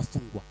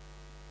zinafungwa.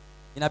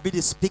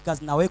 Inabidi speakers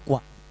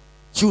zinawekwa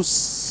juu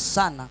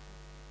sana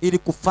ili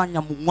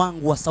kufanya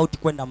mwangu wa sauti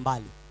kwenda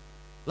mbali.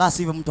 La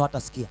sivyo mtu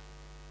hatasikia.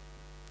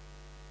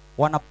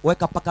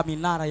 Wanaweka paka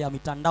minara ya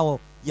mitandao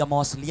ya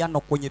mawasiliano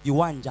kwenye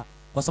viwanja,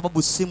 kwa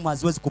sababu simu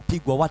haziwezi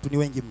kupigwa, watu ni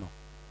wengi mno.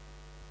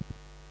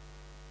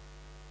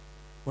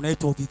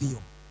 Unaitwa uvivio.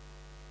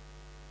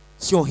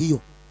 Sio hiyo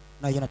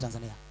na hiyo na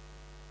Tanzania.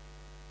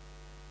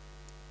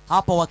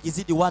 Hapa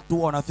wakizidi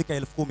watu wanafika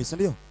 10,000, si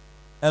ndio?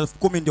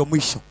 10,000 ndio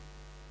mwisho.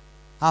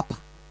 Hapa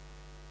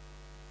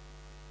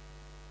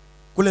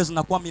kule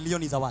zinakuwa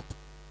milioni za watu.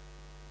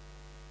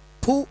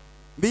 2,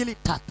 2,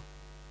 3.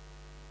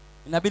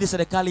 Inabidi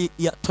serikali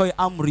itoe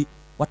amri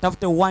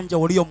watafute uwanja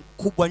ulio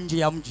mkubwa nje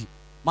ya mji,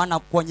 maana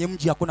kwenye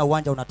mji hakuna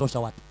uwanja unatosha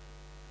watu.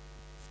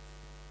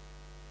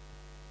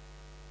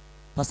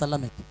 Pastor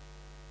Lamek,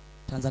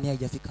 Tanzania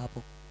haijafika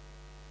hapo.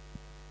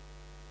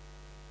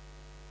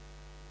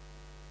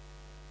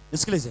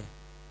 Nisikilize.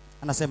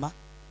 Anasema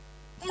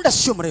muda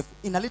sio mrefu,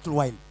 in a little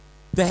while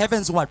the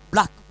heavens were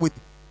black with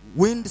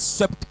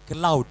wind-swept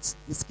clouds.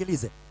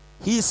 Nisikilize.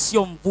 Hii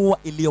sio mvua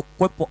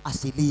iliyokuwepo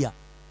asilia.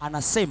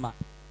 Anasema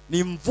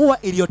ni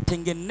mvua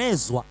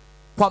iliyotengenezwa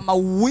kwa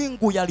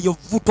mawingu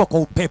yaliyovutwa kwa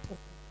upepo.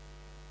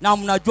 Na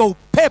mnajua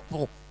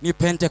upepo ni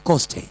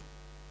Pentekoste.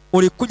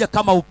 Ulikuja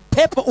kama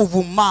upepo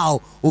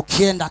uvumao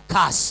ukienda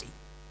kasi.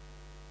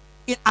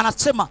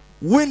 Anasema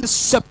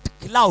wind-swept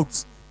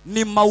clouds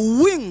ni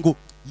mawingu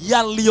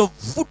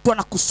yaliyovutwa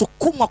na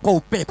kusukumwa kwa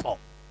upepo,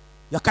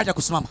 yakaja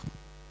kusimama.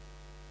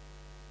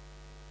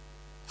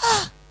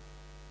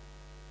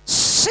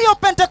 Sio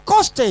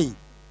Pentekoste.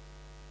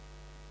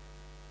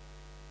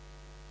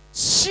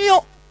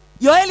 Sio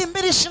Yoeli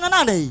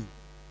 2:28.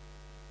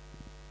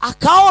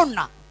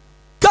 Akaona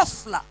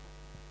ghafla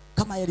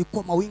kama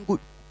yalikuwa mawingu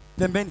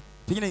pembeni,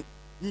 pengine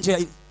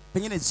nje,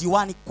 pengine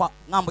ziwani kwa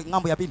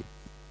ngambo ya pili.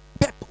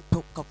 Pepo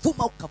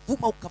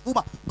ukavuma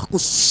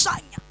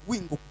ukakusanya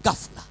wingu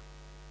ghafla.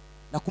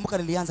 Nakumbuka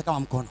nilianza kama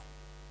mkono.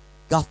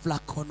 Ghafla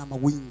kona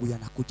mawingu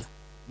yanakuja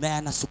na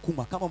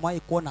yanasukuma. Kama mwae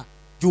kuona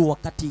juu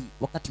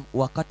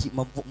wakati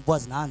mvua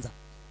zinaanza,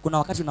 kuna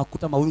wakati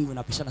unakuta mawingu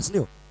yanapishana, si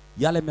ndio?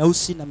 Yale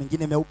meusi na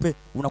mengine meupe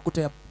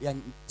unakuta ya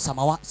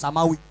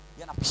samawi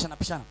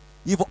yanapishana.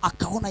 Hivyo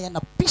akaona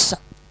yanapisha,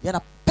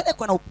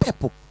 yanapelekwa na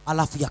upepo,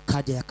 alafu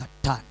yakaja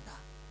yakatanda.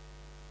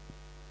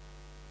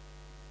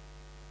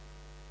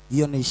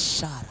 Hiyo ni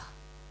ishara.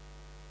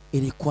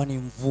 Ilikuwa ni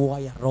mvua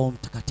ya Roho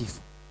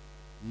Mtakatifu,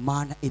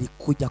 maana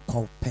ilikuja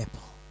kwa upepo.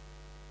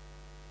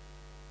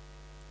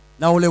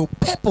 Na ule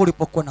upepo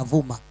ulipokuwa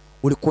unavuma,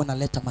 ulikuwa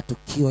unaleta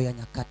matukio ya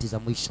nyakati za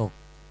mwisho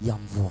ya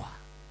mvua.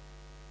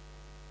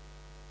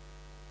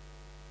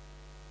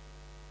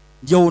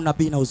 Ndio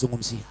unabii na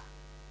uzungumzia.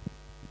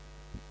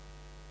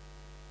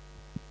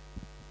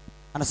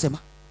 Anasema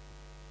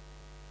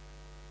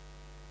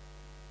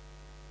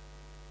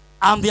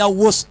and there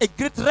was a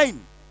great rain,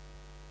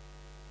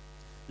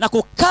 na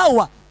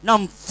kukawa na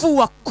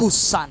mvua kuu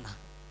sana.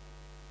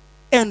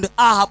 And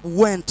Ahab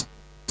went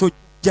to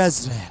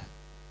Jezreel.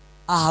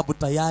 Ahab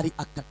tayari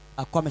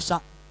akawa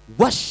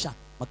ameshawasha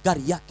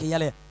magari yake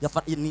yale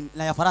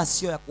ya farasi,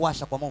 sio ya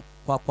kuwasha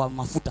kwa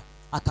mafuta.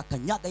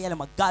 Akakanyaga yale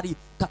magari,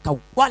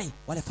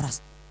 wale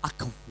farasi,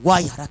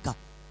 akawai haraka,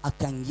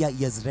 akaingia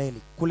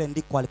Yezreeli. Kule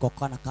ndiko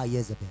alikokuwa anakaa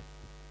Yezebel.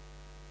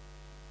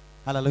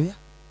 Haleluya.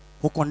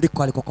 Huko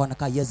ndiko alikokuwa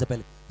anakaa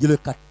Yezebel, yule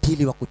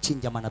katili wa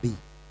kuchinja manabii.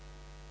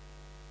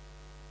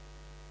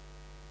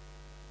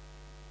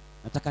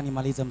 Nataka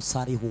nimalize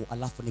msari huu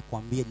alafu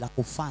nikwambie la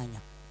kufanya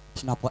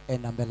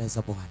tunapoenda mbele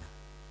za Bwana.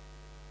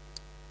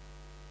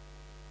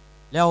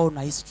 Leo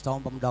nahisi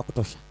tutaomba muda wa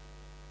kutosha.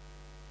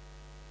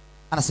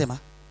 Anasema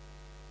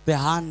the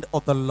hand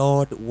of the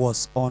Lord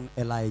was on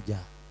Elijah.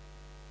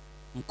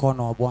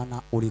 Mkono wa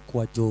Bwana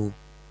ulikuwa juu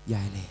ya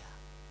Elia.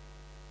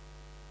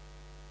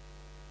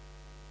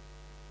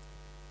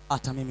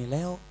 Hata mimi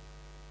leo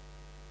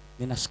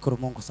ninashukuru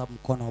Mungu sababu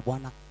mkono wa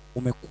Bwana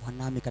umekuwa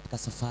nami katika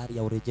safari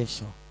ya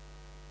urejesho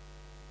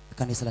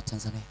kanisa la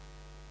Tanzania.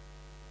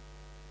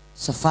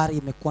 Safari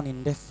imekuwa ni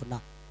ndefu na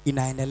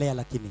inaendelea,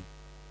 lakini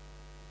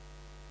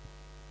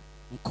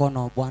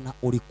mkono wa Bwana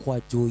ulikuwa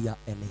juu ya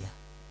Elia.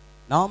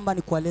 Naomba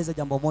nikueleze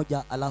jambo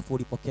moja alafu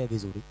ulipokee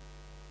vizuri.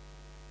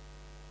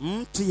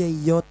 Mtu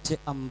yeyote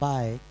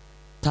ambaye,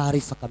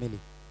 taarifa kamili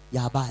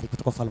ya habari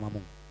kutoka ufalme wa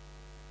Mungu,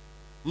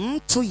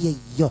 mtu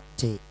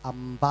yeyote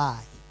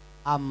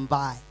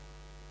ambaye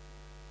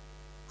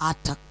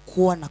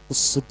atakuwa na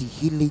kusudi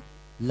hili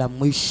la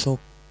mwisho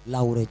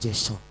la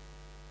urejesho,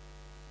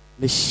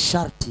 ni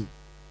sharti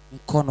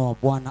mkono wa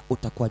Bwana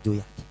utakuwa juu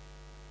yake.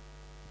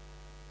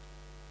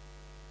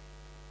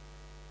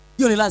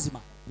 Hiyo ni lazima.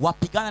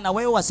 Wapigane na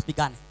wewe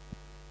wasipigane,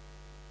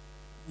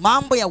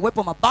 mambo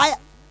yawepo mabaya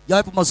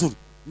yawepo mazuri,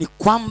 ni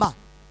kwamba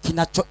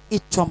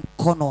kinachoitwa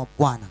mkono wa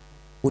Bwana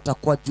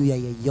utakuwa juu ya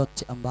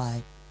yeyote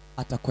ambaye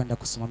atakwenda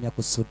kusimamia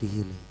kusudi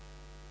hili.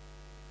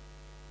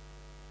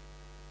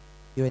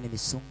 Iwe ni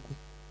Misungwi,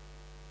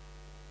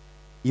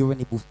 iwe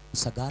ni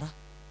Busagara,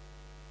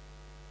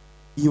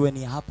 iwe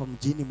ni hapa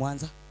mjini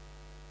Mwanza,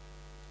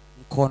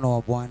 mkono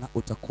wa Bwana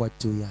utakuwa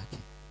juu yake.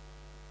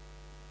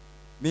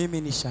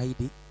 Mimi ni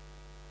shahidi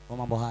wa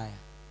mambo haya.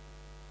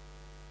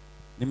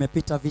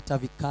 Nimepita vita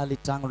vikali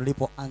tangu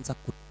nilipoanza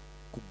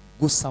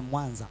kugusa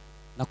Mwanza,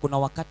 na kuna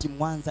wakati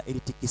Mwanza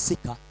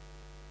ilitikisika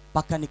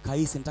mpaka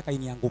nikahisi nitaka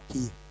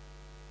iniangukie.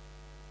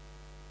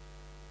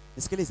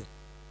 Nisikilize.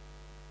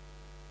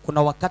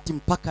 Kuna wakati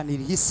mpaka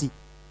nilihisi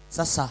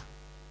sasa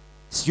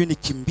sijui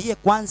nikimbie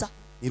kwanza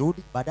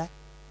nirudi baadaye.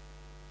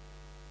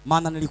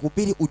 Maana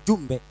nilihubiri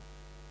ujumbe,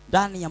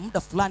 ndani ya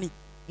muda fulani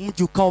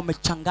mji ukawa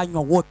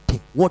umechanganywa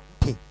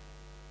wote,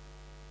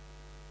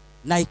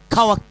 na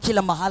ikawa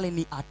kila mahali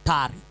ni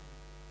hatari.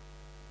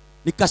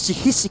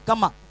 Nikashihisi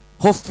kama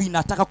hofu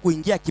inataka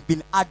kuingia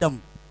kibinadamu,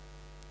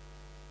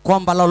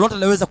 kwamba lolote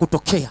laweza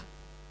kutokea.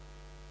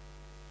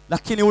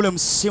 Lakini ule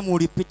msimu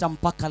ulipita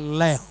mpaka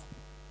leo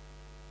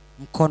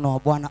mkono wa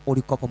Bwana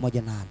ulikuwa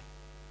pamoja nami.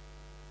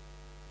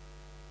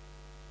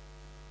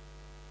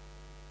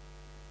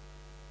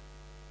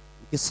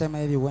 Nikisema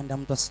hivi huenda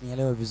mtu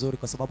asinielewe vizuri,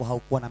 kwa sababu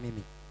haukuwa na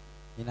mimi.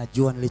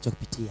 Ninajua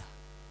nilichopitia.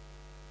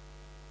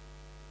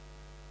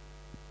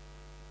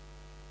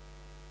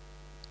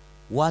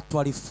 Watu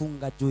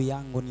walifunga juu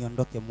yangu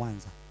niondoke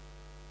Mwanza.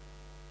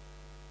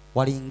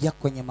 Waliingia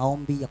kwenye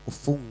maombi ya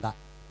kufunga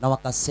na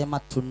wakasema,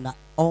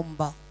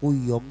 tunaomba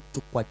huyo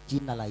mtu kwa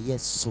jina la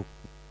Yesu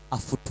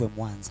afutwe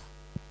Mwanza.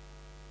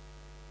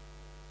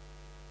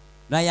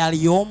 Na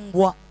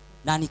yaliombwa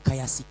na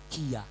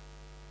nikayasikia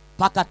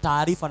mpaka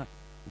taarifa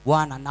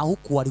Bwana, na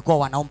huku walikuwa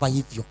wanaomba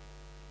hivyo.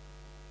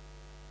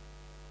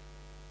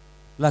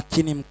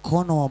 Lakini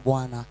mkono wa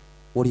Bwana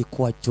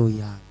ulikuwa juu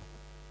yangu,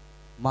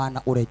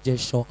 maana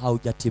urejesho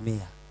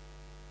haujatimia.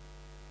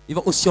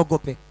 Hivyo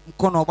usiogope,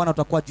 mkono wa Bwana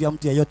utakuwa juu ya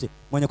mtu yeyote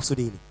mwenye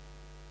kusudi hili.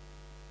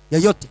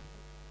 Yeyote,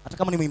 hata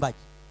kama ni mwimbaji.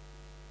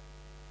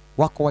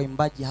 Wako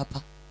waimbaji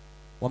hapa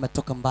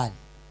wametoka mbali.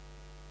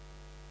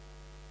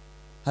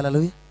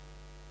 Haleluya.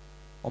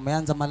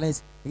 Wameanza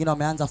malezi, wengine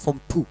wameanza form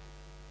 2.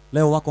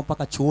 Leo wako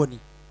mpaka chuoni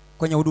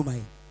kwenye huduma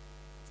hii.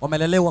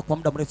 Wamelelewa kwa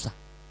muda mrefu sana,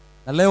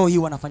 na leo hii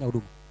wanafanya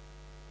huduma.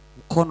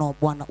 Mkono wa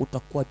Bwana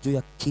utakuwa juu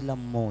ya kila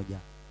mmoja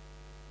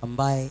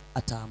ambaye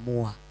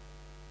ataamua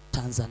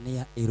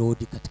Tanzania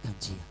irudi katika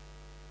njia.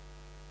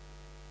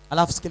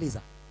 Alafu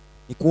sikiliza,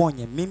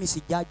 nikuonye, mimi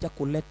sijaja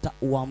kuleta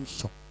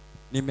uamsho.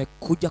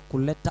 Nimekuja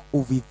kuleta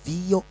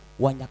uvivio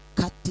wa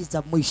nyakati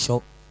za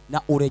mwisho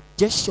na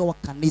urejesho wa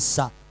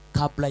kanisa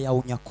kabla ya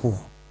unyakuo.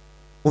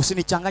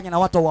 Usinichanganye na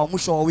watu wa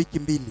mwisho wa wiki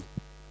 2.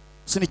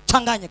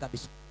 Usinichanganye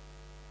kabisa.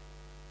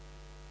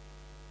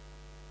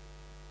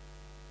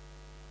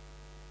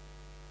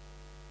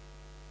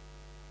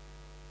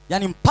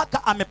 Yaani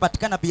mpaka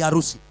amepatikana bi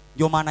harusi,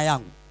 ndio maana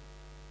yangu.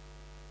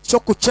 Sio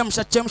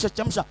kuchemsha.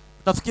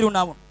 Utafikiri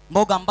una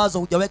mboga ambazo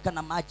hujaweka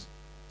na maji.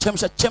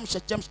 Chemsha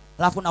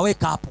alafu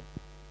unaweka hapo.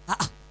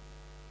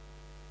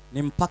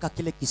 Ni mpaka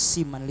kile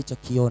kisima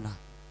nilichokiona,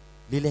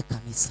 lile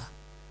kanisa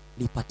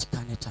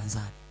lipatikane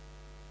Tanzania.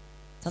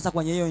 Sasa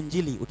kwenye hiyo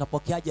injili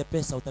utapokeaje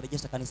pesa?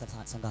 Utarejesha kanisa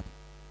sangapi?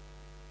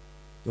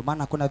 Ndio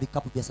maana kuna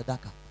vikapu vya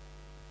sadaka.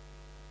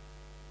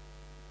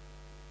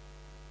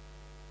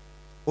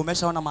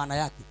 Umeshaona maana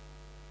yake.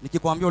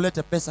 Nikikwambia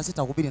ulete pesa,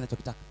 sitahubiri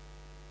ninachokitaka.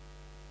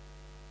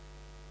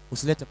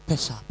 Usilete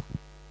pesa hapa.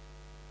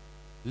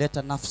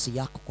 Leta nafsi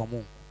yako kwa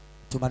Mungu,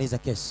 tumalize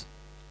kesi.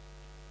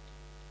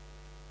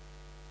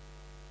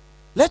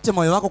 Lete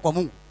moyo wako kwa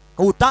Mungu.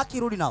 Hutaki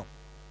rudi nao,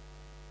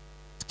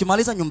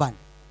 tukimaliza nyumbani.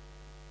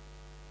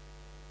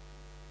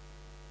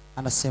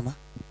 Anasema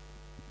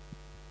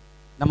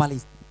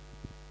namaliza.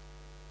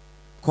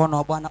 Mkono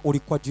wa Bwana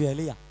ulikuwa juu ya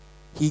Elia.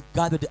 He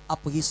gathered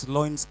up his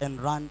loins and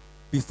ran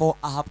before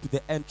Ahab to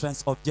the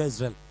entrance of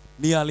Jezreel,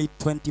 nearly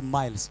 20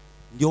 miles.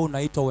 Ndio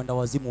unaitwa uenda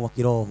wazimu wa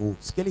kiroho huu.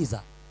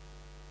 Sikiliza.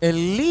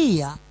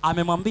 Elia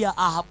amemwambia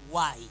Ahab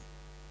wai.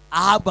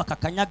 Ahab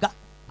akakanyaga,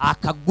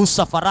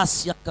 akagusa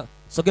farasi,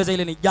 akasogeza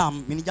ile ni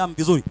jam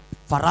vizuri.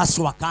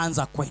 Farasi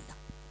wakaanza kwenda.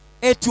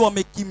 Eti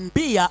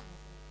wamekimbia,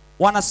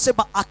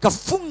 wanasema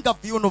akafunga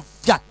viuno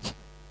vyake,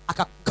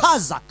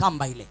 akakaza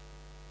kamba ile.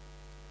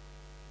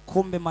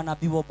 Kumbe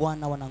manabii wa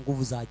Bwana wana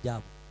nguvu za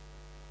ajabu.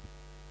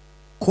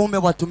 Kumbe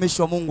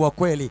watumishi wa Mungu wa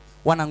kweli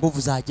wana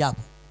nguvu za ajabu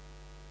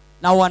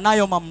na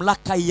wanayo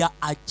mamlaka ya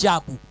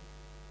ajabu.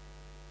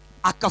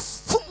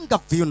 Akafunga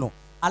viuno,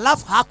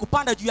 alafu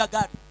hakupanda juu ya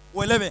gari.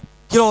 Uelewe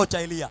kiroho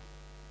cha Elia.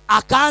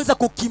 Akaanza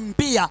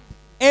kukimbia,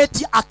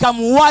 eti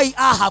akamuwai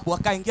Ahabu,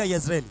 akaingia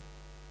Yezreeli.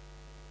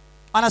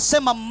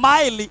 Anasema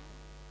maili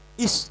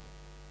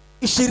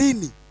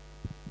 20.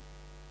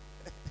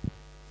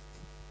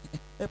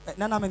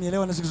 Nani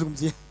amenielewa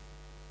nazungumzia?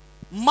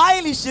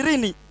 Maili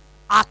 20.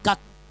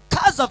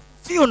 Akakaza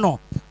viuno,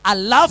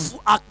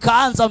 alafu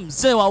akaanza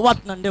mzee wa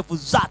watu na ndevu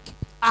zake,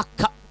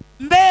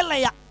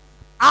 mbele ya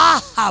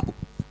Ahabu,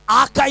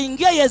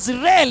 akaingia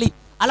Yezreeli,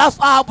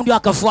 alafu Ahabu ndio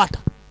akafuata.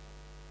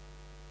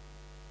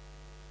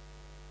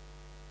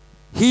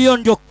 Hiyo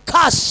ndio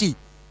kasi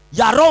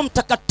ya Roho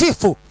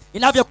Mtakatifu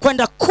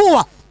inavyokwenda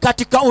kuwa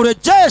katika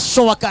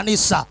urejesho wa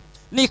kanisa.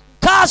 Ni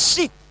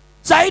kasi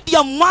zaidi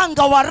ya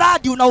mwanga wa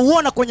radi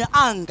unaouona kwenye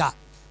anga.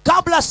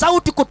 Kabla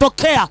sauti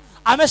kutokea,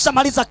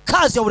 ameshamaliza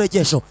kazi ya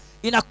urejesho.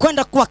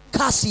 Inakwenda kuwa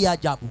kasi ya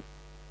ajabu.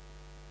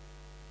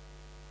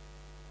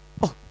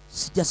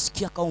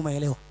 Sijasikia kama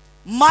umeelewa.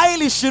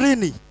 Maili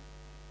 20.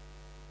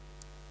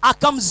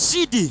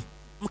 Akamzidi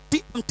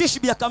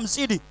Mtishbi,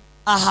 akamzidi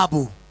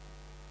Ahabu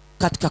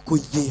katika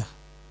kuingia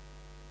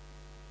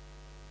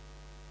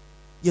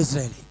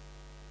Yezreeli.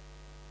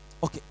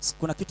 Okay,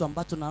 kuna kitu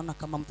ambacho naona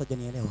kama mtu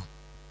hajanielewa.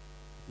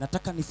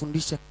 Nataka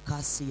nifundishe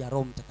kasi ya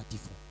Roho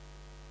Mtakatifu.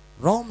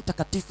 Roho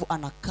Mtakatifu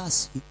ana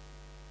kasi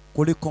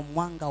kuliko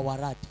mwanga wa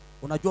radi.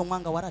 Unajua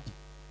mwanga wa radi?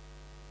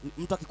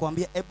 Mtu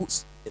akikwambia hebu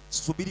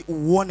subiri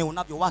uone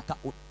unavyowaka,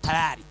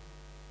 tayari.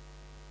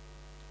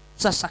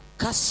 Sasa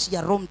kasi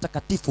ya Roho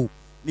Mtakatifu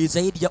ni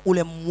zaidi ya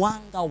ule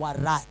mwanga wa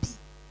radi.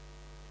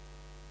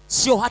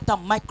 Sio hata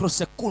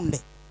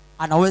microsekunde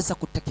anaweza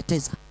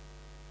kuteketeza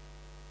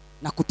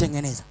na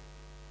kutengeneza.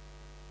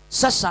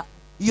 Sasa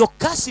hiyo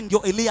kasi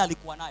ndio Elia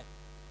alikuwa nayo.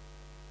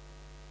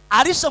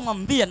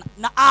 Alishamwambia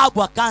na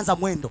Ahabu akaanza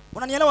mwendo.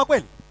 Unanielewa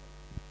kweli?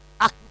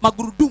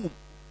 Magurudumu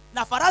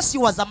na farasi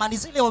wa zamani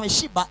zile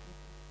wameshiba.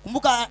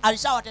 Kumbuka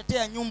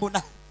alishawatetea nyumbu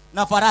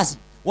na farasi.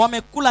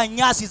 Wamekula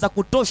nyasi za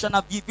kutosha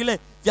na vile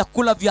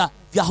vyakula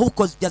vya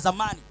huko vya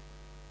zamani.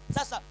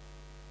 Sasa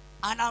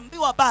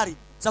anaambiwa habari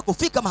za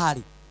kufika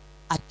mahali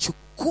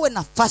achukue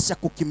nafasi ya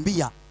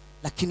kukimbia,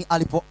 lakini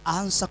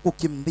alipoanza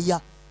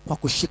kukimbia kwa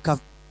kushika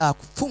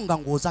kufunga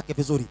nguo zake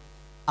vizuri,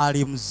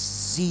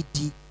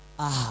 alimzidi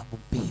Ahabu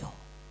mbio.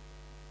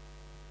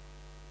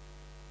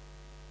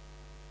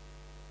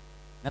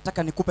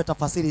 Nataka nikupe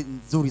tafasiri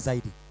nzuri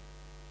zaidi.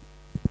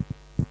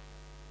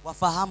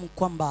 Wafahamu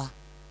kwamba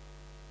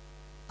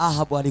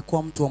Ahabu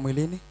alikuwa mtu wa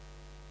mwilini?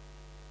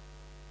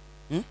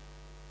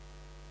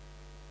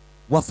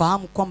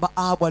 Wafahamu kwamba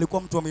Ahabu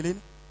alikuwa mtu wa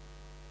mwilini?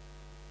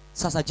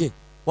 Sasa je,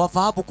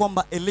 wafahamu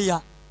kwamba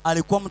Elia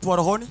alikuwa mtu wa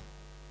rohoni?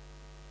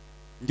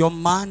 Ndio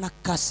maana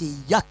kasi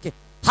yake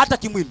hata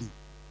kimwili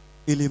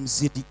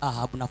ilimzidi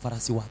Ahabu na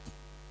farasi wake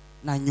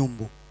na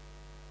nyumbu.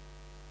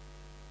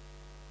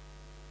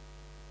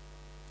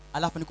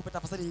 Alafu nikupe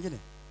tafasiri nyingine.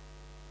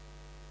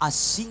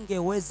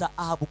 Asingeweza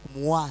Ahabu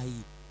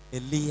kumuwahi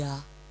Elia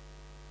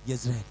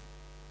Yezreeli,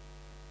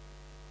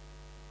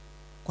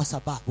 kwa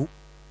sababu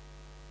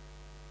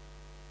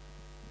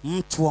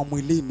mtu wa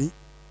mwilini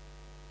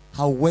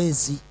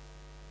hawezi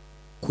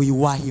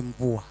kuiwahi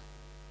mvua.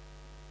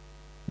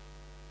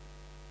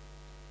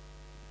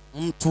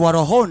 Mtu wa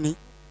rohoni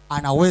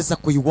anaweza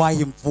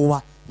kuiwahi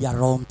mvua ya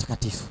Roho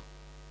Mtakatifu.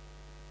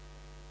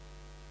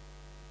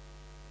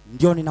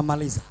 Ndio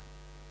ninamaliza.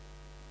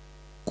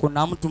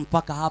 Kuna mtu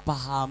mpaka hapa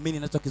haamini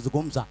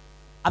ninachokizungumza.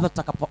 Hata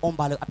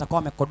tutakapoomba atakuwa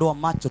amekodoa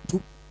macho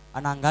tu,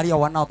 anaangalia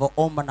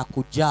wanavyoomba na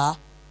kujaa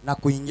na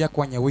kuingia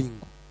kwenye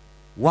wingu.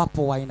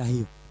 Wapo wa aina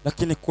hiyo.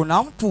 Lakini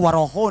kuna mtu wa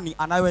rohoni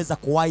anayeweza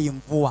kuwahi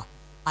mvua,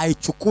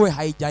 aichukue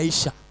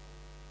haijaisha,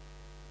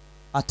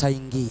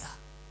 ataingia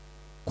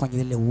kwenye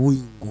lile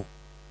wingu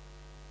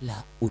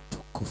la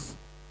utukufu.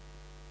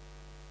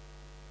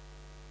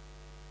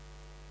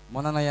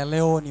 Maneno ya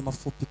leo ni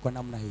mafupi kwa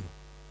namna hiyo.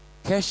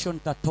 Kesho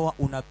nitatoa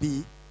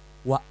unabii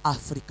wa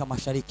Afrika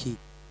Mashariki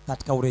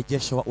katika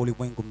urejesho wa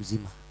ulimwengu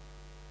mzima.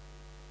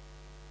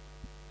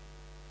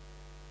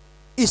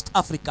 East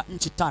Africa,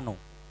 nchi 5.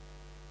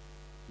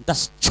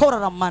 Nitachora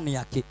ramani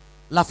yake,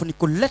 alafu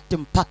nikulete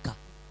mpaka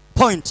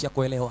point ya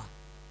kuelewa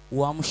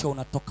uamsho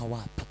unatoka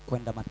wapi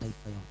kwenda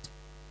mataifa yote.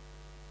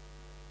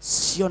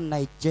 Sio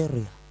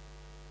Nigeria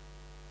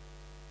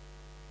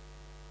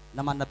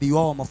na manabii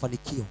wao wa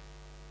mafanikio,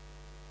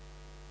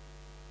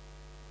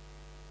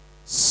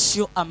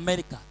 sio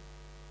Amerika,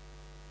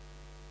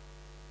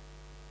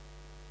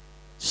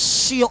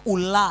 sio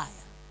Ulaya,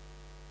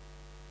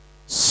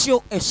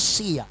 sio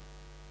Asia,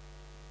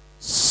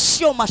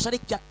 sio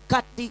Mashariki ya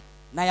Kati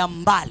na ya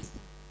mbali,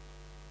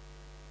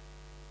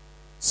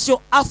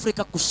 sio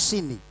Afrika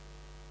Kusini,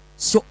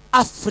 sio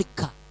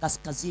Afrika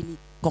Kaskazini,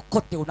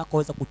 kokote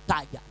unakoweza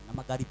kutaja na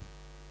magharibi.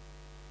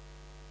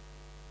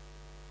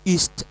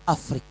 East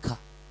Africa,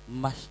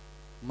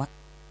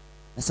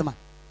 nasema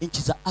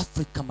nchi za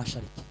Afrika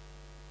Mashariki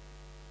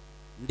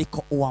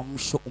ndiko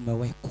uamsho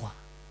umewekwa.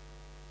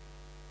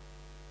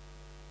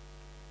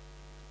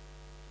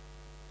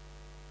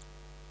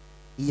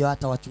 hiyo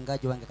hata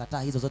wachungaji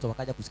wangekataa hizo zote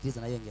wakaja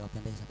kusikiliza na hiyo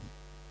ingewapendeza pia.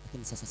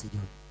 Lakini sasa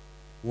sijui.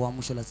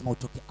 Uamsho lazima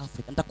utoke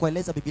Afrika.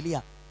 Nitakueleza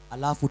Biblia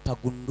alafu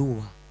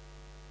utagundua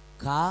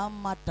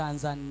kama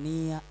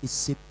Tanzania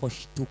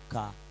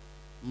isiposhtuka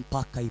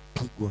mpaka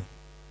ipigwe.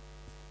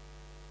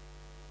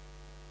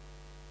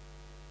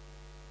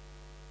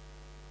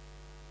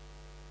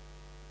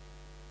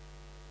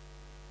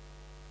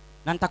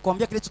 Na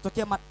nitakwambia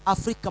kilichotokea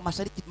Afrika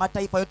Mashariki,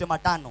 mataifa yote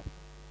matano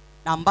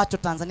na ambacho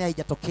Tanzania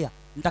haijatokea.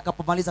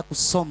 Nitakapomaliza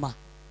kusoma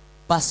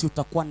basi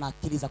utakuwa na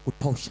akili za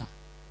kutosha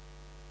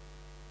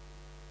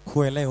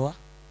kuelewa.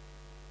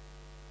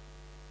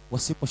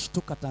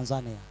 Wasiposhtuka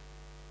Tanzania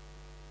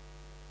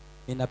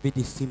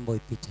inabidi fimbo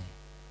ipite.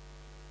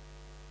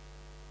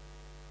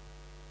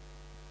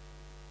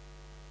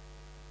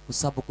 Kwa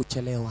sababu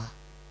kuchelewa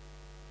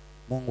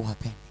Mungu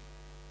hapendi.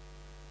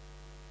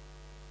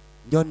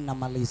 Ndio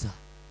ninamaliza.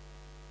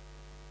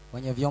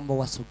 Wenye vyombo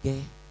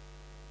wasogee,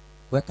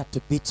 weka to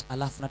beat.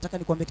 Alafu nataka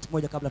nikwambie kitu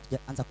moja kabla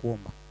tujaanza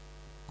kuomba.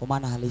 Kwa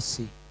maana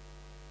halisi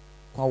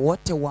kwa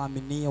wote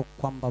waaminio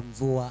kwamba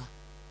mvua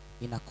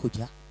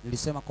inakuja.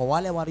 Nilisema kwa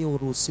wale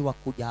walioruhusiwa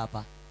kuja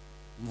hapa,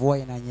 mvua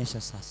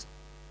inanyesha sasa.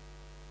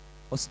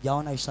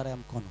 Usijaona ishara ya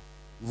mkono,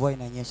 mvua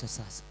inanyesha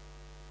sasa.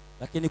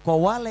 Lakini kwa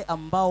wale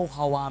ambao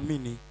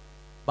hawaamini,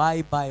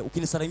 bye bye.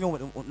 Ukinisalimia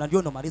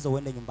unajua ndo maliza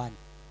uende nyumbani.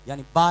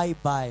 Yaani bye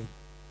bye.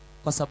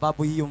 Kwa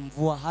sababu hiyo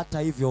mvua hata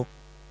hivyo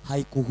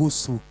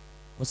haikuhusu.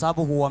 Kwa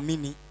sababu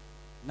huamini,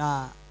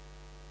 na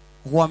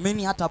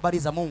huamini hata habari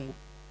za Mungu,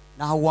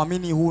 na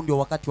huamini huu ndio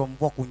wakati wa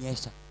mvua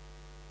kunyesha.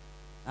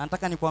 Na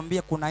nataka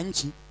nikwambie kuna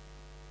nchi,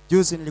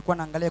 juzi nilikuwa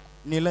naangalia,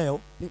 ni leo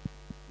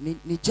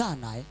ni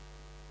jana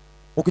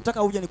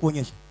ukitaka uje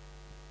nikuonyeshe.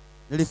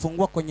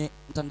 Nilifungua kwenye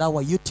mtandao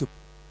wa YouTube.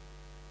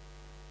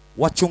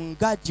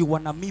 Wachungaji wa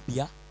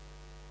Namibia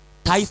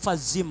taifa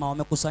zima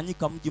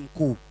wamekusanyika mji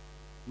mkuu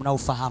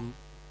mnaofahamu.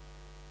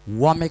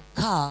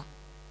 Wamekaa,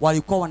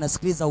 walikuwa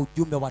wanasikiliza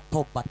ujumbe wa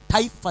toba,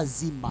 taifa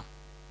zima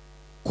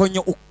kwenye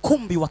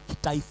ukumbi wa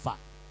kitaifa.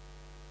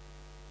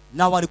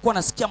 Na walikuwa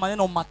nasikia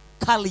maneno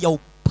makali ya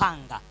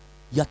upanga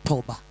ya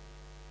toba.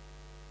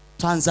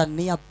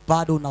 Tanzania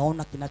bado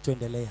unaona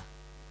kinachoendelea.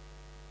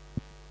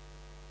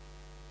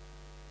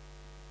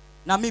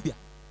 Namibia.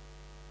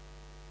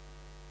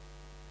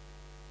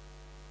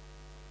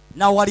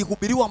 Na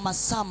walihubiriwa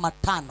masaa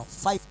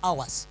 5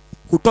 hours.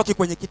 Kutoki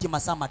kwenye kiti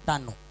masaa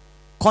 5.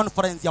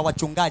 Conference ya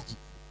wachungaji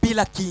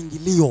bila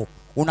kiingilio.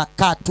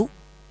 Unakaa tu,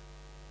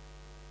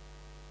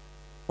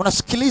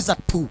 unasikiliza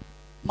tu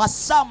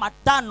masaa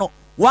 5,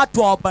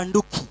 watu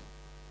hawabanduki.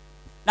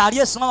 Na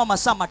aliyesimama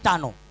masaa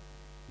 5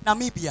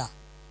 Namibia.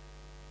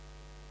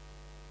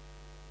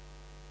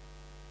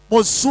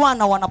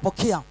 Botswana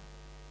wanapokea.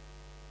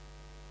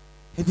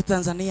 Hivi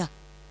Tanzania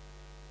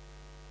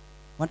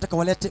wanataka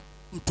walete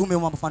mtume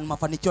wa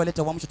mafanikio,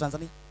 walete uamsho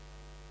Tanzania.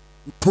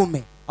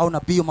 Mtume au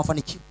nabii wa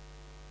mafanikio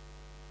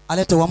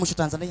alete uamsho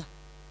Tanzania.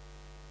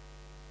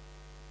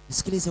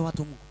 Nisikilize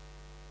watu Mungu.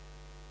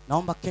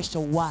 Naomba kesho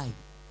uwai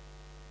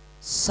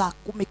saa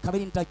 10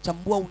 kamili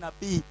nitachambua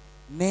unabii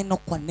neno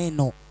kwa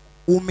neno.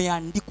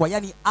 Umeandikwa,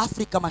 yani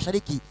Afrika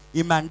Mashariki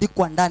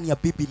imeandikwa ndani ya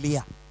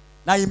Biblia.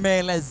 Na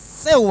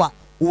imeelezewa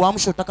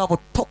uamsho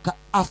utakavyotoka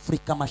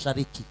Afrika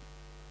Mashariki.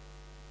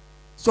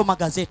 Sio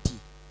magazeti.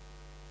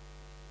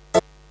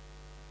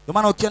 Ndio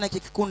maana ukiona hiki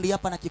kikundi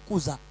hapa na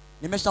kikuza,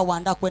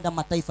 nimeshawaandaa kwenda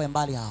mataifa ya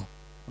mbali hao.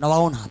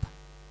 Unawaona hapa.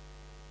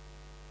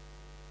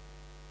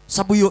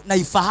 Sababu hiyo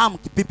naifahamu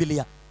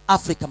kibiblia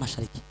Afrika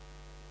Mashariki.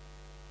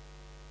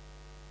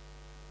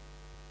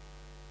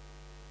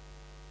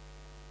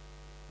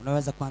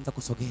 Unaweza kuanza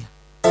kusogea.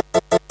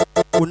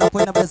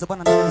 Unapoenda mbele za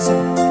Bwana ndio nisema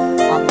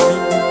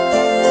amini.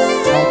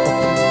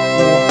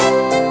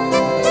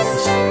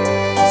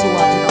 Si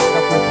watu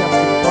na kuwekea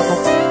mkono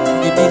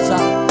kuhimiza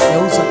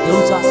geuza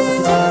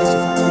ukitaka Yesu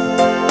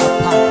familia.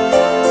 Hapana.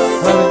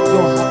 Wewe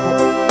ndio hapo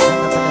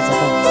kwenda mbele za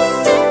Mungu.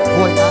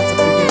 Mvua inaanza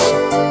kunyesha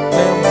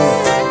leo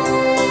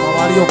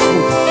kwa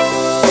waliokuja.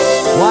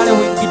 Wale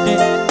wengine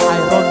I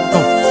don't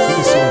know.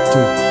 Hili si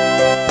watu.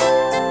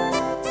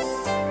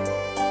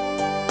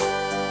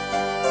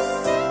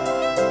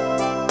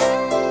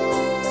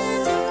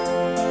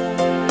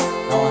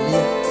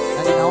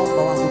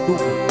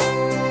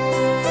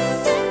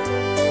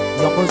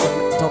 Viongozi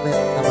tobe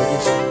na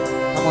majeshi.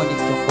 Kama ni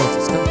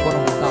kiongozi, sitaki kuona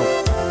mkao.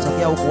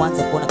 Sogea huko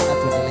uanze kuona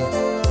kinachoendelea.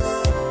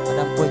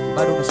 Madam Kweki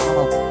bado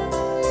umesimama huko.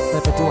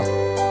 Pepetua.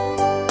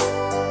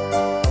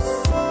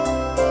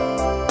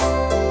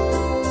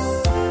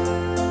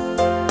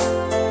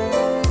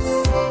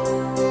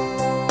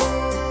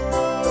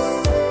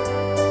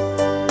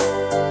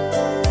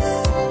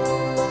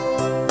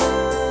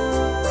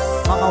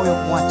 Mama huyo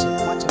mwache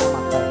mama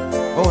akae.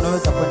 Wewe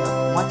unaweza kwenda,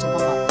 mwache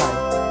mama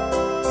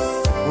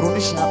akae.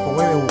 Urudishe hapo,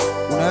 wewe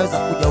unaweza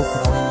kuja huko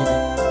na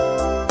wengine.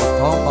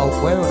 Utaomba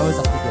huko, wewe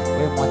unaweza kuja,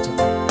 wewe mwache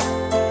mama.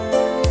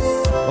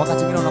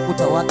 Wakati mwingine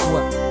unakuta watu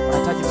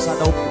wanahitaji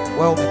msaada huko,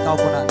 wewe umekaa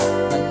huko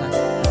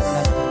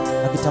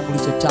na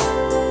kitambulisho chako.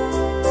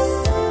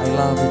 I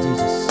love you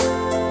Jesus.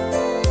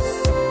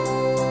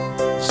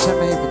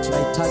 Sema hivi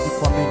tonight. unahitaji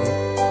kuamini.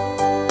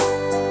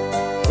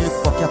 Ili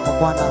kupokea kwa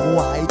Bwana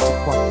huwa haiji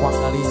kwa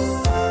kuangalia,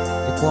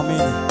 ni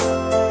kuamini.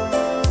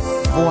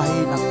 Mvua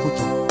hii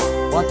inakuja.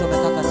 Watu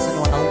wamekaa kanisani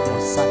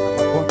wanaumwa sana,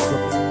 magonjwa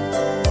mengi,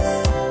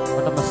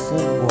 watu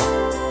wamefungwa,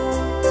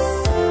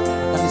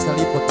 na kanisa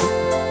lipo tu.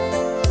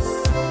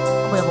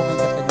 Mambo ya mengi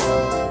katika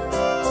nyumba,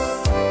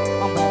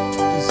 mambo ya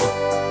kuchukiza.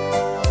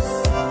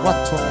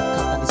 Watu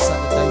wamekaa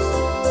kanisani dhaifu.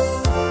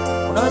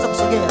 Unaweza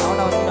kusogea,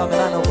 naona wengine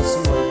wamelala huko, si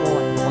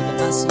walikuwa ni mmoja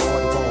nasi au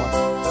walikuwa wapi.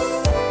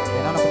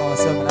 Naona kuna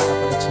wasee wamelala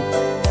pale chini.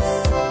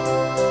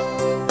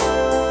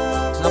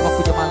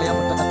 Tunapokuja mahali hapa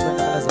tunataka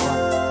tuende mbele za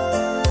Bwana.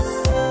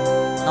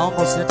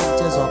 Naomba usilete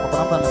mchezo hapa.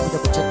 Kuna mtu anakuja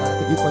kucheka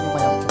yuko nyuma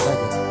ya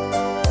mchungaji.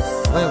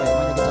 Wewe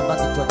mwenye kitambaa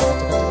kichwa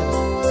cheka.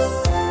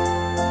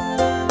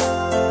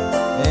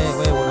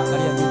 Wewe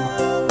unaangalia nyuma.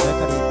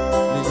 Weka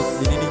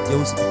nini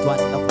jeusi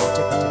kichwani alafu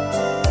unacheka.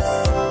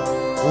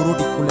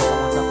 Urudi kule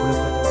kama unataka kule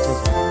kwa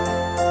mchezo.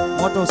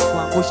 Moto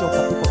usikuangushe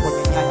ukatupa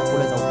kwenye nyaya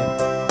kule za umeme.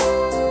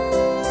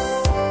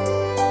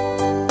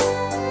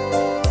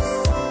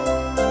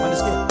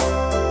 Unasikia?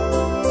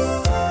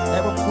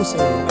 Hebu mguse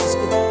wewe,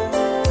 unasikia?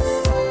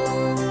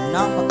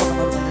 Naomba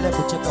kama unaendelea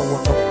kucheka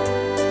uondoke.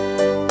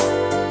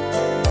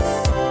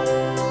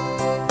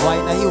 Kwa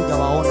aina hii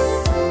hujawaona.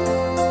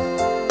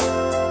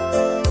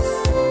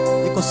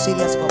 Iko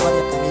serious kwa habari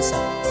ya kanisa.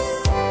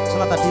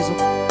 Sio tatizo.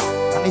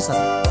 Kanisa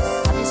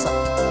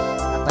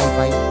na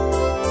taifa hili.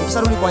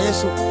 Ukisarudi kwa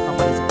Yesu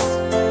unamaliza kazi.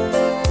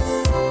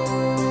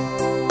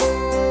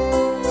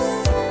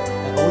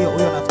 Huyo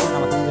nafikiri na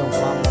matatizo ya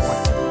ufahamu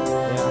kwake.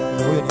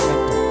 Huyo ni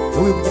mentor.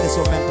 Huyo mwingine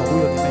sio mentor,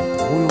 huyo ni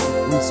mentor.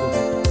 Huyo sio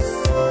mentor.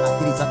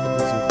 Akili zake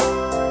nzuri.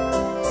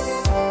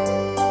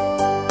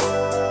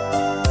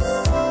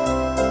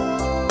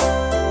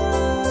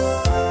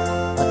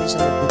 Anisha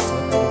yote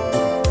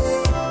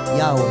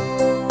yawe.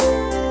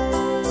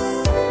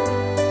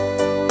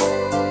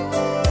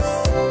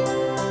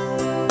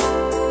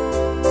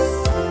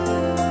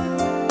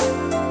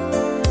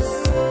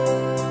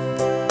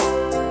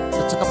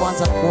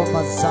 Kwanza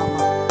kuomba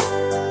zama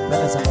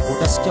mbele za Mungu,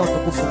 utasikia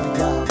utukufu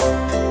umejaa,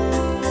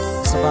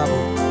 kwa sababu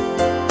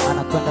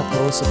anakwenda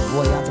kuruhusu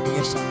mvua ianze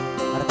kunyesha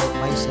katika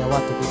maisha ya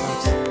watu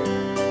binafsi.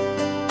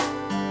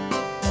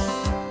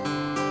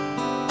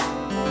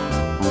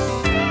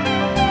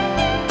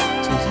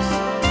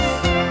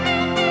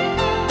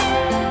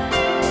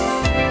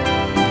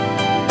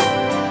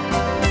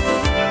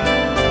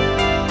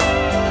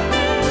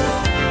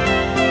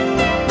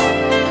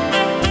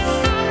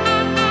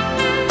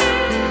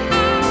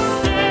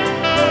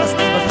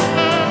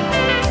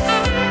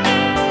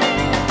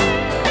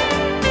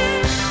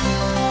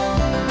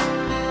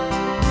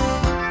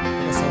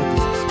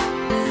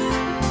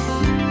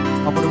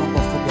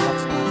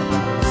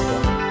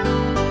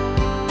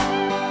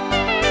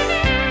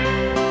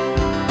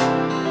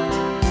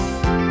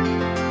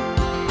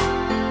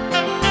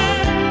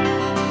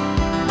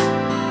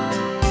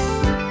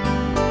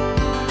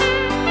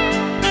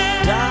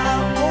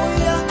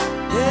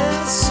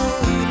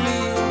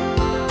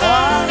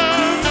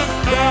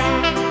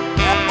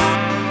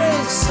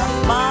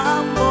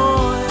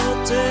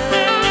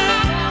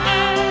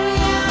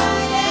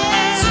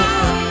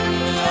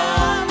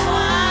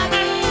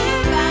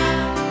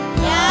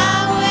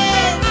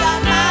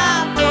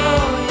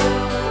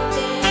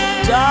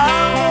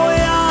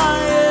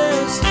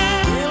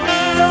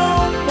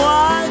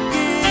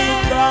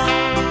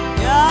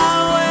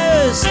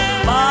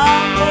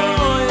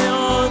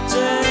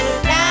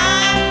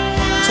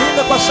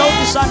 Kwa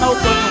sauti sana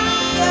huko nyuma.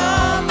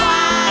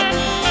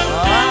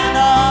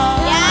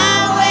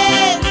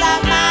 Yaweza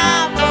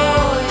mambo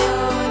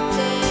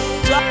yote.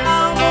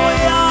 Damu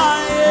ya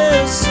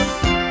Yesu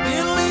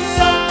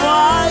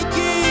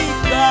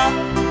iliyomwagika.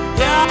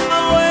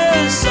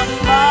 Yaweza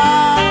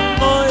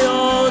mambo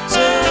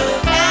yote.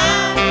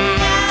 Damu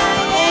ya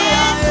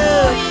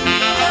Yesu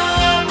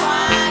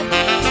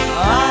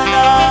iliyomwagika.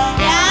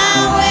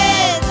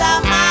 Yaweza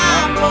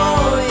mambo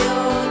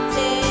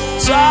yote.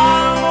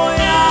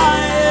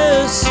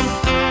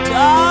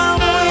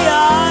 Damu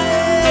ya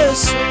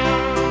Yesu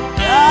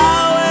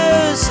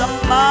yaweza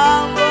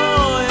mambo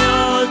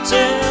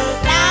yote.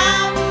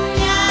 Damu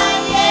ya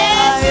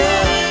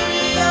Yesu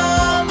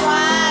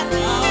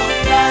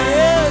iliyomwagika.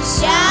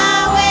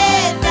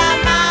 Yaweza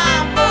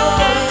mambo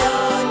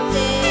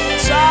yote.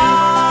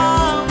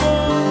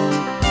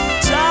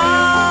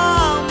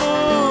 Damu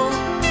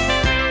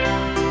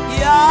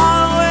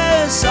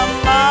yaweza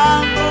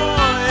mambo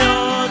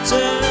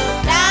yote.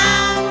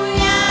 Damu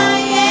ya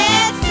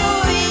Yesu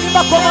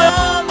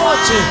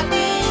iliyomwagika.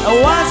 Na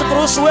uanze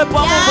kuruhusu uwepo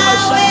wa Mungu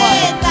maishani mwako.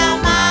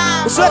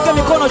 Usiweke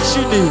mikono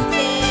chini.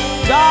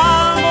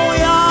 Damu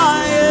ya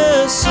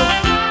Yesu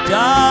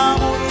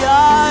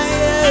yaweza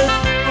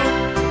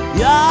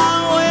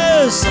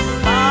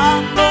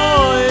mambo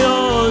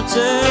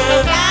yote.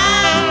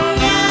 Damu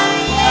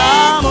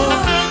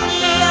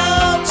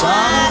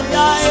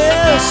ya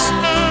Yesu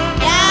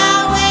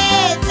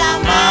yaweza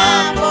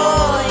mambo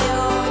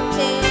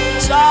yote.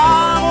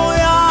 Damu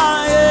ya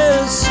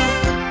Yesu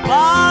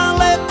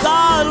pale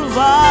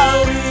Kalvari.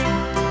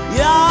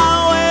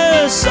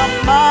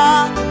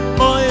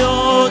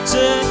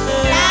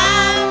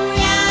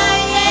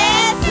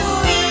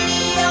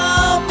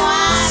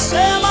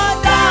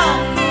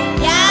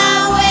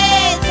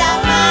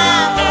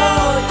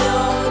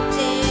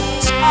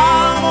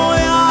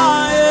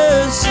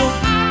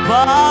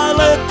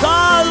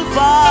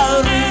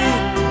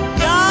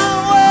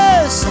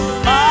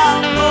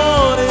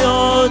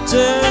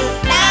 yote.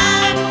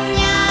 Damu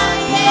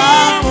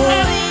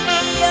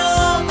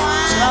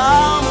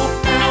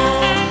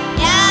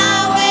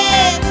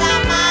yaweza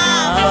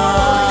mambo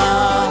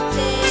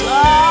yote.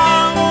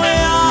 damu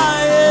ya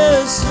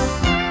Yesu,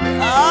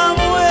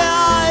 damu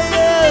ya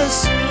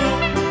Yesu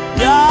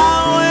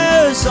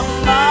yaweza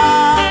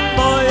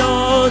mambo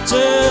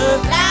yote.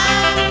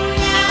 Damu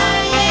ya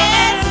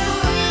Yesu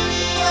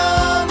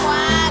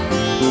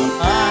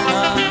iliyomwagika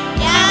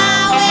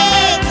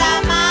yaweza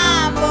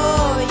mambo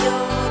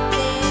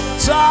yote.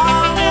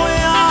 Damu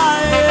ya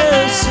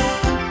Yesu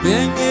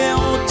yenye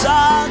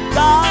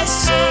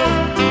utakaso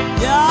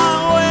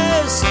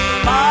yaweza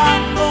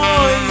mambo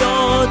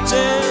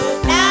yote.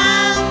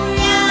 Damu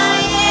ya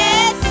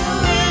Yesu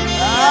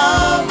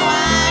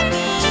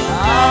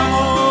iliyomwagika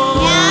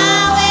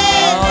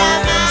yaweza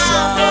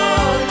mambo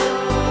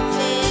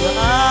yote.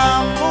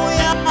 Damu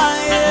ya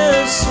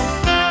Yesu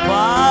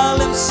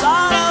pale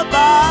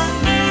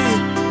msalabani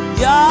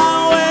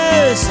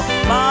yaweza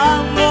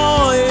mambo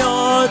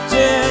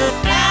yote.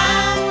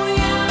 Damu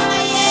ya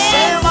Yesu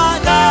Sema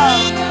damu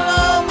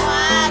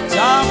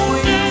iliyomwagika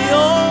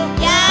hiyo,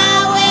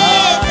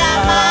 yaweza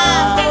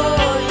mambo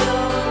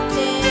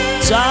yote.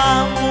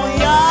 damu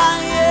ya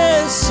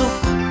Yesu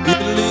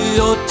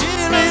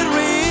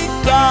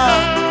iliyotiririka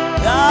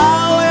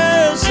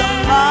yaweza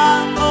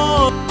mambo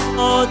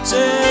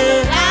yote.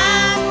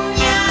 Damu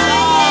ya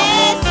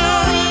Yesu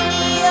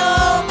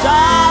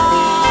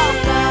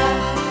iliyomwagika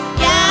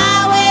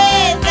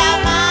yaweza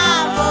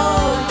mambo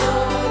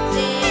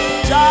yote.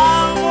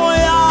 Damu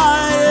ya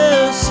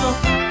Yesu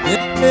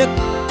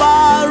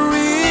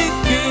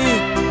imekubariki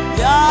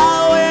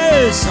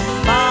yaweza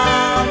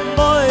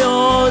mambo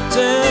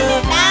yote.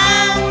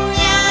 Damu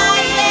ya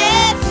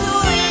Yesu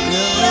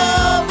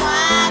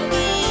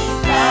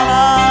iliyomwagika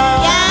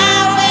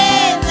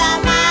yaweza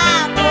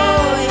mambo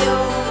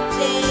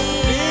yote.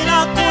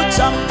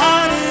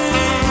 Ninakutamani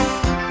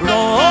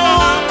Roho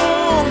wa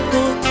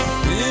Mungu,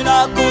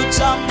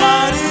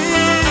 ninakutamani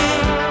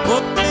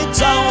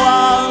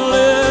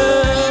unitawale.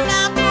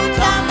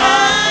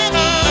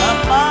 Ninakutamani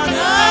Tamani,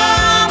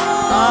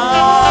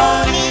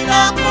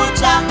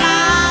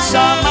 ninakutamani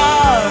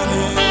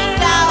tamani,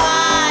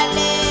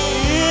 nitawale.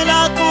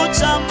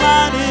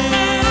 ninakutamani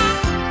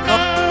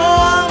Roho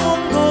wa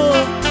Mungu,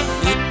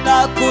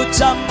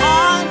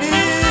 ninakutamani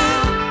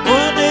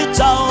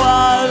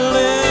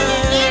unitawale.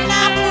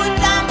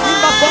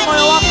 Imba kwa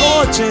moyo wako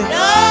wote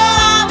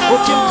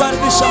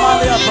ukimkaribisha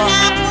mahali hapa.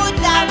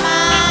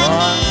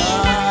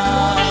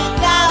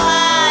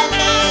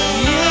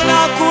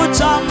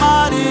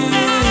 Ninakutamani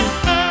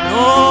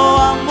Roho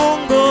wa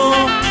Mungu,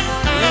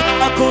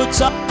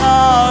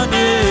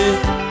 ninakutamani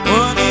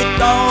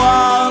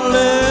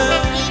unitawale.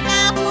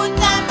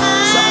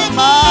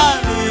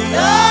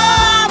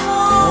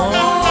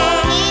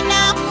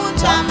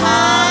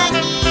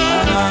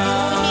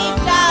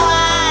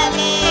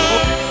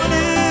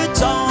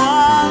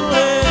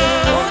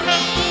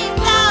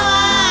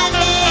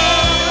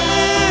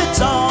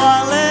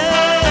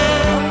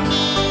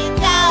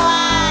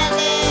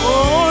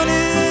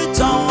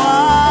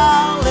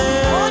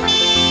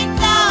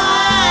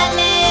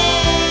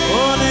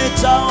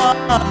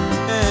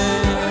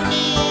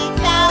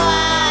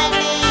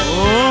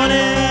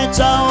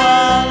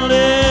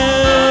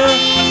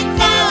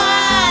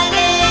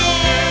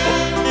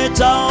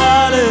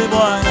 Unitawale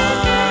Bwana,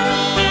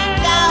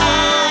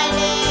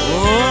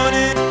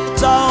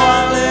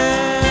 unitawale,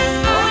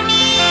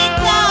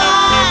 unitawale.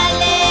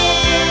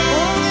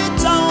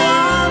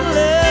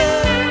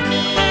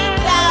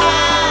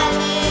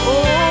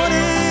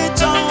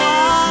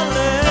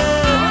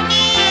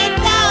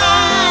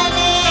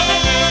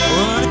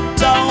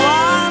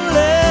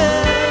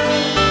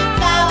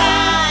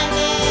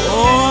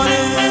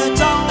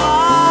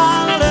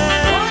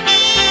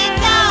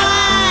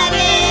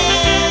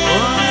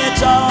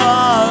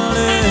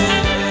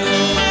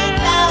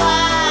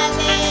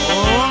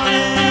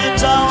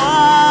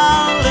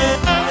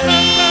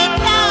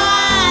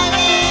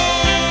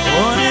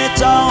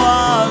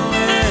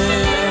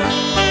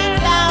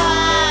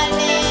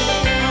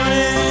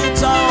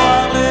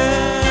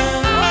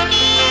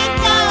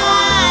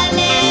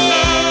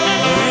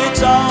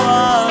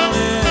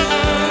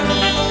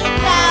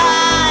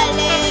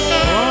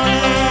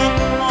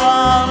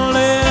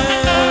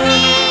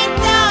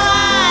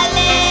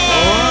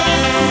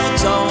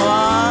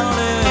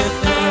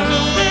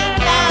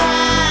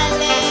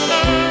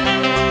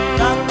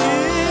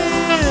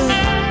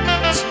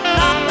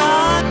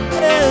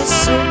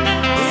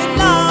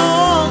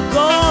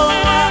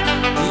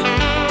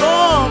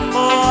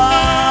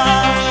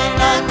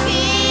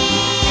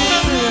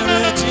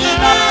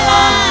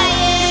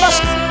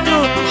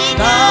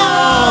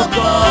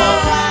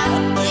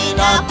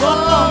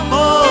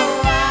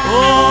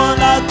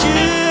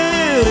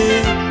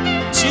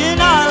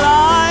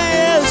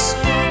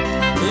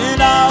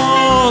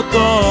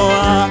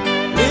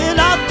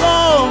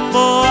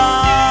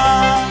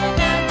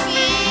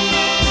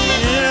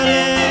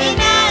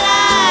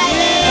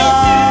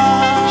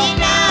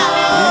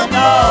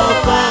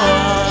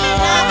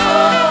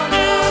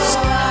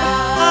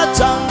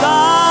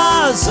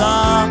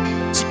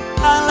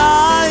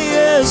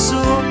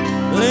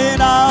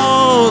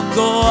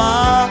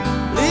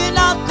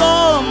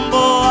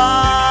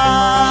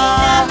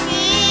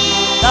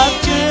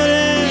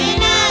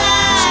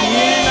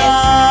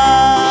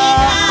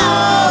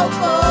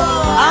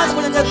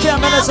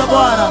 mbele za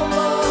Bwana.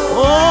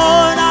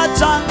 Oh,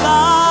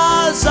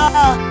 natangaza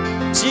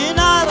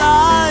jina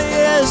la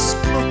Yesu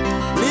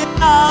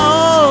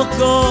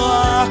linaokoa,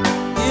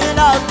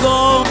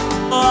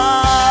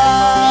 linakomboa.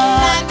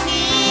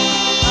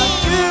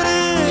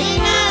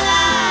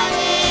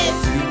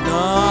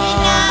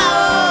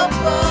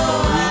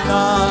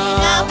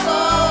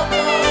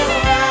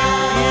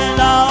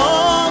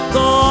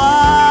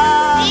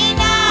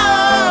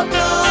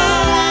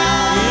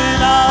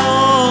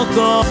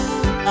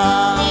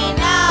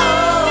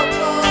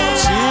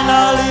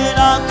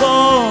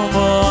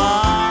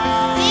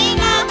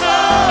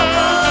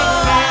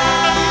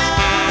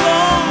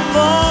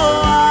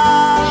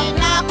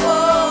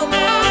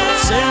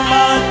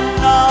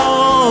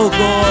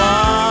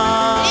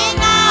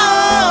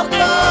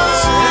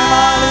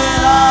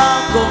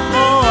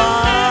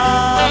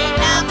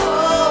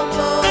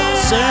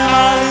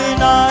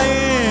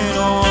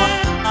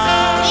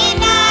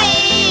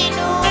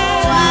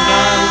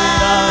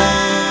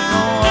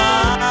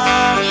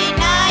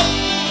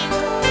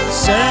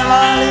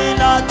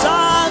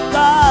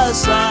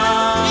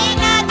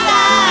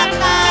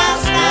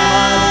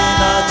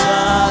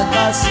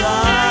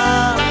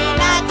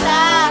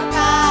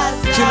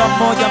 Kila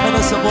mmoja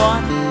mbele za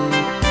Bwana.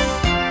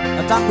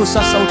 Na tangu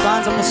sasa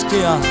utaanza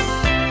kusikia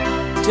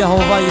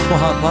Jehova yuko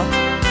hapa.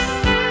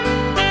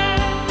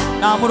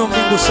 Naamuru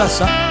mbingu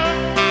sasa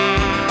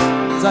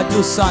za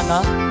juu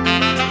sana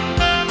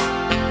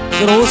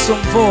ziruhusu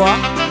mvua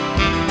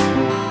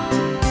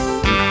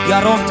ya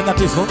Roho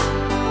Mtakatifu.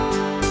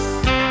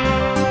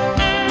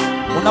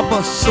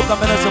 Unaposhuka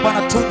mbele za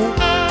Bwana, tubu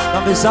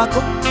dhambi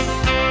zako,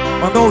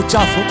 ondoa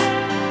uchafu,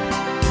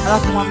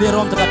 alafu mwambie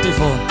Roho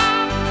Mtakatifu,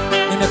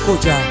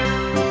 nimekuja.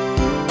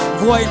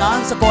 Mvua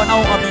inaanza kwa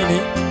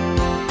wanaoamini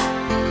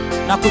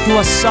na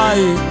kujua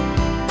sai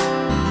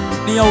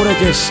ni ya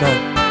urejesho.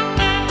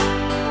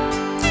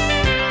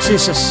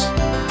 Jesus,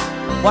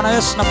 Bwana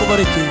Yesu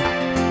nakubariki.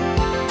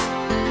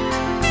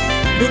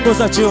 Mbingu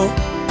za juu,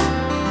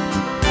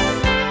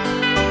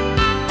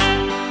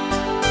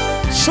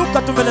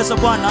 shuka tu mbele za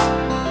Bwana.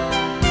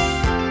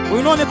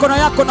 Uinua mikono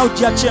yako na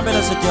ujiachie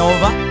mbele za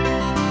Jehova.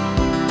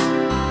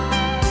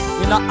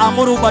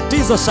 Ninaamuru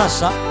ubatizo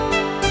sasa,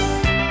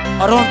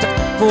 Roho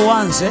Mtakatifu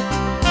uanze.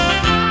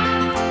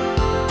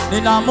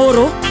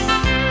 Ninaamuru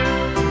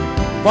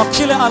kwa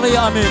kile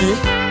aliyeamini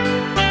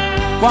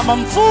kwamba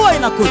mvua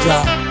inakuja,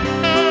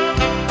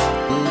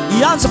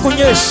 ianze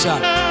kunyesha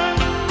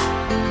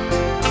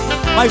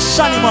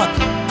maishani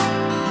mwake.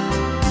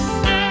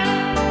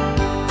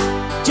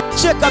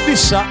 Jiachie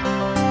kabisa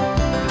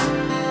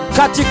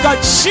katika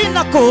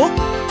jina kuu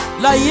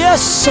la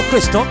Yesu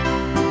Kristo,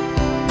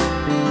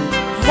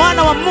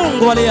 Mwana wa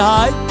Mungu aliye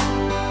hai.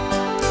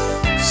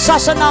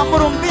 Sasa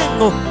naamuru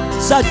mbingu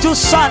za juu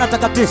sana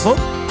takatifu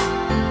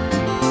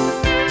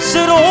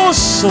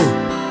ziruhusu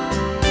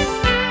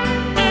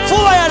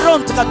mvua ya Roho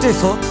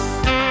Mtakatifu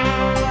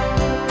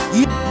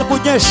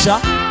kunyesha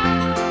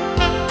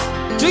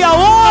juu ya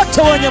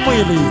wote wenye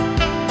mwili,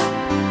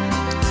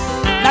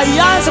 na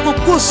ianze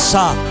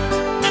kugusa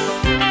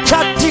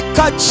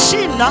katika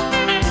jina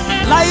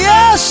la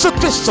Yesu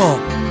Kristo.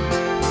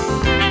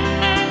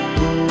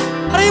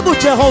 Karibu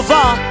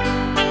Jehova,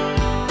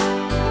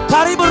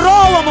 karibu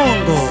Roho wa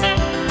Mungu,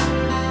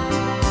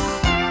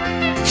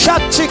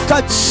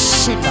 katika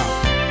jina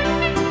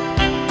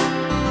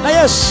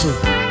la Yesu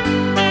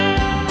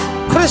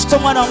Kristo,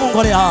 Mwana wa Mungu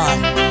aliye hai.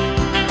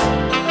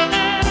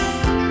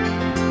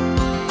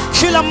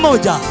 Kila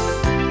mmoja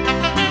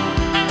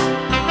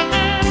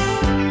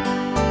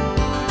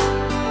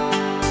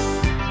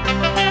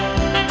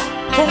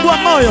fungua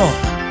moyo.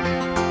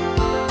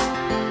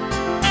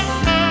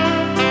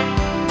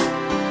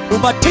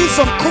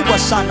 Ubatizo mkubwa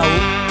sana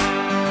huu.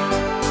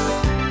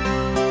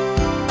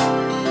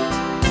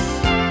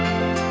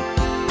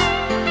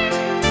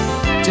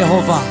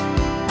 Jehova,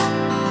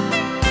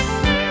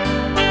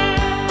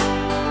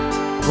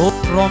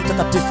 Roho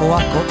Mtakatifu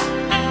wako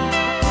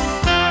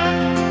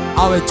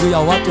awe juu ya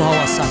watu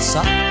hawa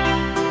sasa,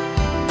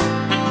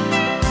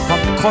 kwa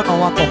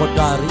mkono wako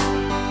hodari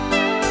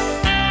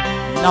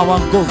na wa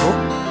nguvu.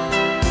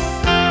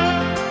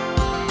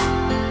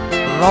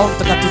 Roho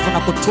Mtakatifu na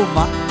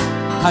kutuma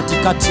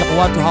katikati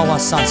ya watu hawa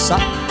sasa,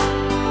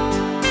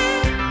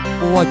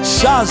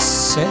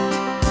 uwajaze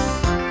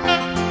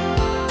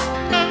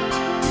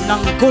na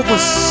nguvu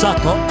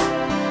zako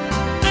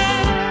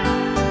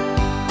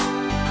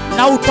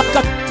na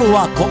utakatifu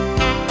wako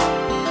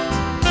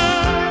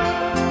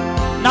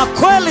na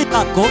kweli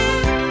yako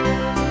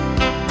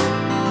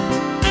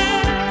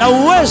na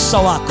uwezo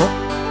wako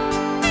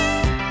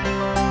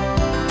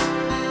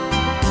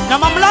na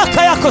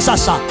mamlaka yako.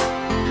 Sasa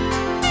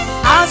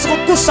anza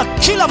kugusa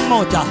kila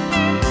mmoja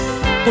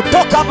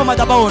kutoka hapa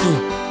madhabahuni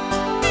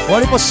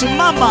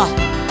waliposimama.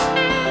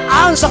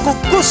 Anza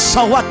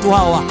kugusa watu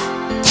hawa,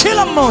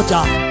 kila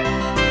mmoja,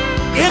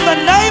 in the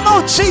name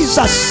of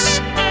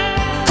Jesus,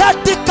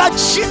 katika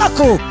jina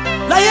kuu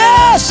la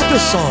Yesu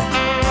Kristo.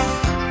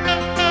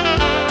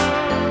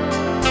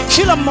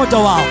 Kila mmoja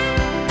wao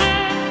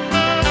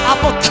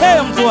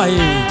apokee mvua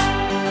hii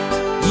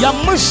ya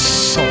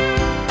mwisho.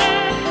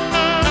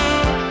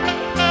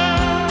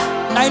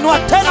 Nainua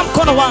tena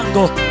mkono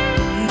wangu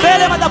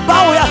mbele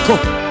madhabahu yako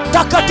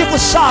takatifu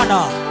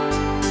sana,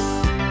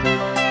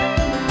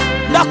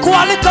 na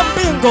kualika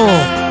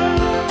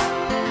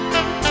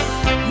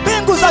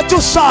mbingu za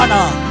juu sana.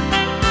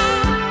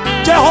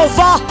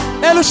 Jehova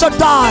El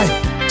Shaddai,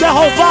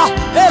 Jehova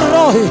El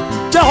Rohi,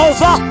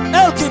 Jehova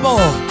El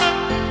Gibor,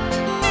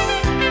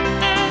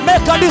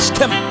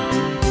 Mekadiskem,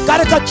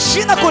 katika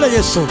jina kule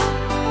Yesu.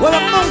 Wewe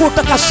Mungu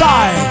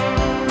utakasaye,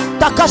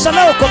 takasa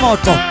leo kwa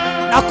moto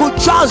na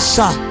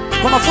kujaza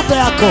kwa mafuta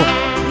yako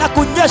na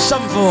kunyesha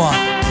mvua.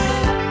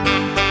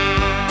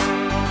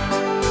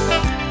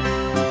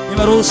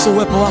 Nimeruhusu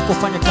uwepo wako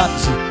ufanye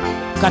kazi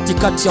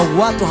katikati ya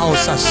watu hao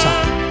sasa,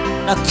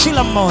 na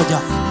kila mmoja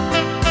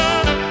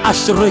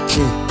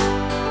ashiriki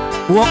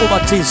wa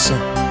ubatizo.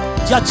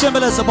 Jiachie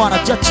mbele za Bwana,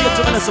 jiachie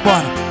mbele za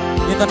Bwana.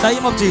 In the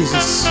name of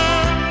Jesus.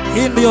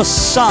 Hii ndiyo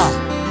saa.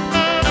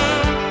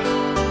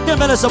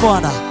 Mbele za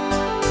Bwana.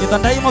 In the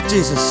name of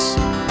Jesus.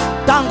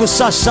 Tangu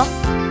sasa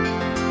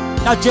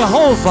na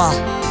Jehova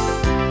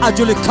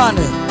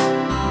ajulikane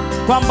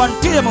kwamba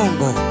ndiye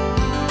Mungu.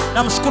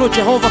 Namshukuru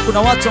Jehova, kuna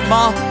watu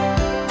ambao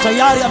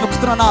tayari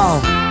amekutana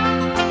nao.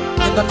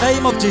 In the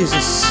name of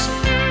Jesus.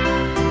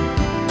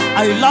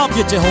 I love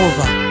you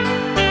Jehova,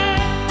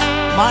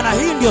 maana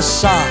hii ndiyo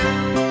saa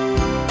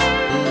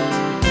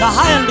na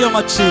haya ndiyo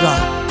majira.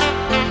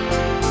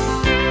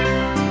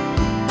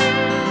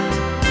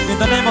 In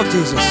the name of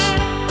Jesus.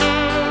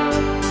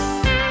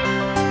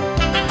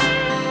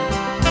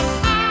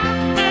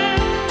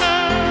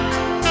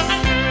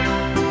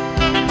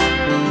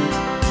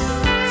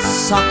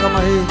 Saa kama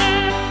hii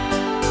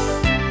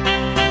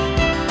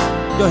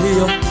ndio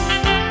hiyo.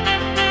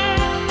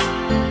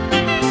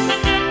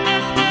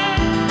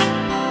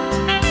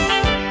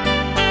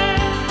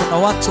 Kuna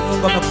watu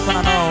Mungu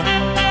amekutana nao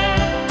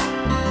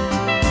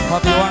kwa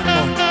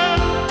viwango.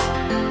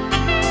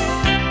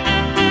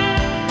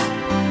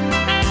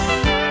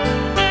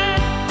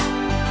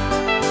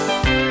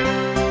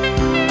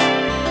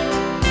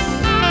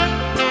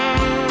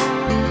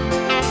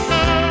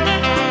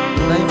 In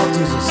the name of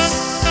Jesus.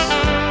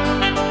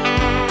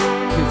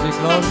 Give you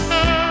glory.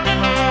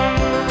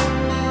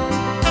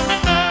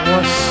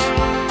 Worship.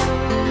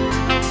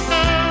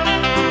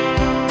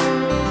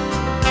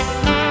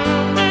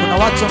 Kuna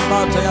watu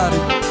ambao tayari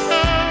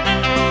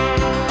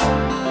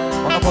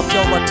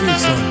wanapokea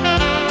ubatizo.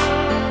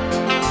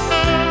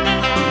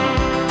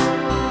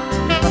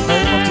 In the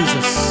name of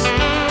Jesus.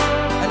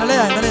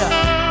 Endelea.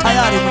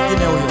 Tayari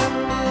mwingine huyo.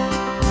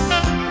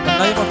 In the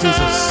name of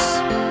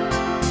Jesus.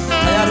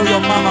 Tayari huyo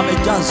mama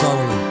amejazwa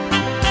huyo.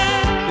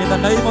 In the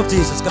name of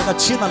Jesus. Katika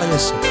jina la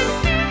Yesu.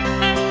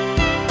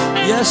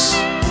 Yes.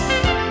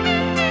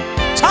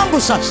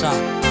 Tangu sasa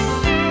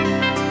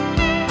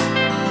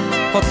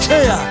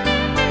pokea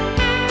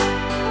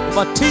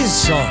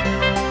ubatizo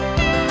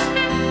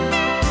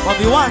wa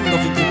viwango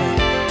vingine.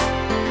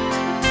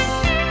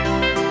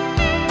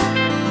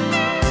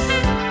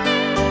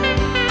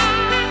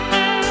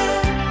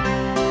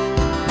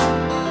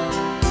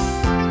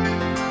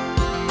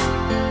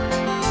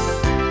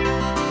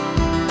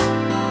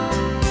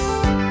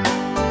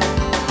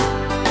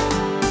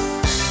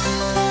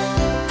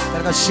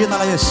 Katika jina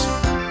la Yesu.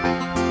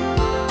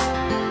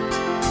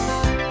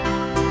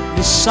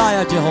 Ni saa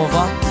ya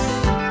Jehova.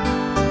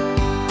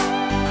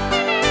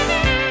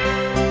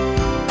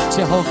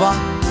 Jehova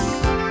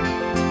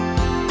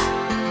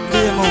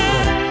ndiye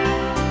Mungu.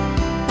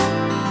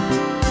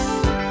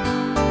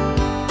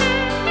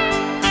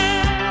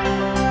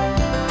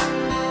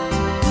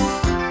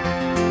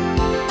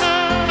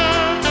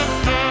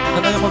 In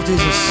the name of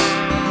Jesus.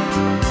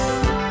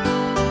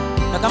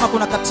 Na kama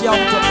kuna kati yao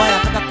mtu ambaye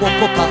anataka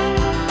kuokoka,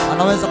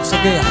 anaweza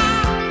kusogea.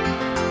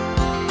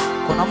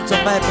 Kuna mtu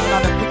ambaye pengine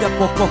amekuja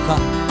kuokoka,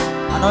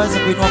 anaweza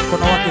kuinua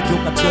mkono wake juu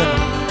kati yenu,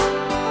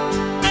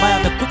 ambaye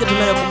amekuja tu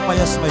leo kumpa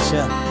Yesu maisha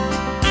yake.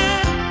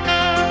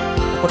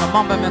 Kuna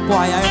mambo yamekuwa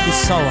hayaendi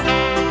sawa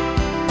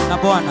na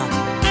Bwana,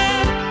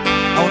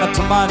 na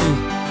unatamani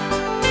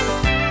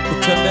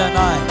kutembea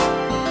naye.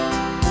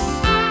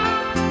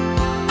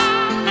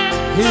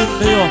 Hii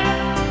ndiyo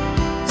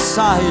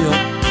saa hiyo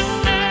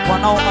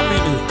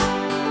wanaoamini.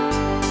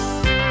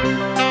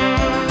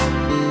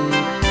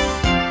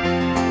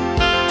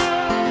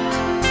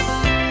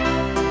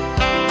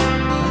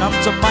 Kuna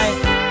mtu ambaye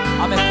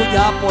amekuja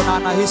hapo na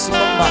anahisi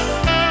kwamba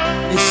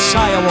ni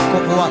saa ya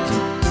wokovu wake.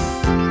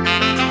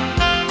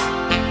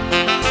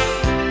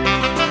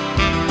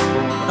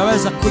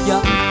 Unaweza kuja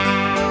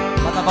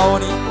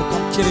madhabahuni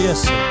ukamkiri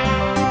Yesu,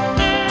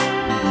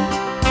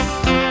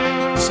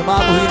 kwa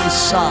sababu hii ni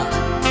saa.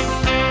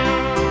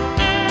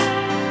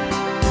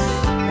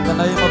 In the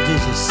name of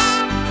Jesus.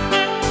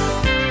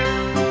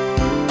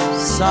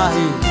 Saa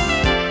hii.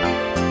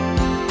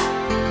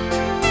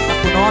 Na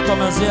kuna watu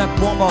wameanzia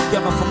kuomba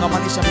wakiwa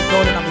wamefungamanisha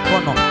vidole na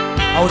mikono.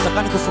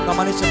 Hautakani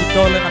kufungamanisha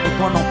vidole na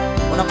mikono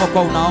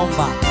unapokuwa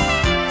unaomba.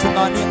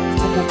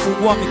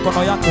 Fungua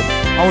mikono yako.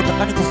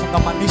 Hautakani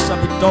kufungamanisha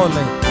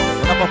vidole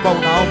Unapokuwa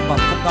unaomba,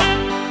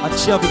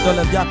 achia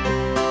vidole vyako.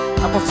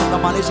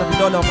 Unapofungamanisha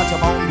vidole wakati wa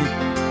maombi,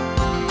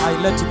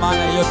 haileti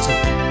maana yoyote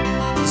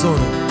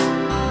nzuri.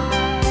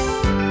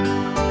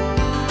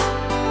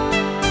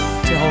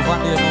 Jehova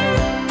ndiye Mungu.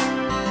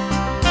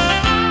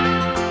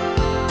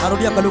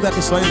 Narudia kwa lugha ya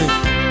Kiswahili.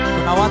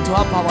 Kuna watu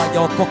hapa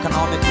hawajaokoka na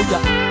wamekuja.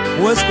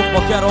 Huwezi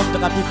kupokea Roho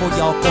Mtakatifu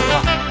hujaokoka,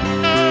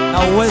 na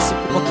huwezi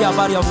kupokea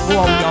habari ya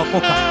mvua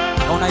hujaokoka,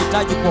 na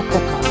unahitaji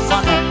kuokoka.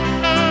 Mfano,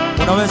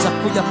 unaweza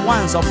kuja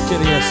kwanza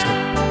umkiri Yesu.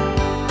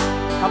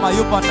 Kama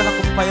yupo anataka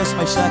kumpa Yesu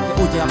maisha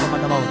yake, uje hapa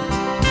madhabahuni.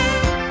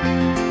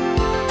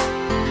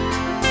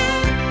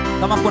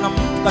 Kama kuna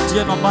mtu kati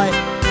yenu ambaye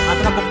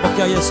anataka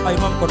kumpokea Yesu,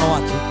 ainue mkono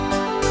wake,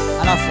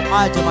 alafu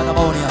aje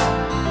madhabahuni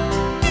hapa.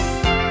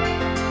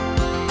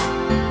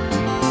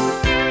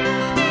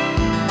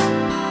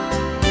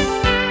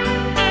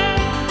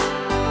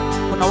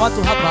 Kuna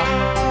watu hapa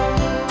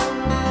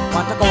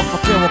wanataka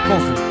wapokee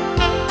wokovu.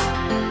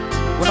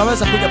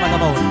 Unaweza kuja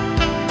madhabahuni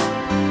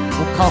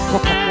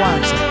ukaokoka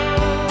kwanza,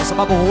 kwa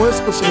sababu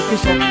huwezi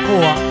kushirikishwa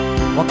mvua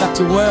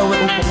wakati wewe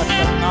uko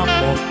katika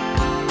ng'ambo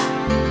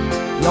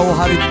ya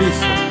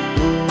uharibifu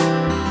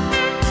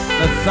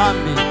na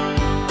dhambi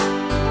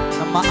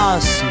na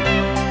maasi.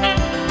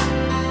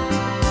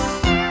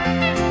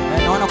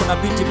 Naona kuna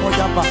binti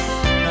moja hapa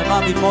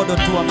amevaa vimodo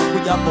tu,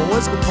 amekuja hapo.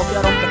 Huwezi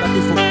kumpokea Roho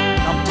Mtakatifu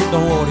na mtindo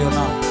huo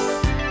ulionao.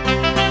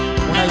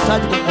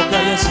 Unahitaji kumpokea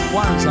Yesu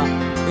kwanza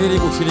ili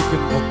ushiriki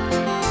mvua.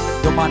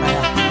 Ndio maana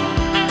yake.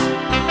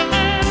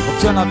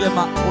 Ukiona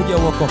vyema uje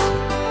uokoke.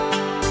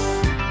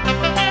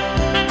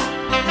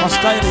 Kwa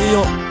staili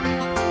hiyo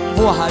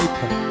mvua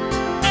haipo.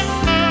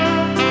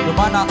 Ndio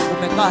maana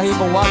umekaa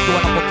hivyo, watu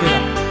wanapokea.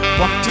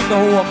 Kwa mtindo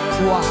huo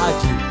mvua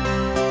haji.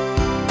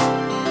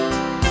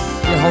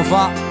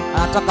 Yehova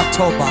anataka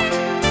toba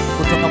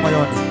kutoka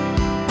moyoni.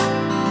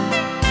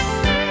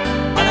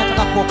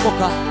 Anataka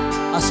kuokoka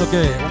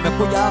asogee.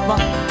 Umekuja hapa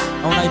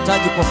na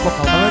unahitaji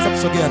kuokoka, unaweza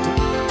kusogea tu.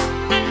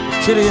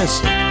 Ukiri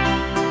Yesu,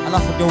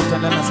 alafu ndio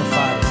utaendelea na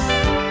safari.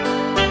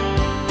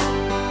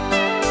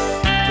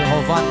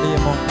 Jehova ndiye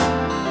Mungu.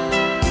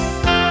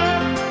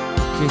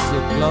 Give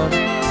you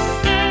glory.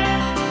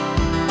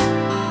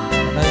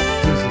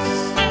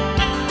 Jesus.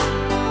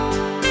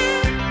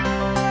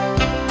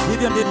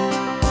 Hivyo ndio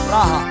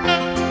raha.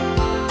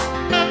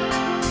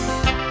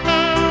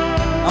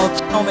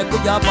 Na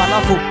umekuja hapa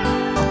alafu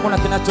hakuna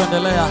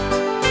kinachoendelea,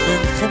 ni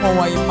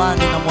mfumo wa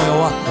imani na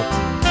moyo wako.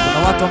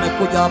 Kuna watu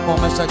wamekuja hapa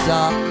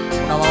wameshajaa,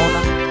 unawaona.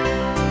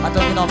 Hata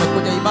wengine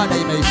wamekuja ibada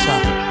imeisha,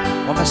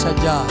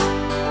 wameshajaa.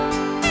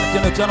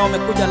 Lakini ukiona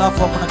umekuja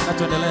alafu hakuna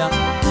kinachoendelea,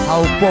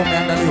 haukuwa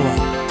umeandaliwa.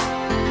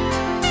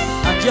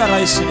 Na njia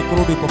rahisi ni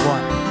kurudi kwa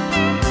Bwana.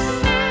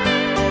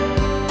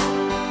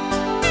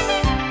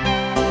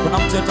 Kuna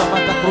mtu yetu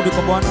ambaye anataka kurudi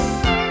kwa Bwana,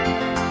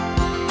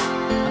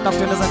 anataka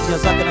kutengeneza njia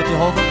zake na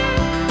Jehova,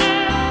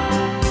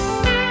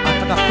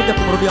 anataka kuja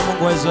kumrudia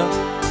Mungu wa Israeli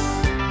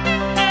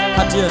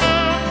kati yetu.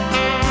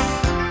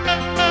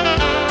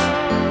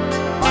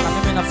 Maana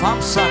mimi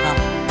nafahamu sana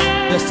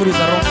desturi za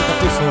Roho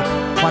Mtakatifu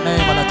kwa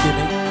neema,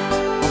 lakini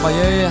kwamba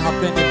yeye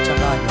hapendi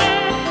mchanganyo.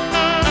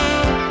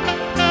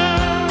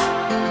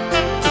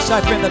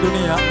 Kishaipenda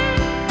dunia,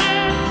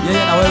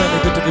 yeye na wewe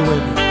ni vitu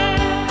viwili.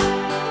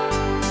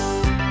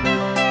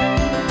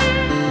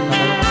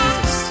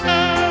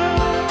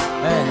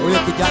 Huyo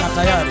kijana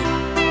tayari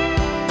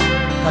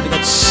katika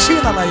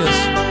jina la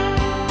Yesu.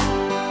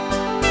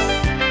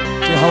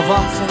 Jehova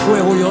mfungue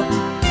huyo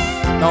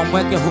na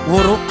umweke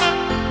huru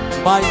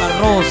mbali na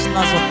roho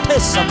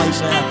zinazotesa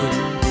maisha yake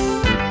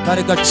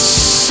katika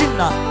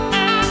jina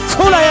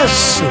la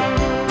Yesu.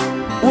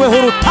 Uwe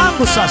huru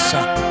tangu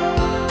sasa.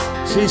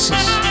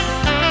 Jesus,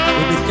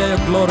 we declare your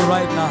glory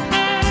right now.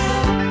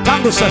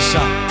 Tangu sasa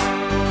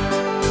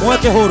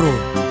mweke huru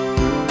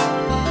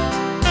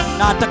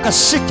na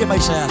atakasike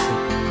maisha yake.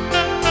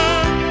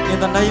 In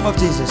the name of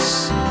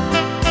Jesus,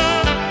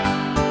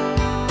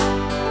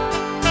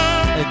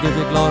 I give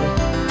you glory.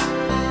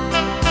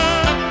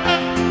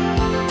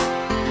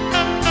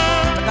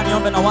 Nataka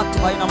niombe na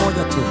watu aina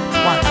moja tu,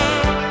 watu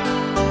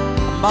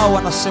ambao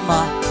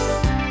wanasema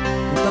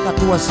nataka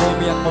tu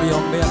sehemu ya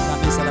kuliombea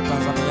kanisa la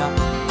Tanzania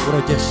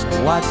kurejesha.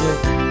 Waje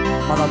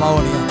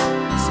madhabahuni,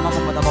 simama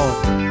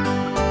madhabahuni.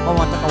 Wao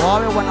wanataka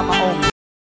wawe wana maombi